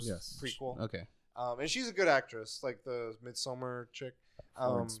Widow's prequel. Okay. And she's a good actress, like the Midsommar chick.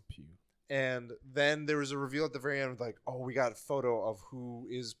 And then there was a reveal at the very end, like, oh, we got a photo of who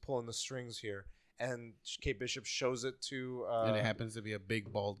is pulling the strings here. And Kate Bishop shows it to... and it happens to be a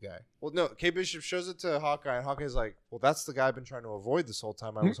big, bald guy. Well, no, Kate Bishop shows it to Hawkeye, and Hawkeye's like, well, that's the guy I've been trying to avoid this whole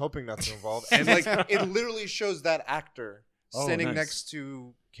time. I was hoping not to involve. And, like, it literally shows that actor standing next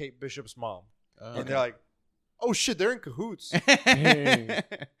to Kate Bishop's mom. And they're like, oh, shit, they're in cahoots.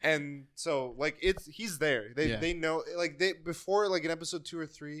 And so, like, he's there. They know, like, before, like, in episode 2 or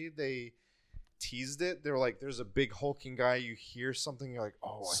 3, they teased it. They were like, there's a big hulking guy. You hear something, you're like,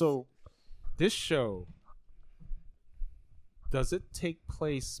 oh. So... This show, does it take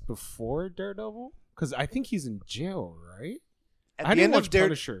place before Daredevil? Because I think he's in jail, right? I didn't watch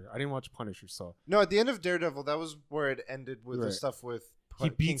Punisher, so... No, at the end of Daredevil, that was where it ended with the stuff with he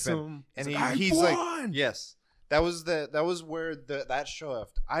beats him. And he's like, yes. That was where that show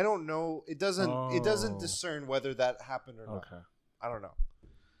left. I don't know. It doesn't discern whether that happened or not. Okay. I don't know.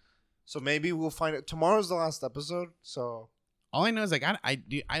 So maybe we'll find it. Tomorrow's the last episode, so... All I know is like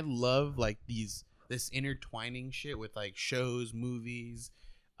I love like this intertwining shit with like shows, movies,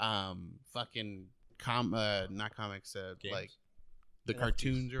 fucking not comics, like the NFTs.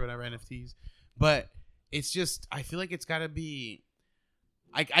 Cartoons or whatever, NFTs. But it's just I feel like it's got to be.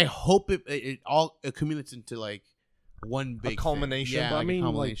 I hope it all accumulates into like one big culmination. Yeah, I mean,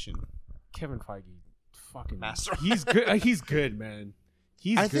 culmination. Like Kevin Feige, fucking master. He's good. He's good, man.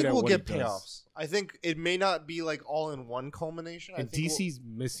 I think we'll get payoffs. I think it may not be like all in one culmination. And DC's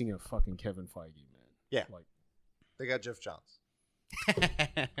missing a fucking Kevin Feige, man. Yeah, like they got Jeff Johns.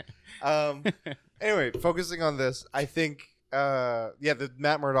 Anyway, focusing on this, I think, the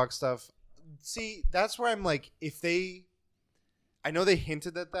Matt Murdock stuff. See, that's where I'm like, I know they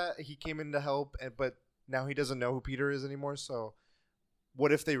hinted at that he came in to help, but now he doesn't know who Peter is anymore. So,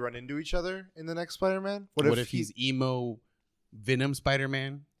 what if they run into each other in the next Spider-Man? What if he's emo? Venom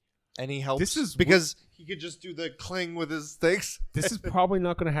Spider-Man, and he helps. This is because he could just do the cling with his things. This is probably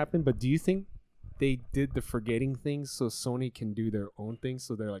not going to happen, but do you think they did the forgetting thing so Sony can do their own thing?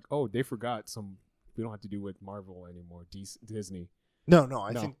 So they're like, oh, they forgot some. We don't have to do with Marvel anymore. Disney. No,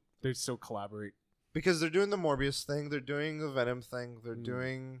 I think they still collaborate because they're doing the Morbius thing. They're doing the Venom thing.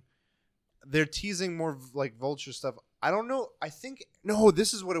 They're teasing more like Vulture stuff. I don't know. I think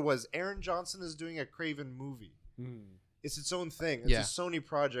this is what it was. Aaron Johnson is doing a Kraven movie. It's its own thing. It's a Sony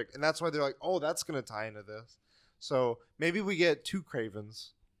project, and that's why they're like, "Oh, that's going to tie into this." So maybe we get 2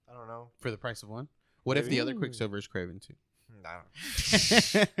 Cravens. I don't know for the price of one. What if the other Quicksilver is Craven too? No.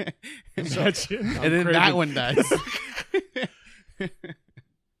 And then Craven. That one dies.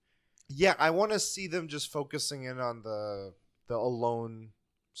 Yeah, I want to see them just focusing in on the alone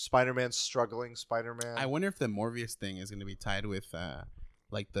Spider-Man, struggling Spider-Man. I wonder if the Morbius thing is going to be tied with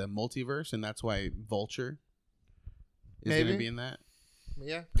like the multiverse, and that's why Vulture is going to be in that.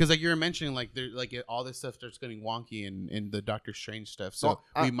 Yeah, because like you were mentioning, like there, like all this stuff starts getting wonky in the Doctor Strange stuff. So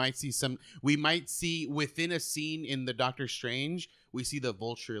we might see within a scene in the Doctor Strange, we see the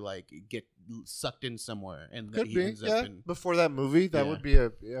Vulture like get sucked in somewhere, and could he be ends up in, before that movie. That would be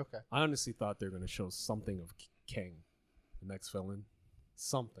okay. I honestly thought they were going to show something of Kang, the next villain,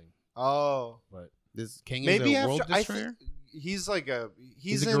 something. Oh, But This King maybe is a world after destroyer. he's like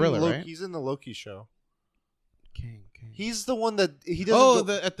He's a in gorilla, Loki, right? He's in the Loki show. King. He's the one that he doesn't.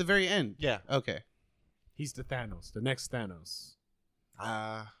 At the very end. Yeah. Okay. he's the Thanos, the next Thanos.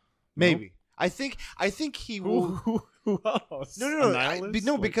 Maybe. I think he will. Who else?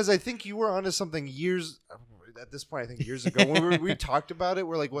 No, because I think you were onto something years. At this point, I think years ago when we talked about it,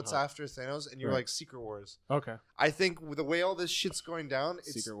 we're like, "What's after Thanos?" And you're Right. like, "Secret Wars." Okay. I think with the way all this shit's going down,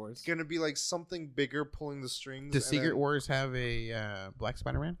 it's Secret Wars. gonna be like something bigger pulling the strings. Does and Secret then Wars have a black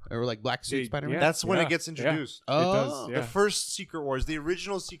Spider-Man or like black suit They- Spider-Man? yeah. That's when it gets introduced. Oh, It does, yeah. The first Secret Wars, the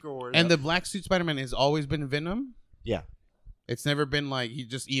original Secret Wars, and the black suit Spider-Man has always been Venom. yeah. It's never been like he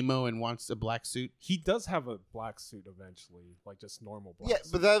just emo and wants a black suit. He does have a black suit eventually, like just normal black Yeah,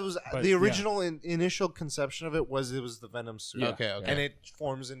 suit. but that was But, the yeah. original initial conception of it was the Venom suit. Yeah. Okay. And it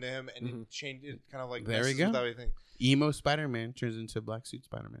forms into him, and Mhm. it changed. It kind of like There we messes go. with everything. Emo Spider-Man turns into black suit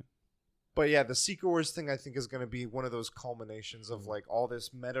Spider-Man. But yeah, the Secret Wars thing I think is going to be one of those culminations of like all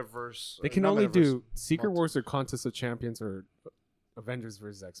this metaverse. They can not only metaverse, do Secret multi- Wars or Contest of Champions or Avengers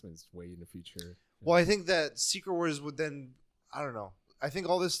vs. X-Men is way in the future. Well, I think that Secret Wars would then, I don't know. I think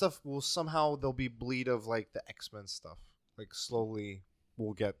all this stuff will somehow there'll be bleed of like the X-Men stuff. Like slowly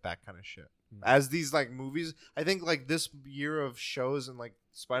we'll get that kind of shit. Mm. As these like movies, I think like this year of shows and like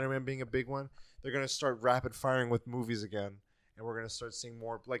Spider-Man being a big one, they're going to start rapid firing with movies again. And we're going to start seeing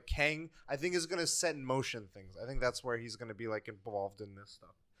more like Kang, I think is going to set in motion things. I think that's where he's going to be like involved in this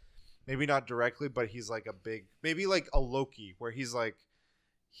stuff. Maybe not directly, but he's like a big, maybe like a Loki where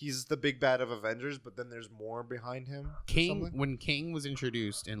he's the big bad of Avengers, but then there's more behind him. or King, something. when King was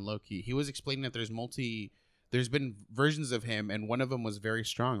introduced in Loki, he was explaining that there's been versions of him, and one of them was very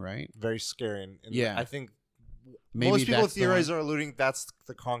strong, right? Very scary. And Yeah. I think Maybe most people that's the theorize one. are alluding that's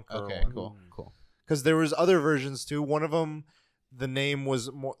the Conqueror Okay, one. cool. Because there was other versions too. One of them, the name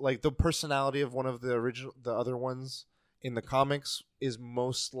was more like the personality of one of the other ones in the comics is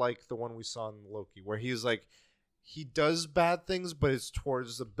most like the one we saw in Loki, where he's like, he does bad things, but it's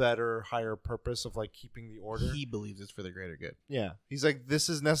towards the better, higher purpose of like keeping the order. He believes it's for the greater good. Yeah, he's like, this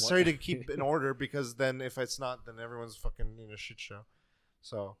is necessary What? to keep in order because then if it's not, then everyone's fucking in a shit show.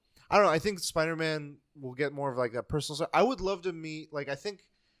 So I don't know. I think Spider-Man will get more of like that personal side. I would love to meet. Like, I think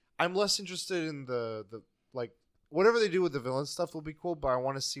I'm less interested in the like whatever they do with the villain stuff will be cool, but I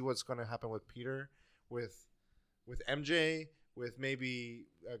want to see what's going to happen with Peter, with MJ, with maybe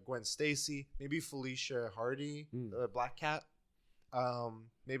Gwen Stacy, maybe Felicia Hardy, Black Cat,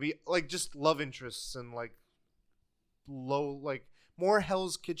 maybe like just love interests and like low, like more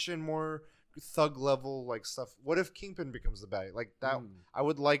Hell's Kitchen, more thug level like stuff. What if Kingpin becomes the bad? Like that, I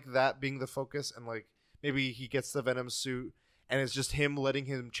would like that being the focus, and like maybe he gets the Venom suit, and it's just him letting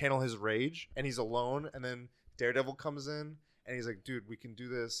him channel his rage, and he's alone, and then Daredevil comes in. And he's like, dude, we can do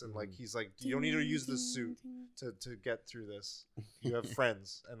this. And like, he's like, you don't need to use the suit to get through this. You have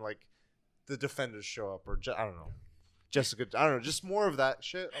friends. And like, the Defenders show up. Or I don't know. Jessica, I don't know. Just more of that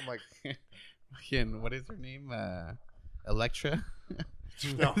shit. I'm like, Fucking, what is her name? Electra?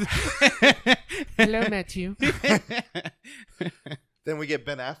 no. Hello, Matthew. Then we get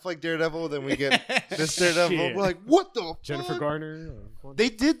Ben Affleck Daredevil. Then we get this Daredevil. Shit. We're like, what the Jennifer fuck? Garner. They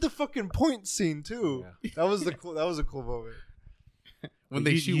did the fucking point scene too. Yeah. That was a cool moment. When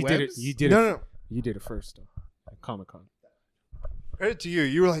they shoot you webs? You did No. You did it first though. At Comic-Con. Credit to you.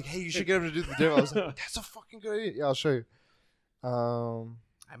 You were like, hey, you should get him to do the Daredevil. I was like, that's a fucking good idea. Yeah, I'll show you.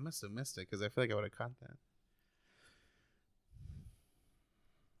 I must have missed it because I feel like I would have caught that.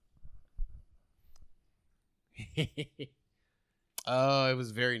 Oh, it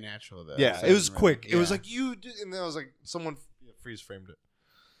was very natural though. Yeah, So it was I didn't quick. really- It was yeah. like you did, and then I was like, someone freeze framed it.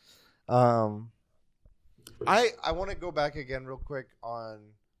 I want to go back again real quick on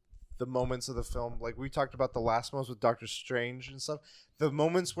the moments of the film. Like we talked about the last moments with Doctor Strange and stuff. The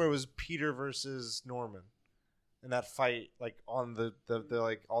moments where it was Peter versus Norman, and that fight, like on the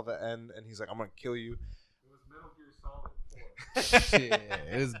like all the end, and he's like, I'm gonna kill you. It was Metal Gear Solid 4. Shit,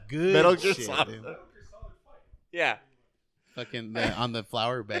 it was good. Metal Gear shit, Solid. dude. Metal Gear Solid fight. Yeah. Fucking on the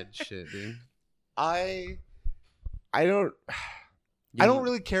flower bed shit, dude. I don't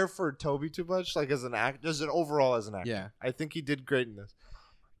really care for Toby too much, like as an actor, just an overall as an actor. Yeah. I think he did great in this.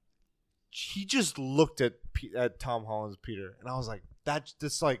 He just looked at Tom Holland's Peter, and I was like,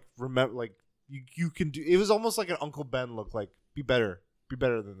 that's like remember, like you can do. It was almost like an Uncle Ben look, like be better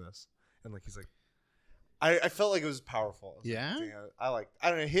than this, and like he's like, I felt like it was powerful. I was Yeah? like, I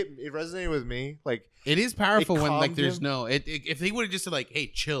don't know, it resonated with me, like. It is powerful when like calmed there's him. no if they would have just said like, hey,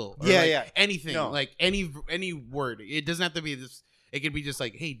 chill. Or, Yeah, like, yeah. anything, No. like any word. It doesn't have to be this. It could be just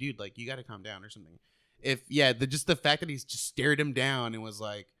like, hey, dude, like you got to calm down or something. If just the fact that he's just stared him down and was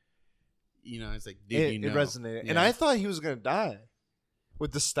like, it's like, dude, It resonated. Yeah. And I thought he was going to die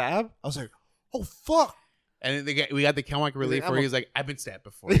with the stab. I was like, oh, fuck. And then we got the comic relief where he's like, I've been stabbed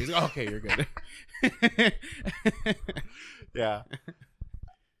before. He's like, okay, you're good. Yeah.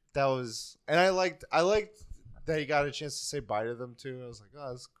 That was, and I liked that he got a chance to say bye to them too. I was like, oh,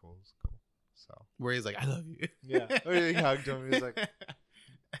 that's cool. It's cool. So where he's like, I love you. yeah, he hugged him. He was like,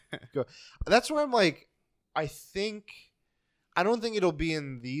 go. That's where I'm like, I don't think it'll be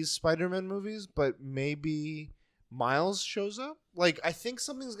in these Spider-Man movies, but maybe Miles shows up. Like, I think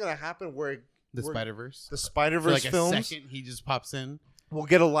something's gonna happen where the Spider-Verse films, for like a second, he just pops in. We'll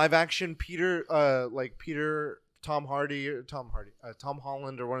get a live action Peter, Tom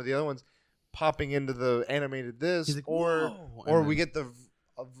Holland, or one of the other ones popping into the animated like, or we get the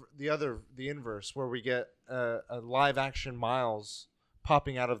inverse where we get a live action Miles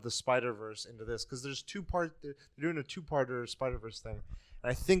popping out of the Spider-Verse into this, because there's they're doing a 2-parter Spider-Verse thing,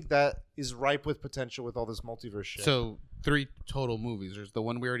 and I think that is ripe with potential with all this multiverse shit. So 3 total movies. There's the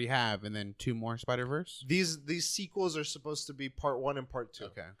one we already have, and then 2 more Spider-Verse. These sequels are supposed to be part 1 and part 2.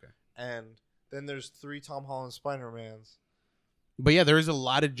 Okay. And then there's 3 Tom Holland Spider-Mans. But yeah, there is a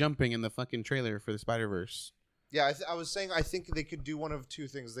lot of jumping in the fucking trailer for the Spider-Verse. Yeah, I was saying I think they could do one of 2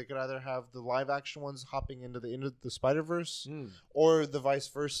 things. They could either have the live action ones hopping into the Spider-Verse, or the vice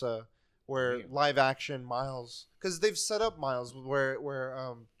versa, where live action Miles, because they've set up Miles where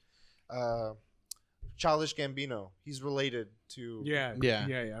Childish Gambino, he's related to I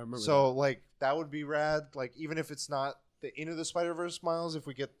remember. So like that would be rad. Like even if it's not the Into the Spider-Verse Miles, if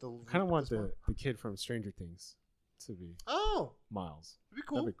we get the I kind of want the kid from Stranger Things to be Miles. That'd be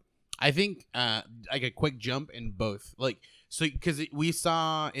cool. I think like a quick jump in both, like, so because we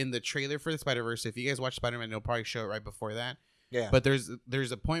saw in the trailer for the Spider-Verse, if you guys watch Spider-Man, they'll probably show it right before that. Yeah. But there's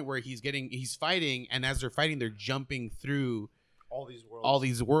a point where he's fighting, and as they're fighting, they're jumping through all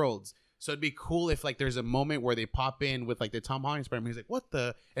these worlds. So it'd be cool if like there's a moment where they pop in with like the Tom Holland Spider-Man. He's like, what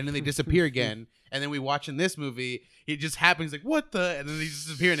the? And then they disappear again. And then we watch in this movie, it just happens like, what the? And then they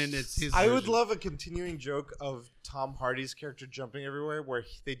disappear, and then it's his I version. would love a continuing jok of Tom Hardy's character jumping everywhere, where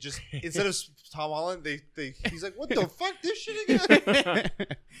they just instead of Tom Holland, he's like, what the fuck, this shit again?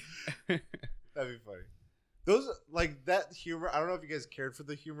 That'd be funny. Those like that humor. I don't know if you guys cared for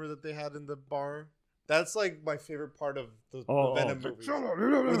the humor that they had in the bar. That's like my favorite part of the Venom movies,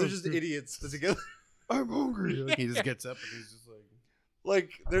 where they're just idiots together. I'm hungry. He just gets up and he's just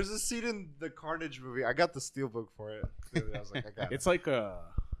like, there's a scene in the Carnage movie. I got the steelbook for it. I was like, I got it. It's like a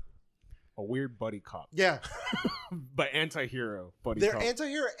weird buddy cop. Yeah, but anti-hero buddy. They're cop.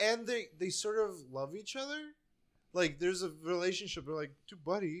 anti-hero, and they sort of love each other. Like there's a relationship. They're like, dude,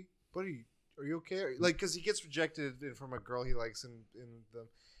 buddy, are you okay? Like, because he gets rejected from a girl he likes in the.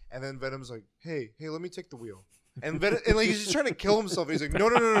 And then Venom's like, hey, let me take the wheel. And like he's just trying to kill himself. And he's like,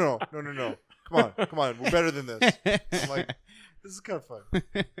 no. Come on, we're better than this. I'm like, this is kind of fun.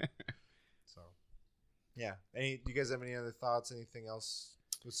 So, yeah. Do you guys have any other thoughts? Anything else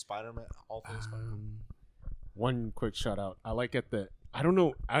with Spider-Man? All things Spider-Man. One quick shout out. I like I don't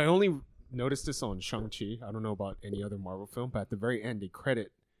know. I only noticed this on Shang-Chi. I don't know about any other Marvel film, but at the very end, they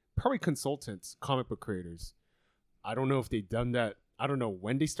credit probably consultants, comic book creators. I don't know if they've done that. I don't know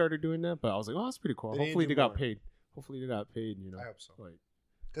when they started doing that, but I was like, oh, that's pretty cool. Hopefully they got paid. I hope so. Like,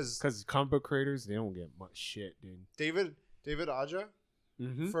 because comic book creators, they don't get much shit, dude. David Aja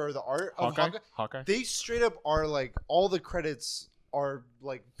for the art of Hawkeye. They straight up are like, all the credits are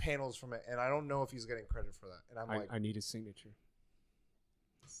like panels from it, and I don't know if he's getting credit for that. And I need his signature.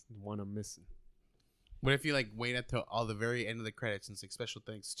 It's the one I'm missing. What if you like wait until all the very end of the credits and say special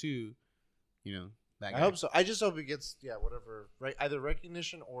thanks to, that guy? I hope so. I just hope he gets whatever, right? Either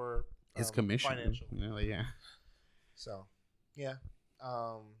recognition or his commission. Financial. Yeah. So, yeah.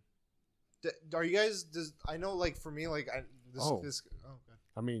 Are you guys? I know, like for me, like okay.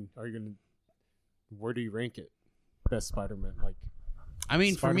 I mean, are you gonna? Where do you rank it? Best Spider-Man, like. I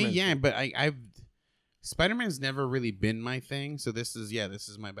mean, Spider-Man for me, yeah, but I've Spider-Man's never really been my thing, so this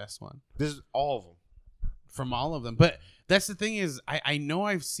is my best one. This is all of them. From all of them, but that's the thing is, I know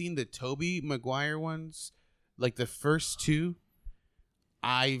I've seen the Tobey Maguire ones, like the first 2.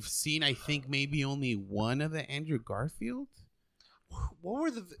 I've seen, I think, maybe only one of the Andrew Garfield. What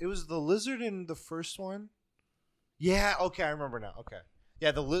were it was the lizard in the first one? Yeah, okay, I remember now. Okay.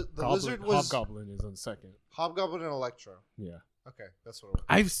 Yeah, the lizard was... Hobgoblin is on second. Hobgoblin and Electro. Yeah. Okay, that's what it was.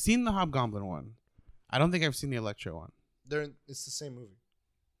 I've seen the Hobgoblin one. I don't think I've seen the Electro one. It's the same movie.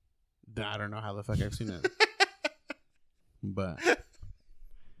 I don't know how the fuck I've seen it. But...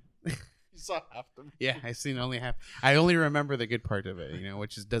 You saw half the movie. Yeah, I've seen only half. I only remember the good part of it,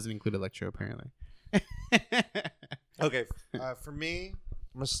 which doesn't include Electro, apparently. Okay, for me,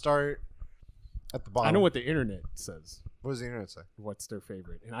 I'm going to start At the bottom. I know what the internet says. What does the internet say? What's their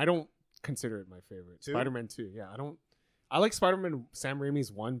favorite? And I don't consider it my favorite. Two? Spider-Man 2. Yeah, I don't. I like Spider-Man Sam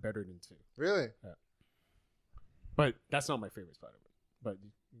Raimi's 1 better than 2. Really? But that's not my favorite Spider-Man. But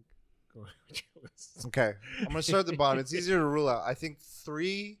go ahead with your list. Okay. I'm going to start at the bottom. It's easier to rule out. I think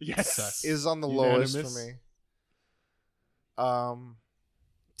 3 Yes. is on the Unanimous. lowest for me.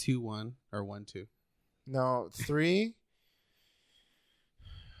 2-1 or 1-2. No, 3.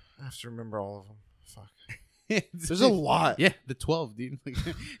 I have to remember all of them. Fuck. There's a lot. Yeah, the 12, dude.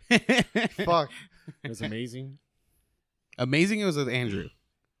 Fuck. It was amazing. Amazing. It was with Andrew.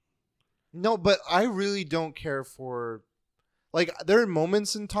 No, but I really don't care for. Like, there are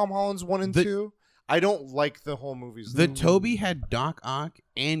moments in Tom Holland's 1 and 2. I don't like the whole movies. The Toby had Doc Ock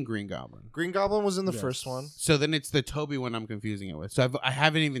and Green Goblin. Green Goblin was in the Yes. first one. So then it's the Toby one I'm confusing it with. So I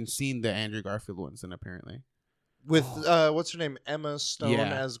haven't even seen the Andrew Garfield ones then apparently. With, what's her name? Emma Stone Yeah.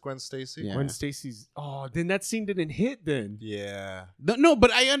 as Gwen Stacy. Yeah. When Stacy's. Oh, then that scene didn't hit then. Yeah. No,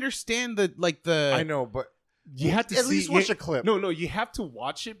 but I understand the I know, but You have to at see, least watch a clip. No, you have to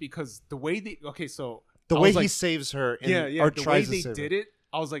watch it because the way they. Okay, so. The I way was he like, saves her. And, yeah. Or The way tries to they save did her. it,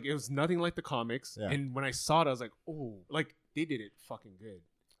 I was like, it was nothing like the comics. Yeah. And when I saw it, I was like, oh, like they did it fucking good.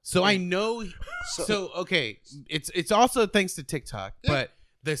 So I know. So okay, it's also thanks to TikTok, Yeah. but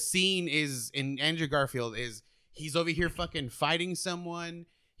the scene is in Andrew Garfield is he's over here fucking fighting someone.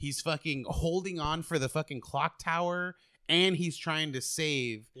 He's fucking holding on for the fucking clock tower, and he's trying to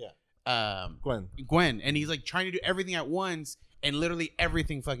save Gwen, and he's like trying to do everything at once, and literally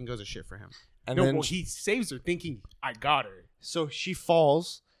everything fucking goes to shit for him. And No, then well, he saves her thinking, I got her. so she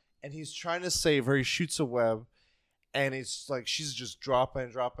falls, and he's trying to save her. He shoots a web, and it's like she's just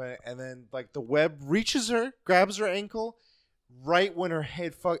dropping, and then like the web reaches her, grabs her ankle, right when her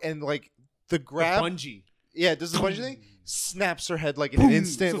head and like the grab, Bungee. yeah, does the bungee thing, snaps her head like in an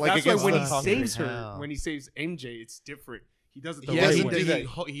instant, So like that's why against when the he concrete. saves her, Hell. when he saves MJ, it's different. He does it the He right doesn't way. do that.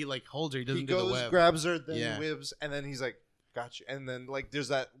 He like holds her. He doesn't He do the goes, web. grabs her, then Yeah. whibs, and then he's like, "Gotcha!" And then like there's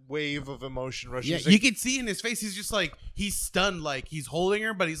that wave of emotion rushing. Yeah, He's you like, can see in his face. He's just like he's stunned, like he's holding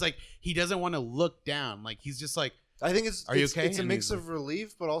her, but he's like he doesn't want to look down. Like he's just like, I think it's Are you it's, okay? It's a And mix he's of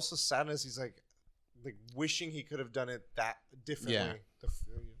relief, but also sadness. He's like wishing he could have done it that differently. Yeah.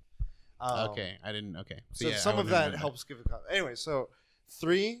 Okay, I didn't. Okay, So yeah, some I of wouldn't that have helps give it. Anyway, so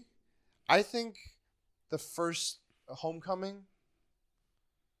 3, I think the first Homecoming.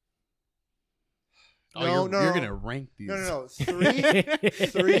 Oh, you're gonna rank these. No.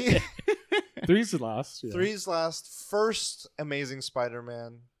 3. Three's the last. Yeah. 3's last. First, Amazing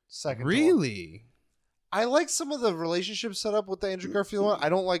Spider-Man. Second, Really? I like some of the relationship set up with the Andrew Garfield one. I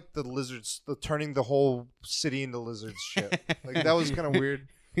don't like the lizards, the turning the whole city into lizards shit. Like that was kind of weird.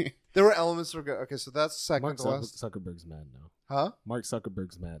 There were elements that were good. Okay, so that's second Mark to last. Zuckerberg's mad now. Huh? Mark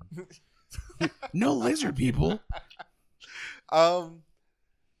Zuckerberg's mad. No lizard people.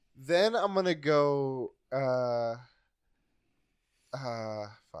 Then I'm gonna go.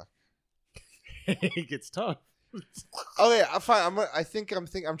 Fuck. It gets tough. Okay, fine.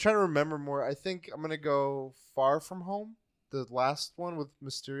 I'm trying to remember more. I think I'm gonna go Far From Home, the last one with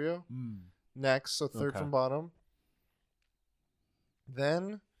Mysterio. Next, so third Okay. from bottom.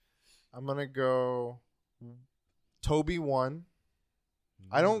 Then I'm gonna go Toby 1.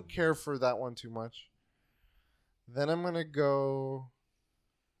 I don't care for that one too much. Then I'm gonna go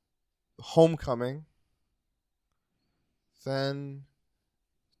Homecoming. Then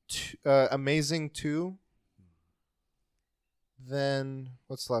Amazing 2. Then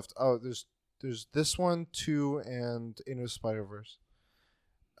what's left? Oh, there's this one, 2, and Into the Spider-Verse.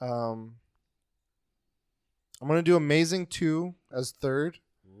 I'm gonna do Amazing 2 as third.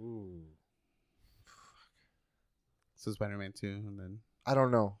 Ooh. So Spider-Man 2, and then I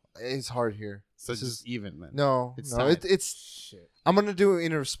don't know. It's hard here. so This just is- even then. No, It's no. tied. It's. Shit. I'm gonna do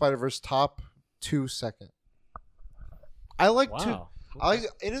Into the Spider-Verse top 2 second. I like Wow. I like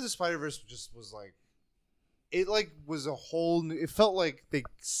Into the Spider-Verse. Just was like, it like was a whole new. It felt like they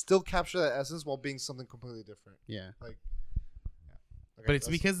still capture that essence while being something completely different. Yeah, Like, okay, but it's that's- it's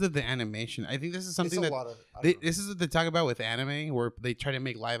because of the animation. I think this is something a that lot of. I don't know. this is what they talk about with anime, where they try to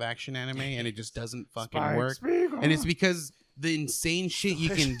make live action anime and it just doesn't fucking work. And it's because the insane shit you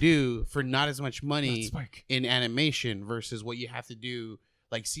can do for not as much money Spike. in animation versus what you have to do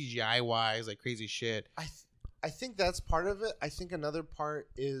like CGI wise, like crazy shit. I think that's part of it. I think another part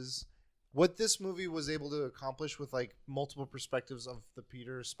is what this movie was able to accomplish with like multiple perspectives of the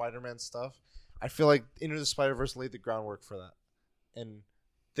Peter Spider-Man stuff. I feel like Into the Spider-Verse laid the groundwork for that. And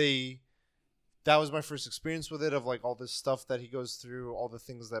that was my first experience with it, of like all this stuff that he goes through, all the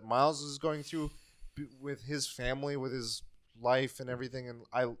things that Miles is going through with his family, with his life and everything. And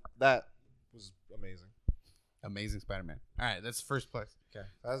was amazing. Amazing Spider-Man. All right, that's first place. Okay,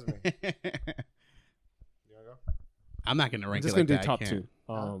 that's me. You wanna go? I'm not gonna rank I'm just it like gonna that. do top I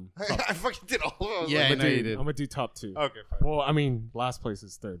can't. two. I fucking did all of them. Yeah, I'm I know you I'm did. gonna do top two. Okay, fine. Well, I mean, last place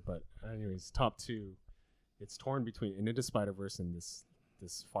is third, but anyways, top two. It's torn between Into the Spider-Verse and this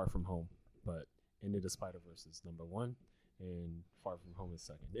Far From Home, but Into the Spider-Verse is number one, and Far From Home is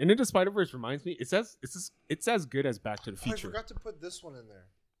second. Into the Spider-Verse reminds me, it's as good as Back to the Oh, I Future. forgot to put this one in there.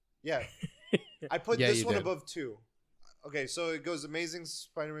 Yeah, I put Yeah, this you one did. above 2. Okay, so it goes Amazing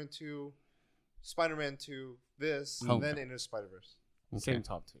Spider-Man 2, Spider-Man 2, this, Home. and then Into Spider-Verse. Okay. Same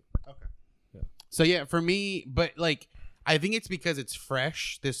top two. Okay. So yeah, for me, but like I think it's because it's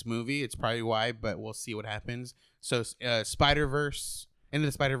fresh. This movie, it's probably why. But we'll see what happens. So Spider-Verse, Into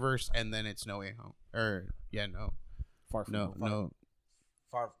the Spider-Verse, and then it's No Way Home. Or yeah, no, Far From Home.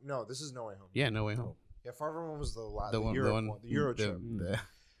 No, this is No Way Home. yeah, No Way Home. Yeah, Far From Home was the last. The one, Euro, the one, the Euro trip. the-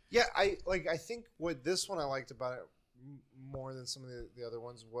 Yeah, I think what this one I liked about it more than some of the other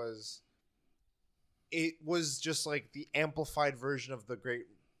ones was it was just like the amplified version of the great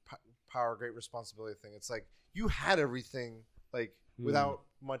power, great responsibility thing. It's like you had everything like without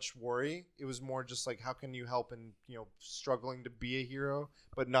much worry. It was more just like how can you help and struggling to be a hero,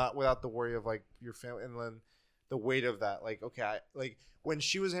 but not without the worry of like your family and then the weight of that. Like okay, like when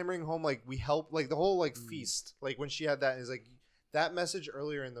she was hammering home, like we help, like the whole like feast, like when she had that is like. That message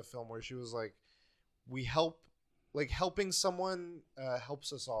earlier in the film where she was like, we help, like helping someone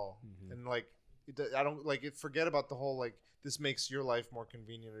helps us all. Mhm. And like, I don't like it. Forget about the whole, like, this makes your life more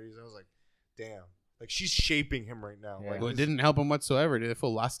convenient. I was like, damn, like she's shaping him right now. Yeah. Like, Well, it didn't help him whatsoever. Dude. The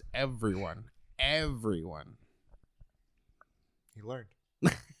fool lost everyone. Everyone. he learned.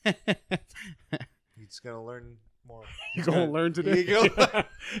 He's going to learn more. You gonna learn today? You go.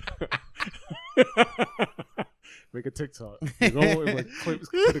 Make a TikTok. You gonna like,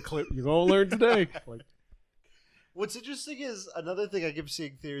 put a clip. You gonna learn today? Like, What's interesting is another thing I keep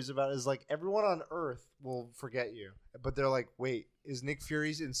seeing theories about is like everyone on Earth will forget you, but they're like, wait, is Nick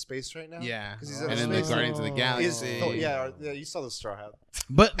Fury's in space right now? Yeah. because he's Oh. in And then space. the Guardians of the Galaxy. Yeah, you saw the Straw Hat.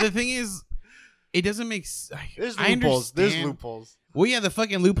 But the thing is, it doesn't make. There's I loopholes. There's understand. loopholes. Well, yeah, the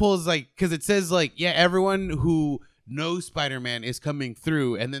fucking loophole is like because it says like everyone who knows Spider-Man is coming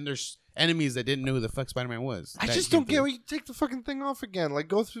through, and then there's enemies that didn't know who the fuck Spider-Man was. I that just came don't get why you take the fucking thing off again. Like,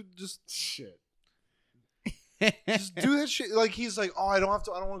 go through, just shit. just do that shit. Like, he's like, oh, I don't want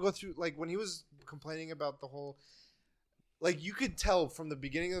to go through. Like, when he was complaining about the whole, like, you could tell from the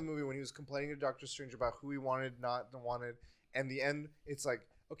beginning of the movie when he was complaining to Doctor Strange about who he wanted, not wanted, and the end, it's like,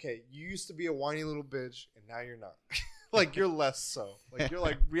 okay, you used to be a whiny little bitch, and now you're not. Like, you're less so. Like, you're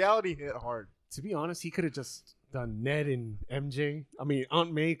like, reality hit hard. To be honest, he could have just done Ned and MJ. I mean,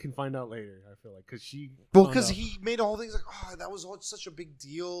 Aunt May can find out later. I feel like because she. Well, found because out. he made all things like, oh, that was such a big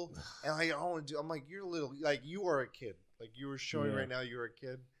deal, and I don't want to do. I'm like, you're little, like you are a kid, like you were showing Yeah. right now, you're a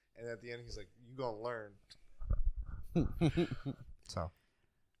kid, and at the end, he's like, you gonna learn. So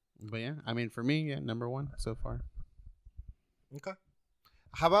But yeah, I mean, for me, yeah, number one so far. okay,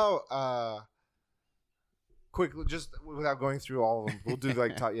 how about quick, just without going through all of them, we'll do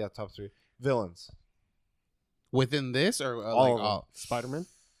like top 3 villains, Within this or All like of them. all? Spider-Man,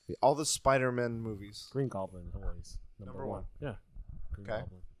 all the Spider-Man movies. Green Goblin, always Number one. Yeah. Green Okay.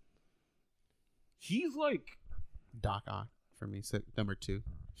 Goblin. He's like Doc Ock for me, so number 2.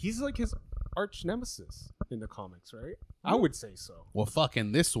 his arch nemesis in the comics, right? I would say so. Well,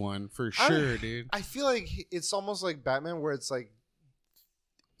 fucking this one for sure, dude. I feel like it's almost like Batman, where it's like,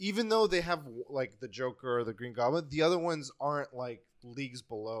 even though they have like the Joker or the Green Goblin, the other ones aren't like leagues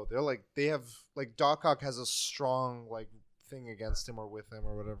below. They're like, they have like Doc Ock has a strong like thing against him or with him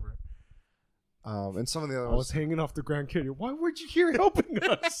or whatever. And some of the other I was ones. hanging off the Grand Canyon. Why weren't you here helping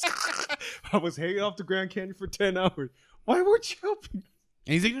us? I was hanging off the Grand Canyon for 10 hours. Why weren't you helping?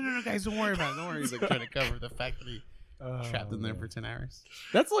 And he's like, no, guys, don't worry about it. Don't worry. He's like trying to cover the fact that he Oh, trapped in there man. for 10 hours.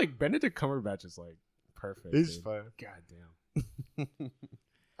 That's like Benedict Cumberbatch is like perfect. He's dude. fine. God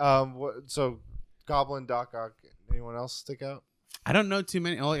damn. So Goblin, Doc Ock. Anyone else stick out? I don't know too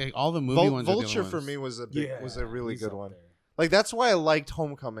many. All the movie ones. are the only Vulture for ones. me was a really he's good up one. there. Like that's why I liked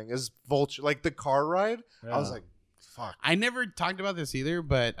Homecoming. Is Vulture like the car ride? I was Yeah. like, fuck. I never talked about this either,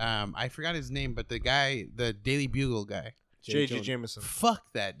 but I forgot his name. But the guy, the Daily Bugle guy, J.J. Jones Jameson.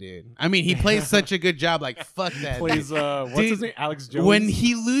 fuck that dude. I mean, he plays such a good job. Like, fuck that. plays dude. what's Dude, his name? Alex Jones. When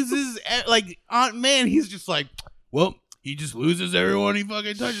he loses, like Aunt Man, he's just like, well, he just loses everyone he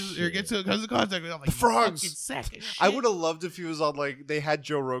fucking touches or gets comes in contact with. I'm like, The frogs. "You fucking sack of I shit." would have loved if he was on like they had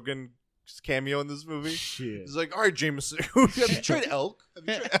Joe Rogan cameo in this movie. Shit. He's like, all right, Jameson, have you tried elk? Have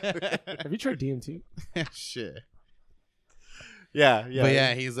you tried Have you tried DMT? Shit. Yeah. But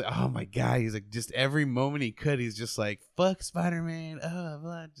yeah, he's like, oh my god, he's like, just every moment he could, he's just like, fuck Spider-Man,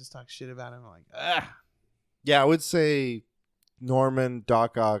 blah, just talk shit about him. I'm like, ah. Yeah, I would say Norman,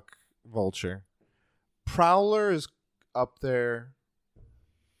 Doc Ock, Vulture. Prowler is up there,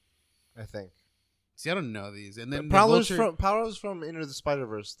 I think. See, I don't know these. And then Prowler's Vulture... from Into the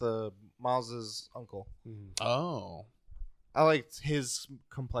Spider-Verse, the Miles's uncle. Oh. I liked his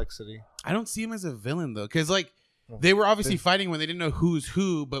complexity. I don't see him as a villain though, because like they were obviously fighting when they didn't know who's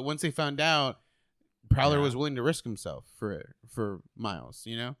who, but once they found out, Prowler was willing to risk himself for Miles,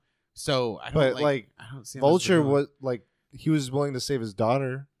 you know. So I don't I don't see him Vulture was like he was willing to save his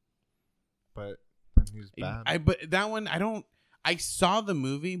daughter, but he was bad. But that one I saw the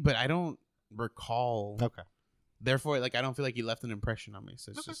movie, but I don't recall. Okay. Therefore, like I don't feel like he left an impression on me.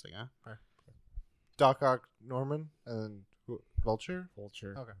 So it's just like, Right. Doc Ock, Norman, and then Vulture.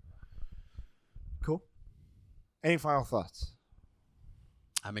 Okay. Cool. Any final thoughts?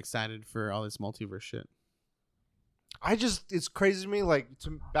 I'm excited for all this multiverse shit. It's crazy to me. Like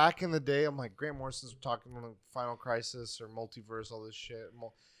back in the day, I'm like Grant Morrison's talking about Final Crisis or multiverse, all this shit.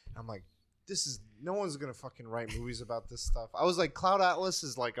 I'm like, no one's gonna fucking write movies about this stuff. I was like, Cloud Atlas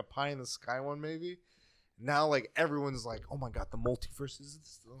is like a pie in the sky one, maybe. Now, like everyone's like, oh my god, the multiverse is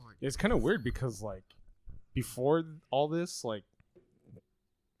this. Like, it's kind of weird because like before all this, like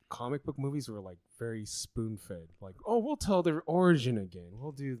comic book movies were like very spoon fed. Like, oh, we'll tell their origin again.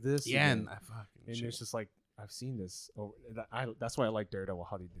 We'll do this. Yeah, again. And it's just like I've seen this. Oh, that's why I like Daredevil.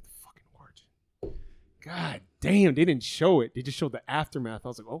 How they did the fucking origin. God damn, they didn't show it. They just showed the aftermath. I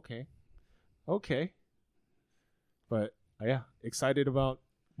was like, okay. But yeah, excited about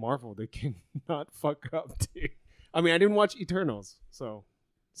Marvel. They cannot fuck up, dude. I mean, I didn't watch Eternals, so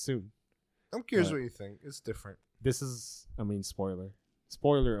soon. I'm curious what you think. It's different. This is, I mean, spoiler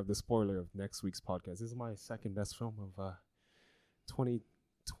of the spoiler of next week's podcast. This is my second best film of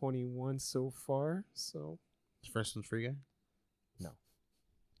 2021 so far. So, first one's free guy? No,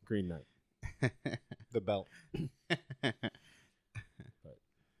 Green Knight, The Belt. but,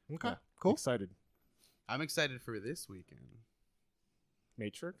 Okay, yeah, cool. Excited. I'm excited for this weekend.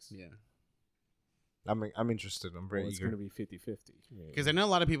 Matrix. Yeah. I'm interested. I'm very It's eager. going to be 50-50. Because I know a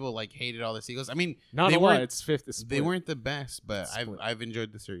lot of people like hated all the sequels. I mean, Not they a lot. weren't- It's 50. Split. They weren't the best, but It's split. I've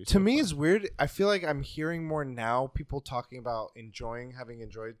enjoyed the series. To so me, far. it's weird. I feel like I'm hearing more now people talking about having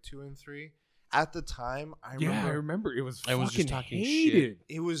enjoyed 2 and 3. At the time, I remember it was. I was just fucking talking hated. shit.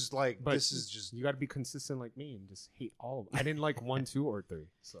 it was like, But this is just. You got to be consistent like me and just hate all of them. I didn't like 1, 2, or 3.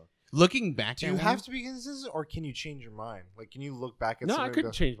 So Looking back, Do at you one- have to be consistent, or can you change your mind? Like, can you look back at no, something I and could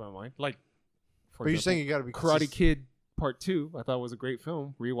go- change my mind. Like, for But you're example, saying you got to be Karate consistent. Kid Part 2, I thought was a great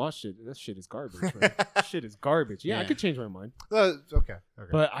film. Rewatched it. That shit is garbage. Man. Shit is garbage. Yeah, I Yeah. could change my mind. Okay.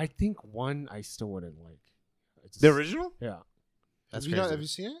 But I think 1 I still wouldn't like. The original? Yeah. That's have, crazy. have you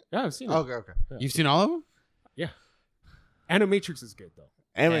seen it? Yeah, I've seen it. Okay. You've seen all of them? Yeah. Animatrix is good, though.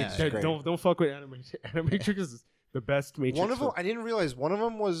 Animatrix Yeah, is great. Don't fuck with Animatrix. Animatrix is the best Matrix One of them, film. I didn't realize one of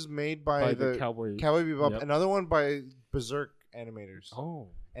them was made by the Cowboy. Bebop. Yep. Another one by Berserk animators. Oh.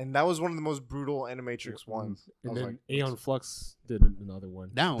 And that was one of the most brutal Animatrix ones. I And was then like, Aeon Flux did another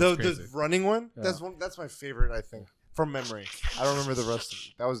one. That the one's crazy. running one. Yeah. That's my favorite. I think from memory. I don't remember the rest of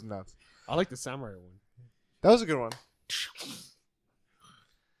it. That was nuts. I like the samurai one. That was a good one.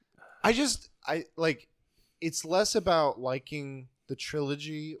 I like. It's less about liking the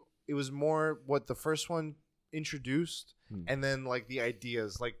trilogy. It was more what the first one introduced, and then like the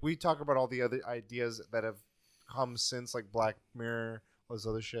ideas. Like we talk about all the other ideas that have come since, like Black Mirror, all this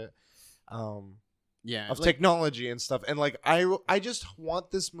other shit. Yeah, Of like, technology and stuff. And like I just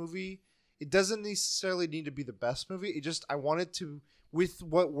want this movie. It doesn't necessarily need to be the best movie. I want it to, with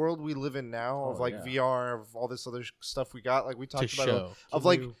what world we live in now of like VR, of all this other stuff we got. Like we to talked about show. of Can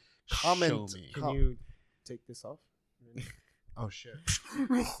like you- comment. Show me. Can you take this off? Oh shit.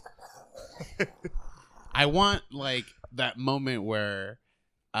 I want like that moment where,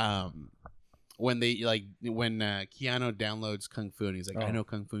 when Keanu downloads Kung Fu and he's like, I know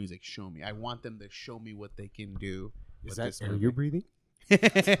Kung Fu. And he's like, show me. I want them to show me what they can do. Is with that this air movie. you're breathing?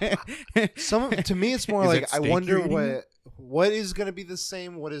 To me, it's more Is like that I steak wonder you're eating? what is going to be the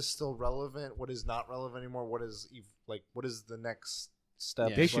same, what is still relevant, what is not relevant anymore, what is the next step.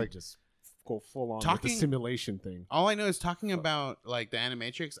 Yeah. They It's should like, just go full on with Talking- the simulation thing. All I know is talking about like the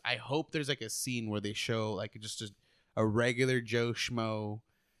Animatrix. I hope there's like a scene where they show like just a regular Joe Schmo,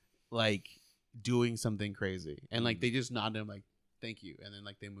 like doing something crazy, and like they just nod to him like thank you, and then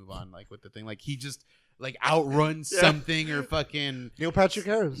like they move on like with the thing. Like he just like outruns something or fucking Neil Patrick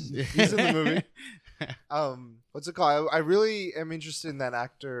Harris. He's in the movie. What's it called? I really am interested in that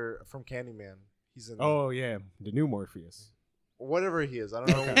actor from Candyman. He's in. Oh yeah, the new Morpheus. whatever he is. I don't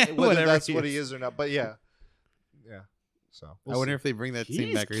know whether Whatever that's he what is. he is or not. But yeah. So I wonder if they bring that scene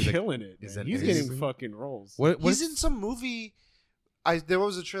He's back. Where he's like, killing it. is Man. that He's amazing? getting fucking roles. he's in some movie. There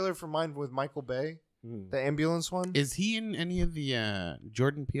was a trailer for mine with Michael Bay, the ambulance one. Is he in any of the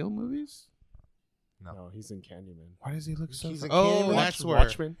Jordan Peele movies? No, he's in Candyman. Why does he look so? He's in Oh, Candyman. that's where.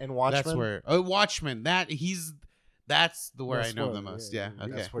 Watchmen. And Watchmen. That's where. Oh, Watchmen. That's where That's I know where, the most. yeah, Yeah.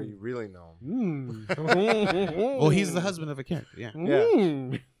 Okay. That's where you really know him. Well, he's the husband of a character. Yeah.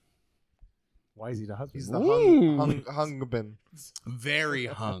 Yeah. Why is he the husband? He's the hung. Very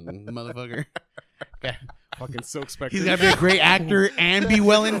hung, motherfucker. Okay. fucking Silk Spectre. He's got to be a great actor and be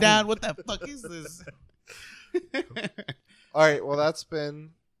well endowed. What the fuck is this? All right. Well, that's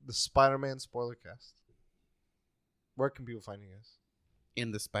been the Spider-Man Spoilercast. Where can people find you guys?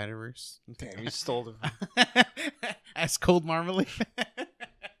 In the Spider-Verse. Damn, you stole it. As cold marmalade.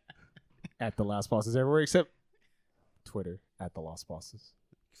 At the Last Bosses everywhere except Twitter at the Lost Bosses.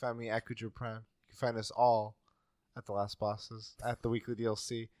 You can find me at Kujo Prime. You can find us all at the Last Bosses, at the Weekly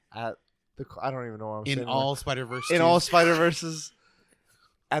DLC, at the I don't even know what I'm saying. In all Spider-Verse. In all Spider-Verses,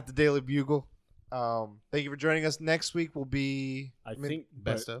 at the Daily Bugle. Thank you for joining us. Next week will be I think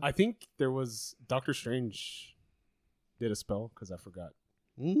best of. I think there was Doctor Strange did a spell because I forgot.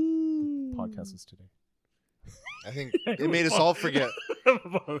 Podcast is today. I think it made us all forget.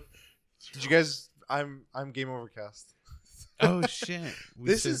 Did you guys? I'm Game Overcast. Oh shit!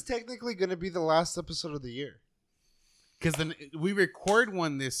 This is technically going to be the last episode of the year. because then we record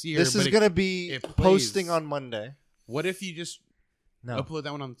one this year. This is but going to be it plays. posting on Monday. What if you just No, upload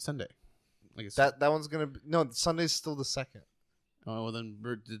that one on Sunday? Like it's, that one's going to be no. Sunday's still the 2nd. oh well, then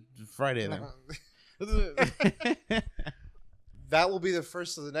Friday then. That will be the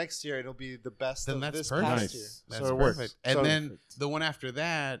first of the next year. It'll be the best Then of that's this perfect. past Nice. year. That's so it perfect. works. And So then the one after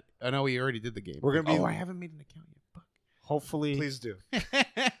that, I know we already did the game. We're gonna be- Oh, I haven't made an account yet. Hopefully, please do.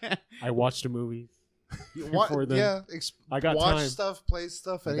 Fuck. I watched a movie. You Before then. yeah, I got watch time. stuff, play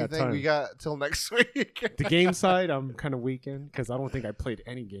stuff, I got anything. We time. got till next week. The game side, I'm kind of weak in because I don't think I played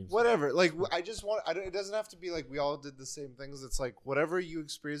any games. Whatever. Like I just want. It doesn't have to be like we all did the same things. It's like whatever you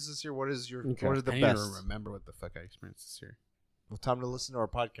experienced this year. What is your? Okay. What are the I need best? to remember what the fuck I experienced this year. Well, time to listen to our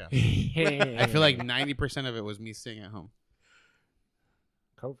podcast. I feel like 90% of it was me staying at home.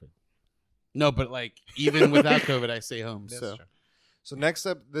 COVID. No, but like even without COVID, I stay home. That's So true. So next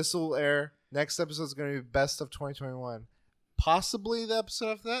up, this will air. Next episode is going to be best of 2021. Possibly the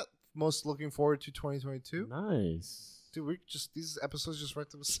episode after that. Most looking forward to 2022. Nice. Dude, we just these episodes just write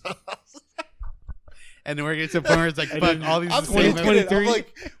themselves. and then we're getting to the point where it's like, fuck, all these I'm the same. thinking it. I'm 2023.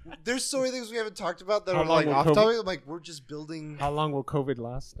 like, there's so many things we haven't talked about that How are long like will off COVID- topic. I'm like, we're just building. How long will COVID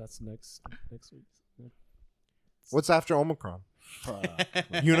last? That's next week. What's after Omicron? Fuck.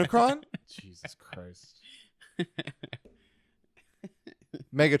 Unicron? Jesus Christ.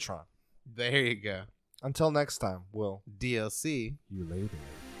 Megatron. There you go. Until next time, Will. DLC. You later.